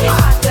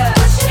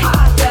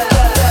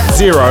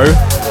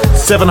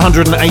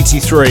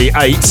 0783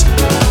 8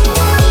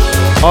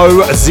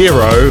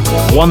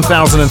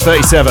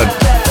 1037.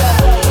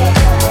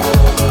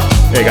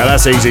 There you go,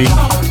 that's easy.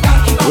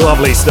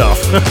 Lovely stuff.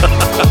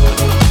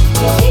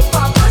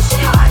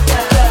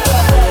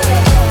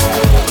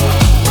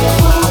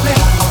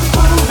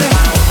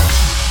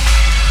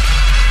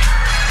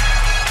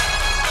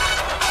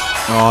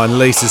 Oh, and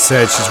Lisa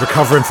said she's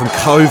recovering from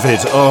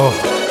COVID. Oh,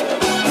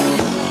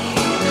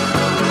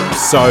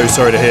 so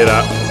sorry to hear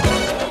that.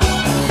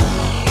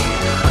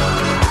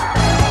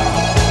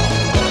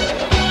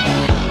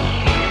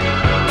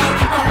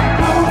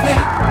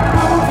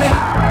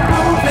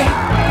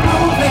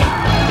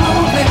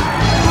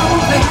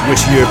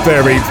 Wishing you a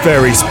very,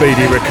 very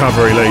speedy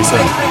recovery, Lisa.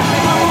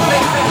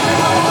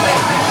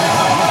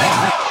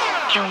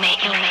 You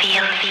make me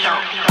feel so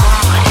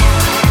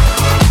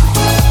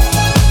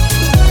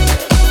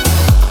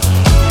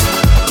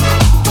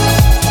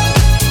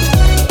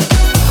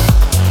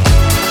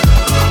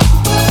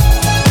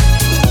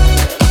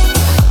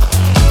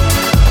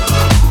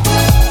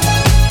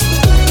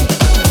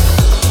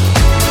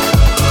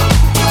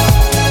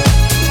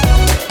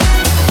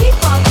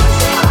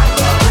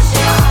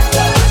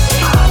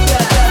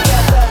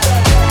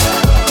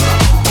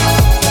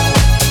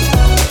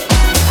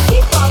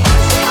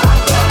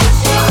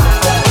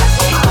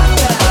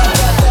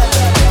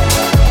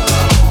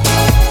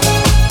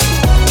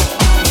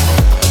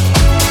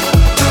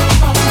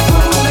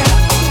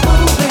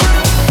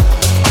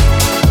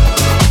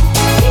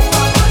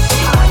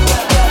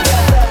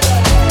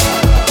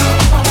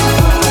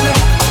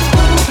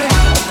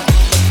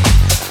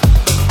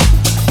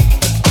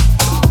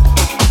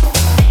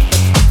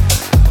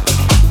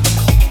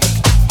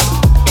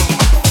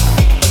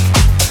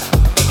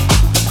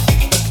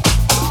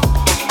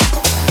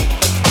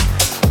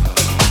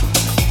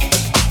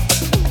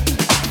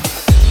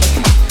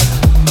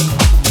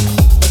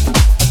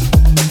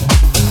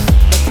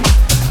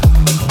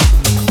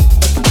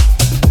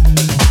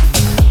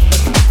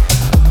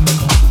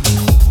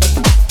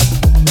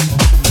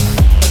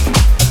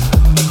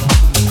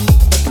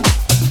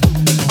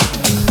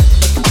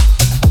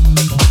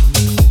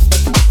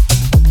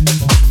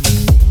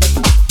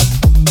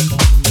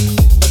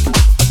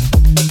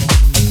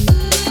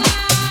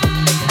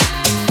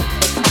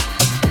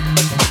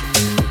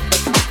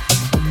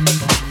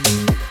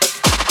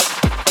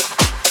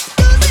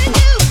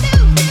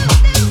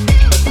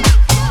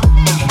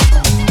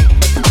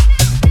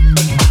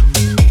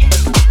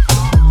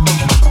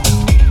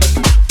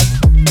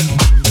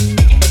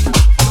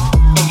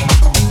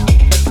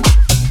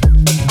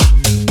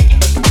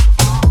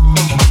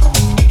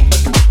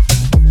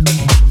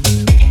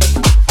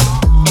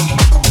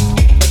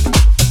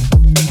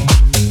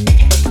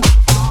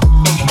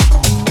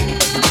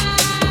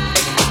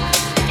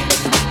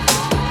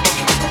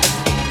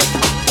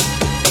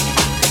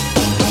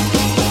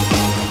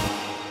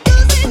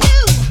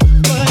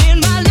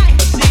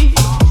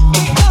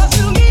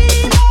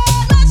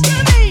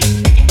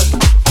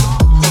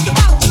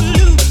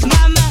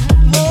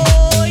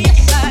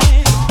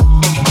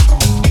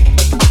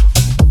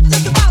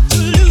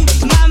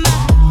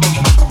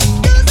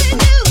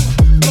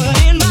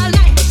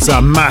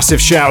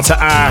Massive shout to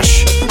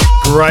Ash.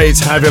 Great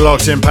to have you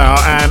locked in, pal.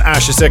 And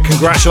Ash has said,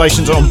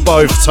 congratulations on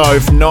both,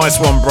 Toph. Nice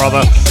one,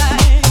 brother.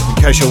 In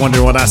case you're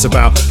wondering what that's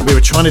about, we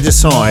were trying to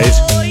decide,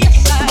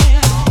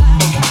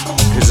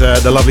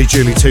 because the lovely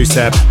Julie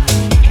Two-Step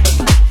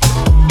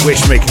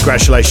wished me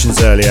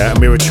congratulations earlier, and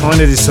we were trying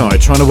to decide,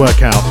 trying to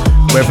work out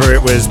whether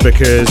it was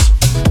because,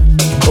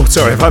 oh,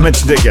 sorry, if I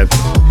mentioned it again,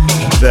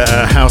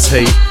 that House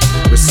Heat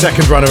was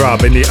second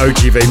runner-up in the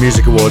OGV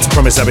Music Awards.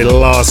 Promise that'll be the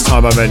last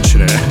time I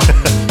mention it.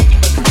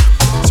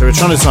 So we're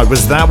trying to decide,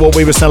 was that what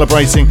we were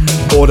celebrating,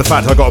 or the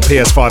fact I got a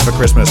PS5 for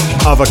Christmas?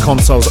 Other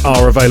consoles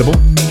are available.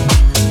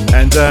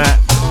 And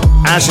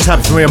Ash is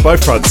happy for me on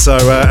both fronts, so,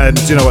 and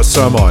you know what,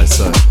 so am I,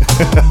 so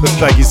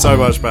thank you so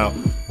much, pal.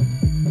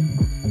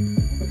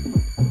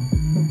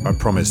 I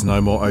promise, no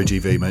more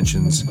OGV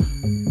mentions,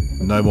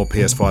 no more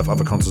PS5,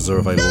 other consoles are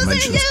available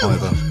mentions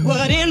either.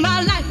 What in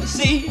my life you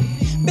see,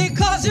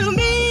 because you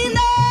mean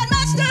that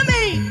much to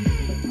me.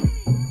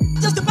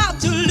 Just about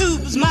to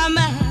lose my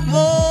mind.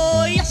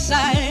 Oh, yes,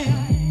 I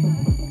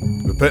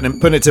am. We're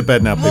putting it to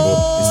bed now, people.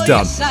 It's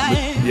done.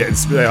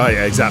 Yes, yeah,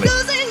 exactly.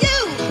 Losing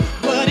you,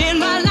 what in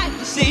my life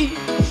you see,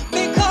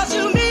 because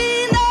you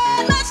mean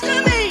that much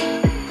to me.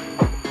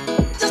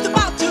 Just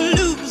about to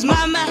lose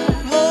my mind.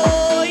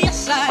 Oh,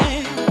 yes, I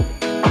am.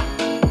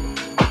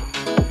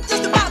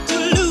 Just about to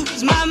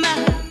lose my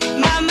mind.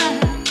 My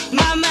mind,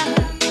 my mind,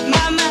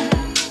 my mind,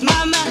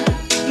 my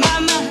mind, my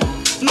mind,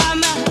 my mind, my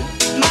mind, my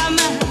mind, my mind.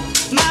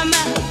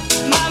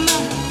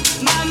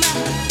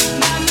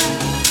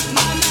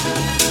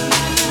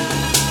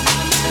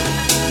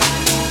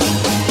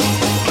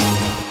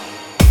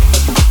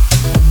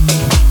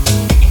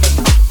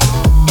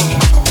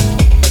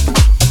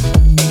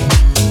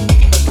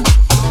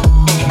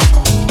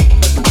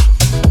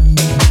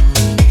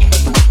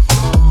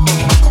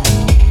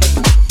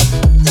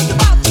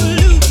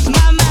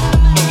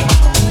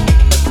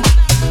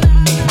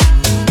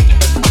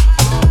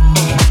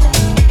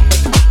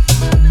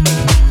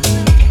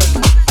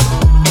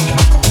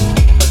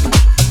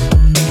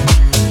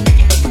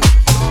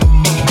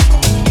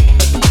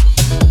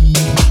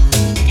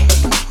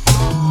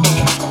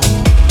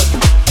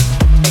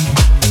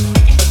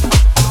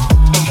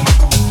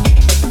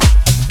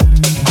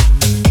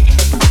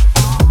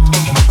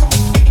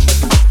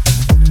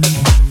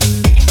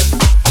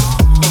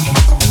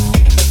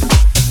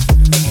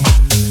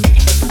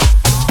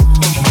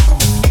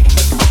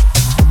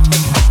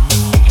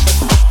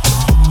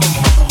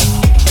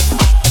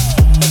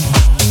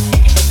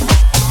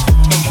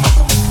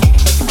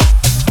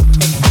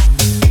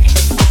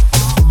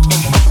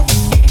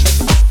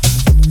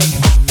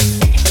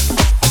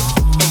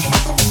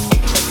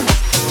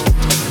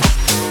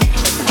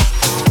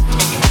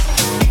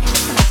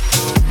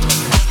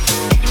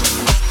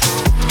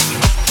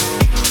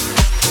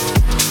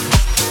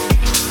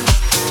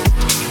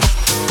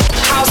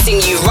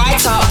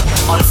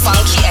 on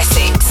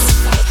FunkySX.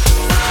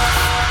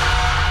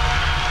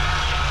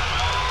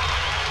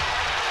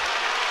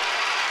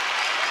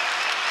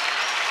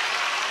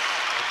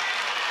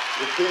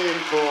 The theme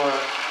for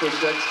Push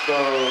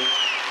Expo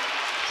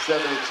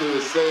 72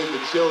 is Save the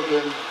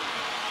Children.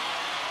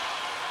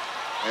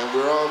 And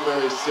we're all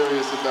very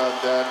serious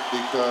about that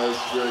because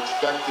we're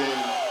expecting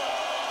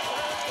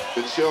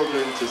the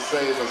children to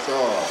save us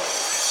all.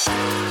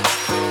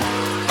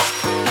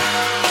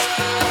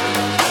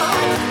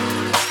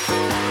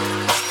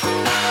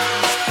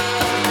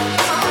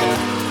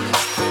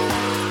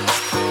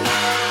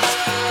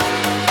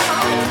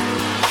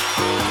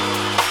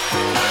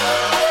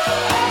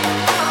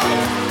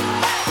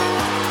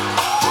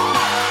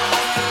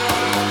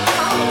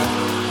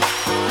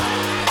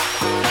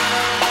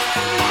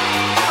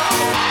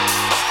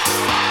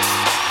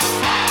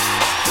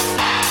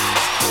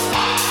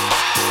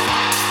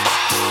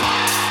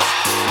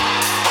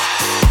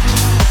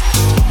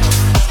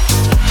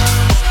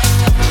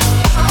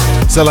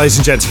 So ladies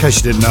and gents, in case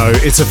you didn't know,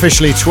 it's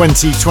officially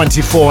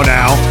 2024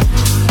 now.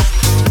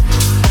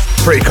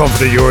 Pretty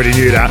confident you already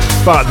knew that.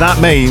 But that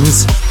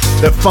means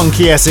that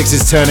FunkySX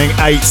is turning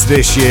 8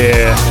 this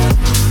year.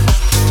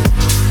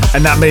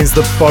 And that means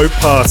the boat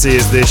party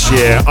is this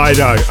year. I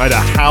know.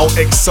 How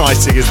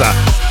exciting is that?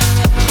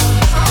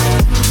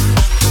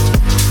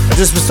 I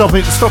just stopped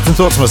and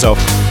thought to myself,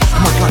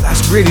 oh my God,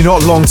 that's really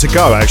not long to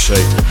go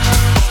actually.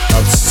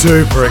 I'm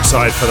super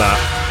excited for that.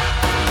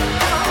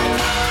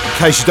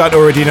 In case you don't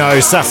already know,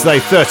 Saturday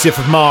 30th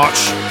of March,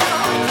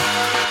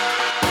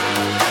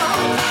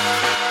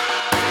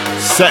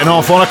 setting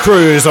off on a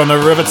cruise on the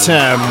River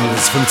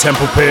Thames from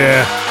Temple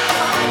Pier.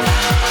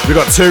 We've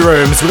got 2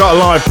 rooms, we've got a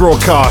live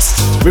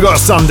broadcast, we've got a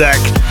sun deck,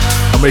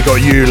 and we've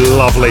got you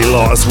lovely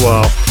lot as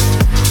well.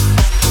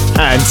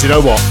 And you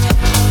know what?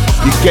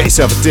 You can get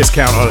yourself a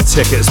discount on a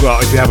ticket as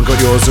well if you haven't got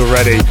yours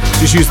already.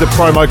 Just use the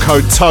promo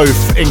code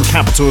TOPH in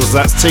capitals,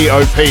 that's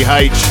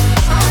TOPH.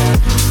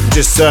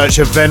 Just search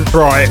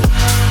Eventbrite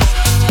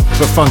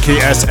for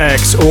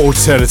FunkySX, or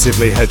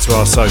alternatively head to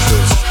our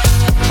socials.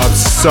 I'm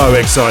so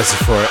excited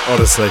for it,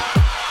 honestly.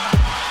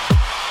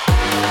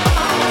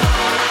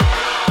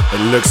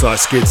 It looks like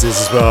Skids is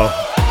as well.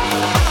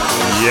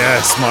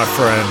 Yes, my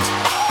friend.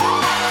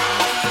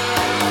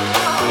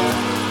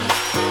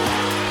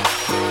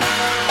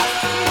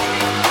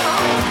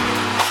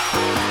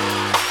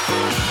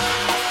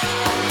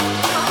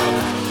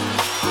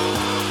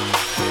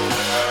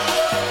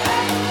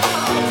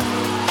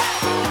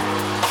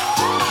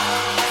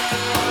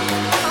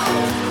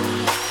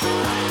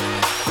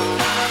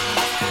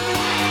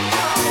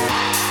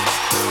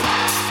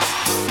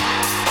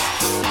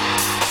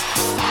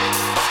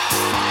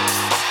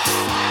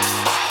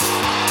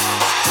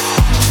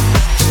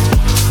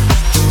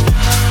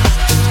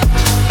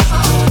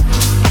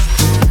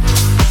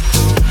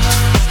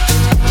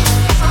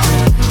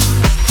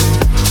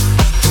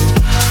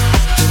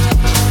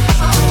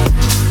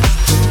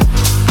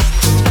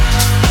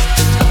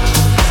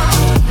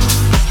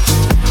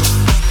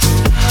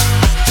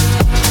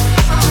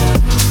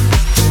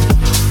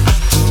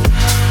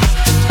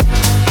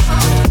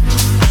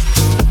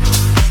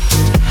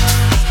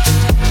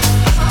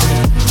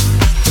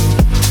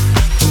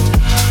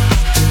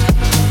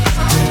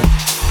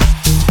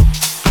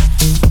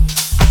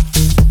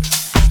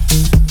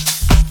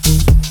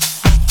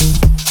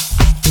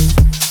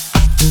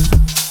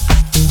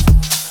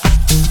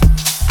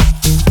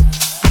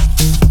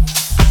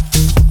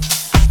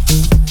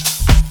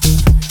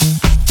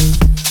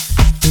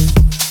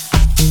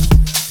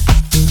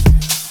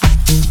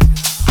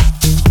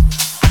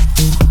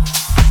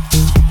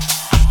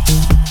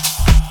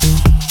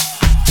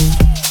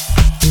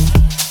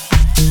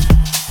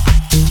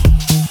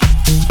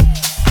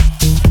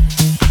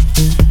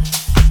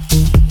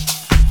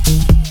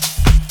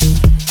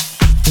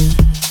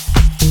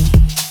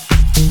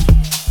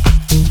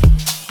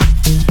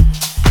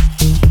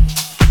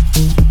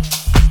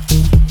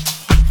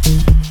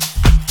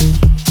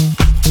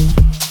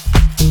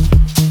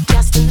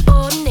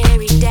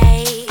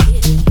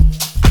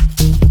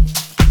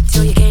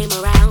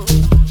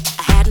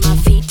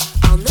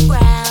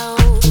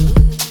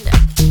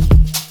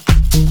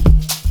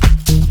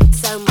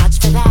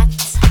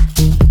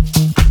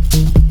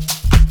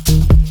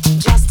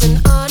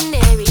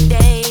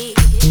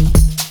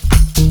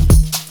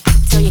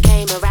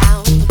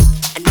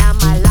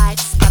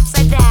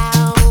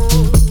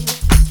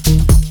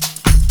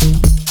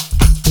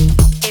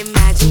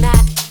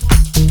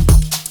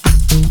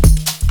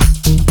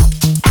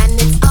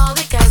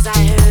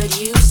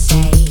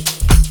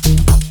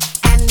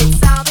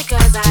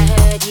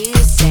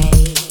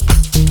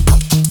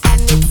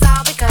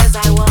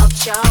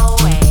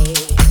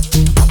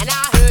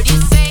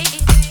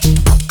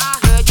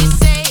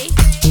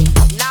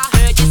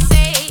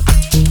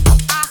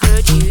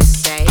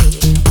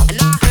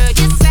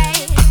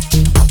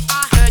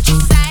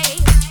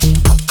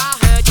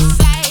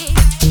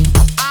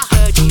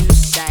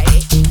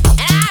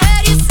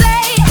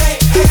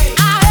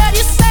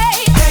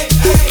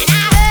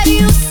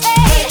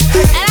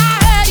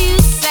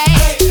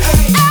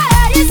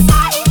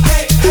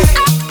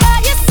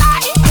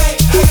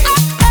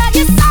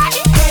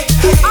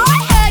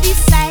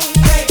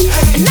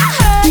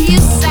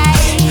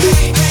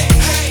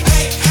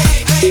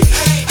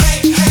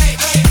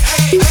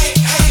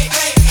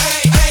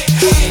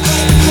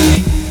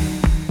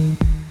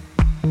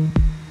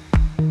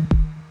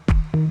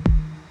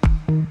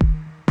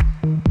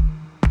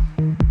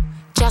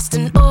 Just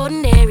an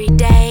ordinary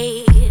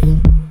day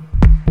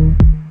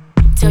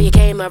till you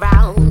came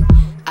around.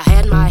 I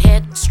had my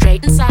head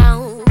straight and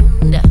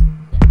sound,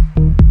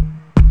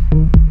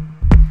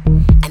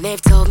 and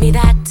they've told me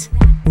that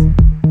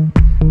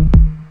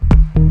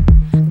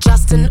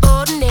just an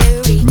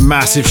ordinary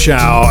massive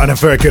shout and a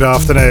very good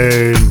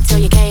afternoon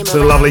to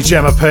the lovely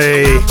Gemma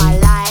P.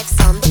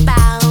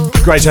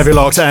 Great to have you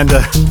locked, and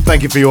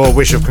thank you for your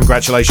wish of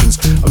congratulations.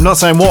 I'm not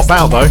saying what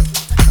about though.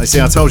 I see,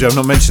 I told you I'm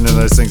not mentioning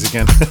those things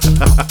again.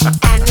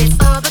 And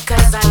it's all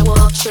because I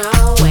walked your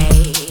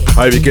way.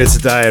 Hope you're good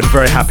today, and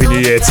very happy new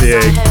year to you.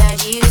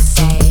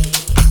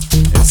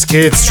 And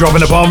Skids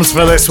dropping the bombs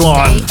for this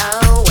one.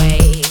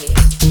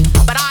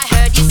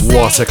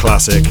 What a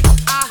classic.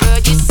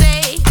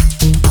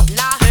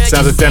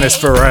 Sounds of Dennis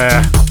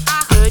Ferreri.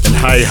 And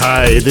hey,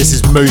 hey, this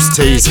is Mousse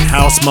T's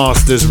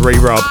Housemasters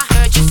re-rub.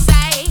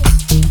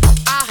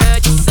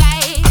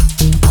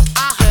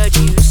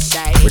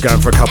 We're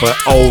going for a couple of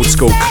old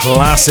school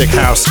classic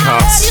house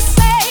cuts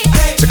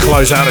to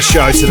close out the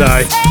show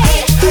today.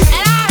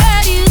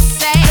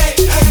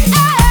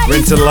 We're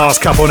into the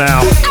last couple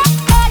now.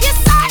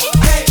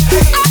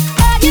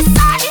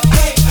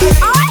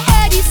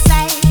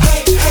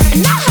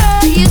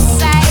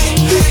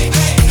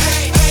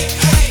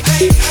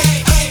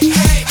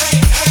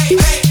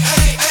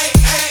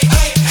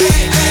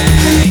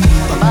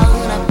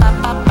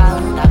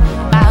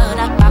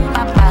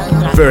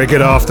 Very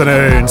good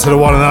afternoon to the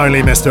one and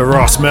only Mr.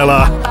 Ross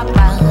Miller.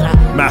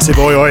 Massive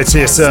oi to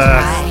you, sir,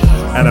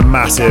 and a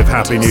massive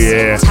happy new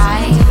year.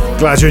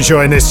 Glad you're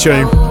enjoying this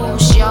tune.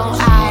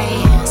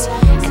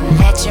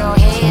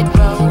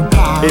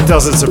 It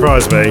doesn't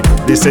surprise me.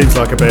 It seems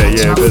like a bit of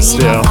you, but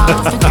still.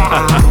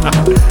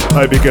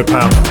 Hope you're good,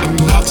 pal.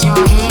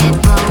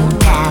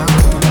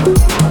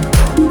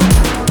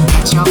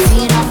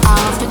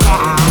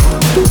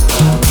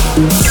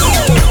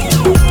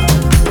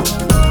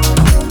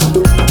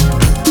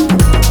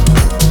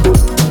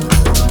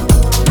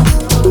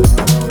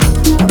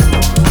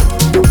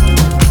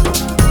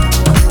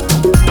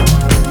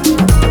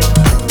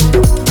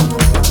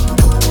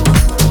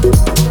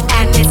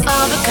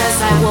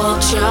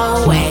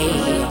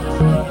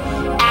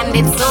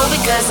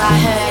 I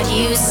heard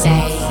you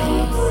say,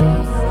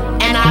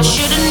 and I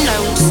should've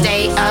known to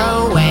stay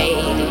away.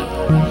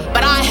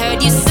 But I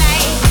heard you say,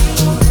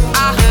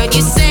 I heard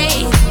you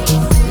say,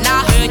 and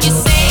I heard you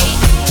say,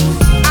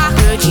 I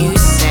heard you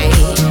say,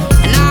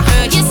 and I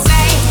heard you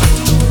say,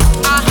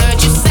 I heard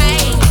you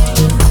say,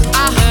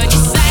 I heard you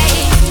say,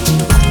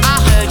 I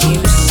heard you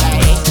say,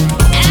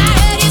 and I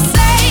heard you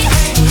say.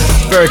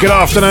 Very good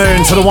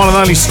afternoon to the one and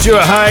only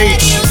Stuart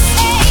H.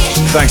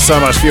 Thanks so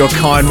much for your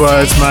kind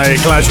words,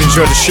 mate. Glad you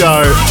enjoyed the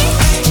show.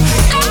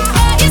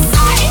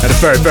 And a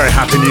very, very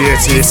happy new year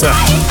to you, sir.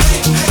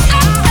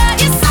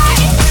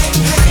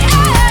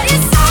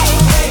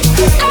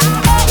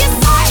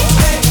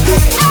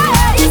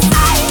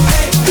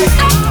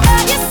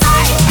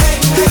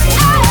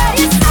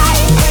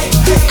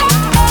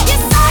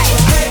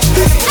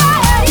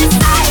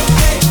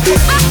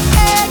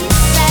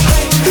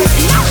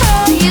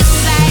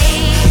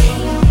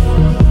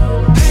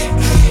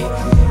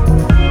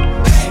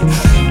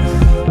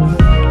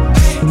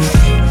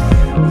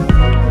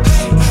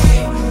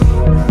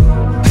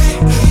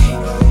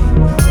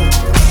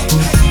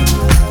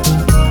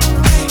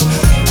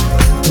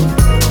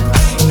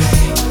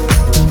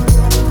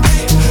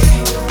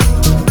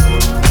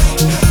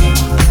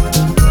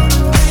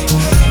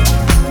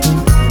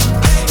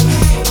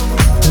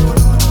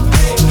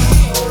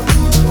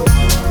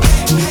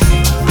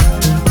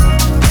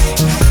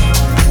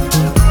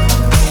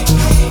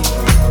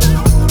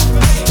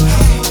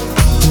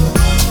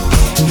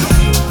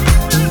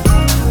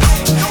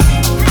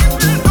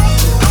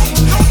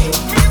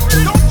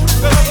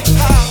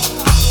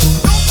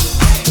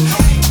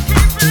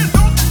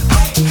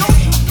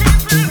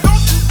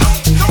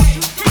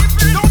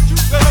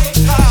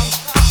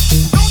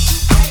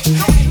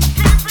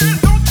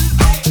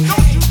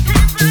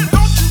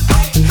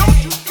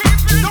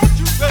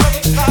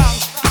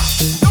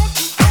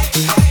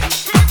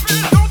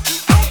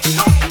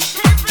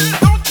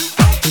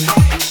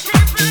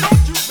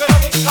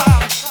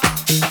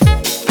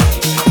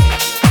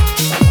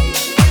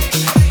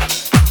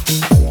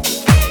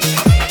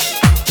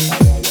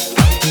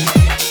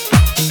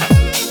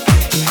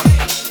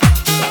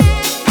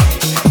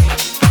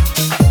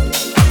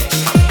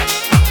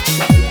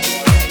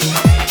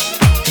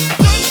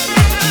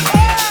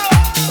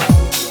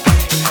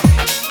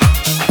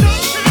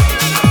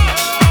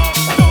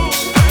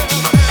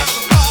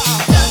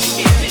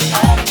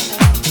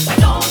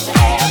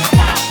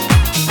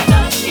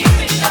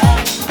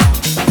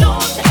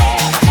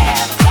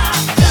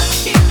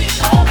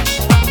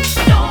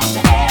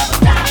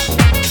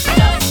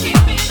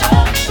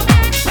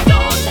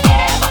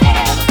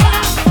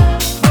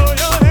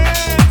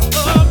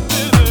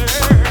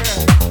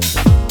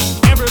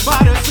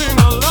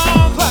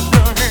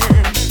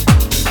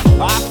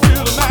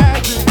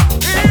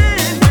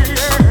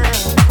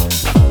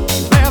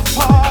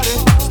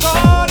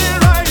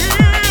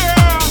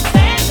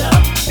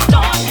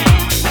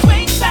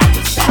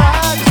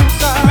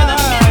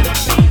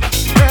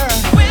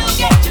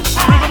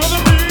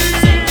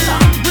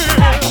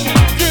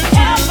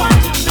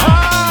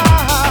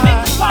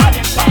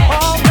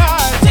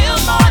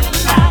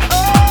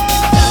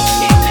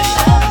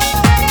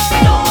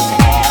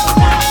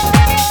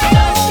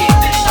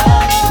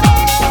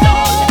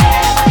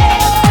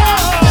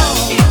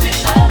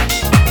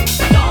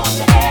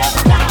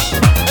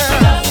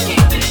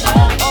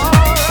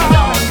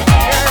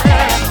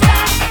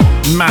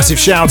 massive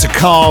shout out to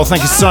Carl.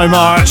 Thank you so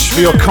much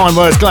for your kind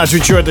words. Glad you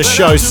enjoyed the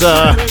show,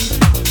 sir.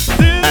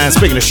 And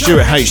speaking of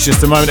Stuart H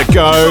just a moment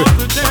ago,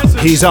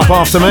 he's up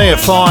after me at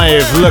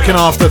 5, looking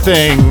after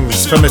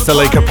things for Mr.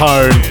 Lee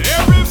Capone,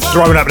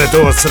 throwing up the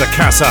doors to the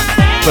Casa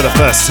for the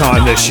first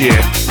time this year.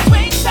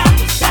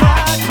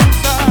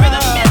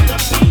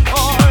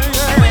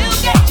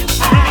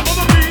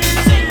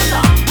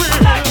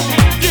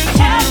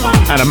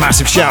 And a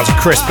massive shout to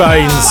Chris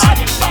Baines,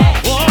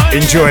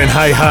 enjoying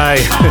Hey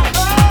Hey.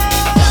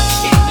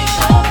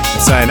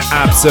 Saying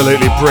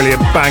absolutely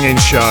brilliant, banging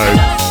show.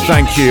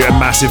 Thank you, and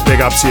massive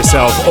big up to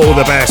yourself. All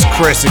the best,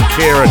 Chris and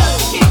Kieran.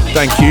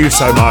 Thank you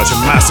so much,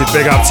 and massive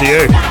big up to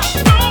you.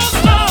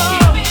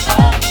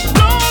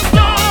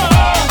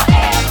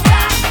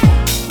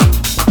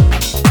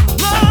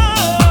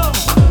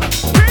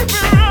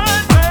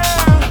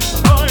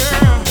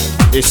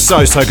 It's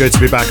so good to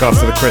be back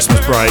after the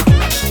Christmas break.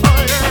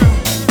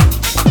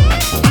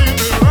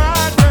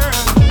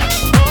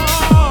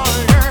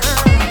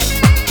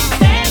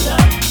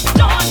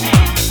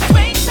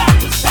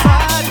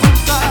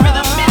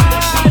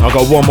 I've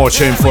got one more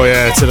tune for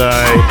you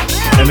today,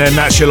 and then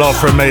that's your lot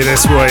from me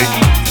this week.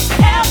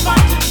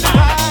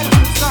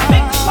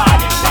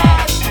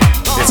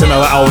 It's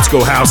another old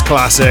school house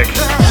classic.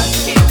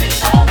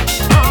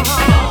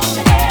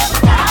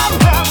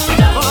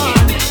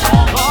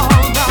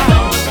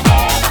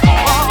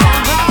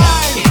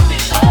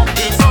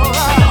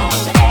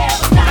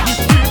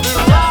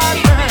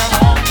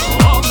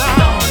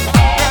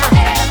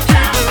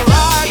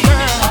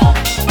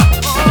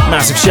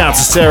 Massive shout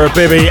to Sarah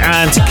Bibby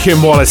and to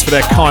Kim Wallace for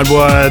their kind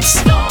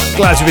words.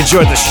 Glad you've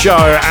enjoyed the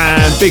show,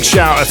 and big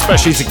shout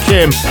especially to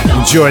Kim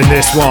enjoying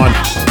this one.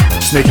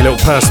 Sneaky little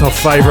personal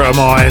favourite of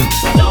mine.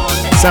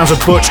 Sounds a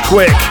butch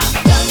quick,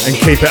 and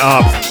keep it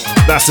up.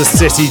 That's the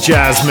City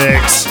Jazz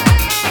mix.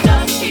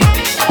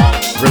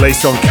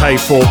 Released on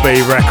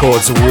K4B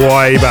Records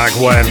way back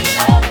when.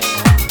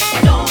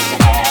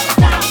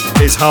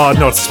 It's hard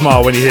not to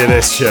smile when you hear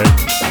this tune.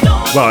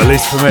 Well, at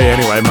least for me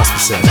anyway, it must be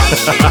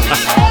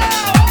said.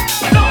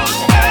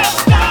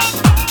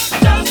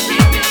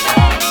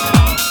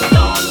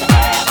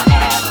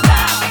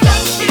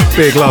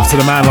 Big love to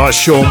the man like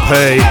Sean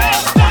P.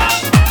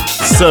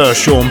 Sir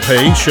Sean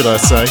P, should I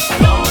say.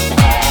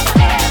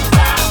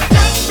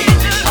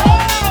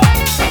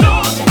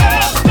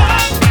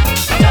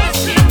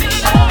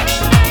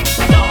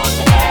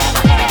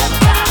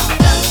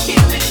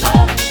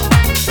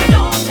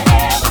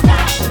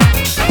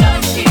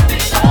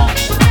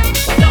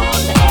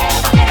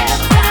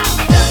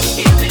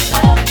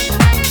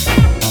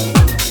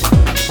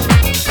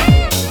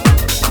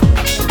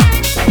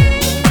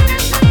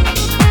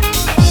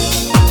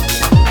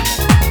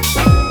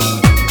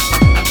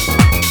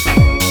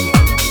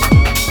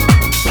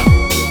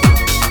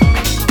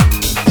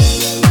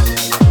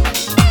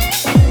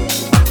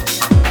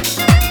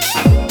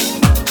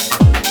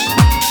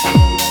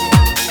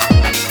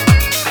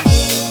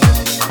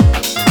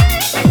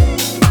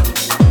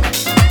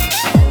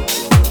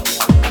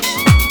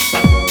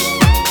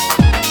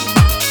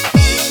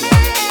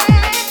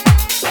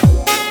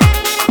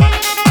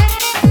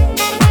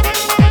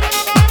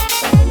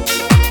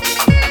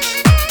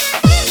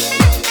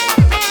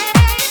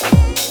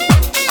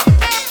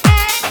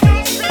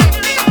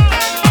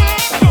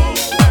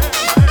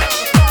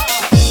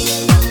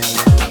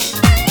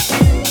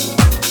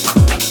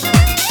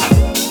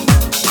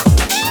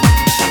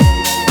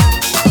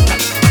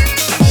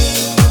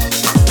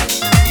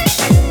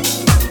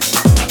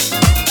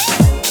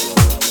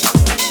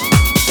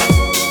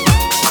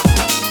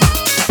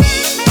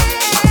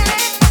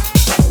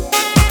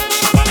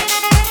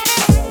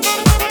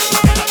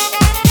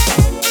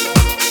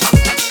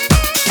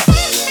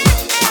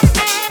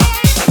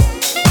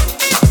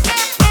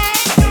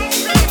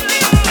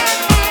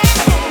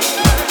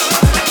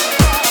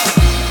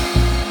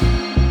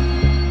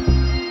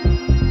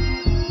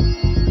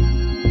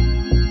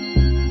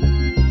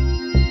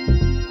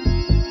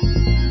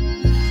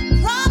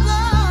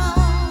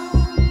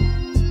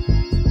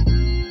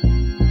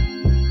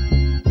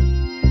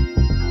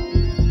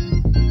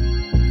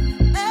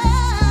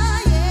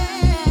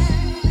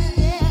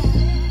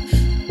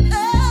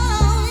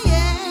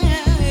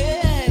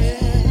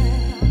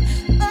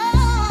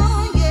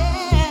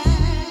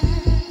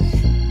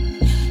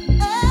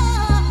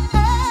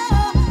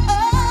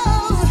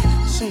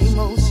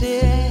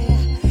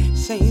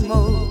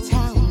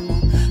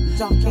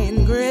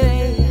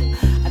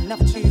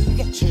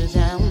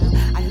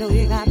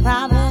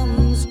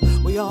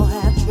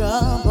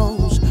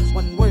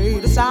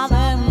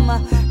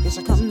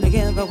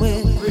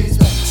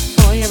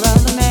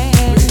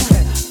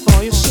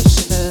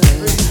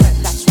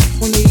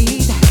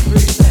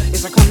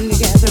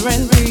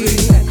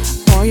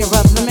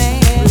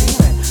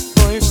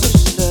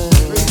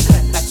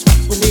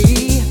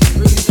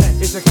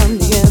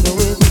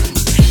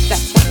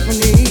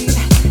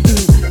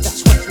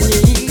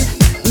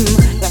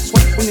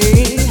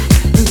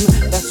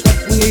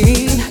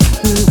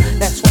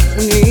 That's what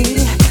we need.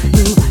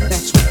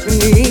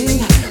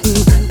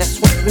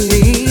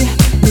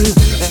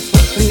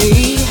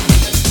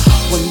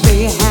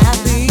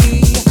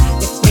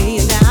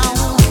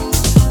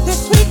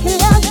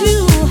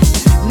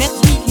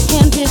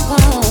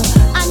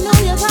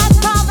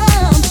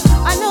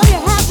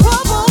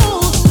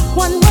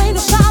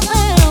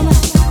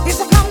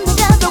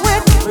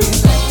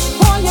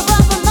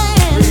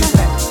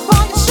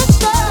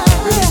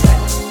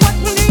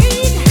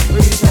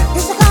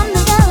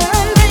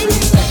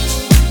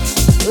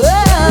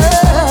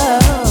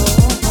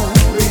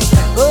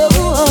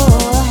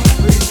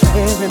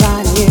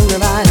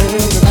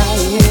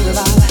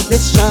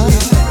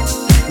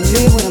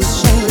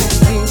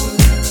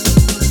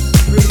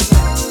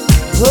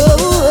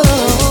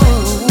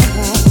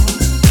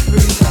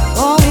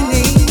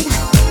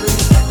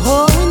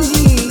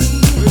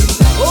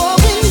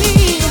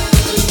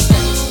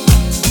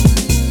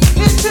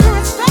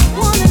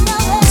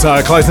 So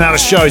closing out the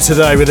show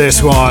today with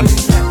this one,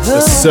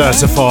 the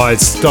certified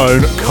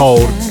Stone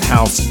Cold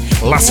House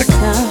Classic.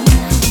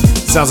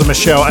 Sounds of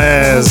Michelle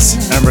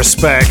Ayres and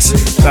Respect.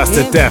 That's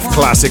the Def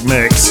Classic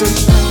Mix.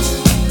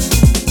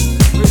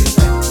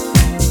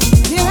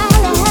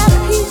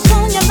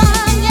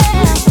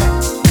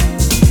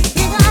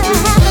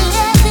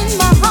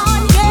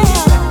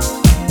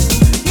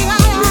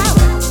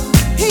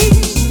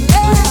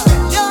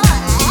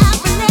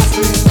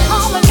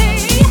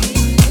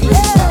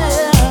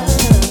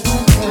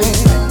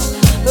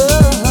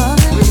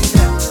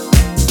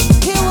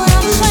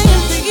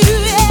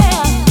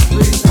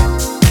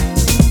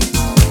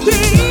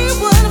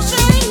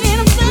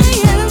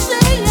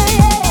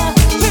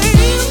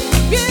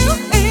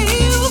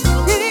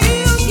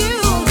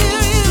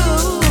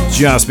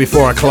 Just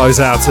before I close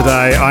out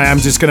today, I am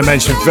just going to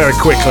mention very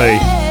quickly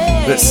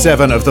that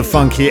 7 of the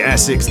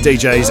FunkySX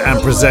DJs and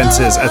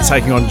presenters are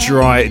taking on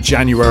Dry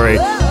January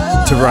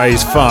to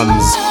raise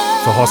funds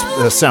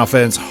for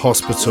Southend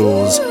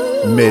Hospitals,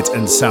 Mid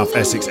and South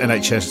Essex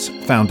NHS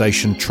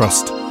Foundation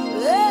Trust.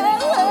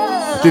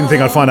 Didn't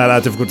think I'd find out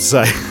that difficult to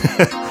say.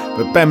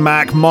 But Ben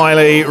Mack,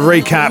 Miley,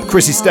 Recap,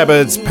 Chrissy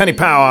Stebbards, Penny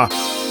Power,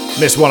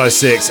 Miss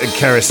 106 and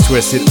Keris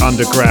Twisted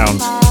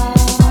Underground,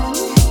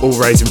 all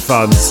raising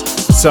funds.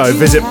 So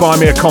visit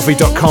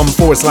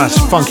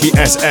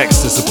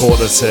buymeacoffee.com/FunkySX to support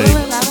the team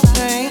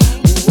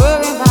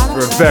for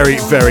a very,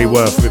 very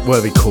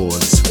worthy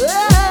cause.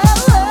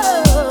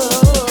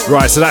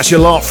 Right, so that's your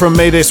lot from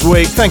me this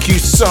week. Thank you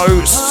so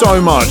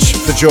much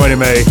for joining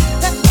me.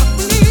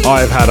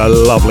 I've had a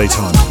lovely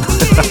time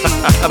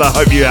and I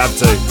hope you have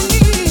too.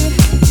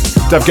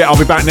 Don't forget, I'll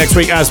be back next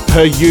week as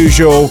per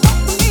usual,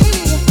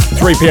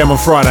 3 p.m. on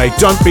Friday.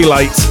 Don't be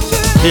late.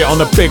 Here on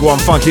the big one,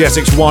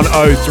 FunkySX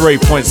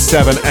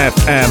 103.7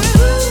 FM.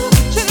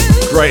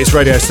 Greatest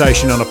radio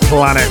station on the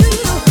planet.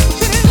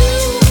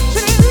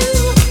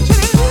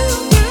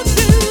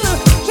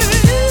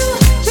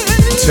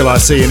 Until I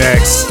see you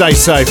next, stay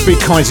safe, be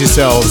kind to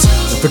yourselves,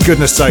 and for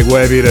goodness sake,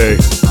 whatever you do,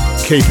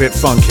 keep it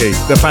funky.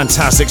 The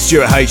fantastic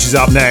Stuart H is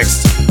up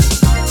next.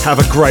 Have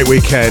a great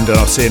weekend, and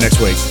I'll see you next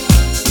week.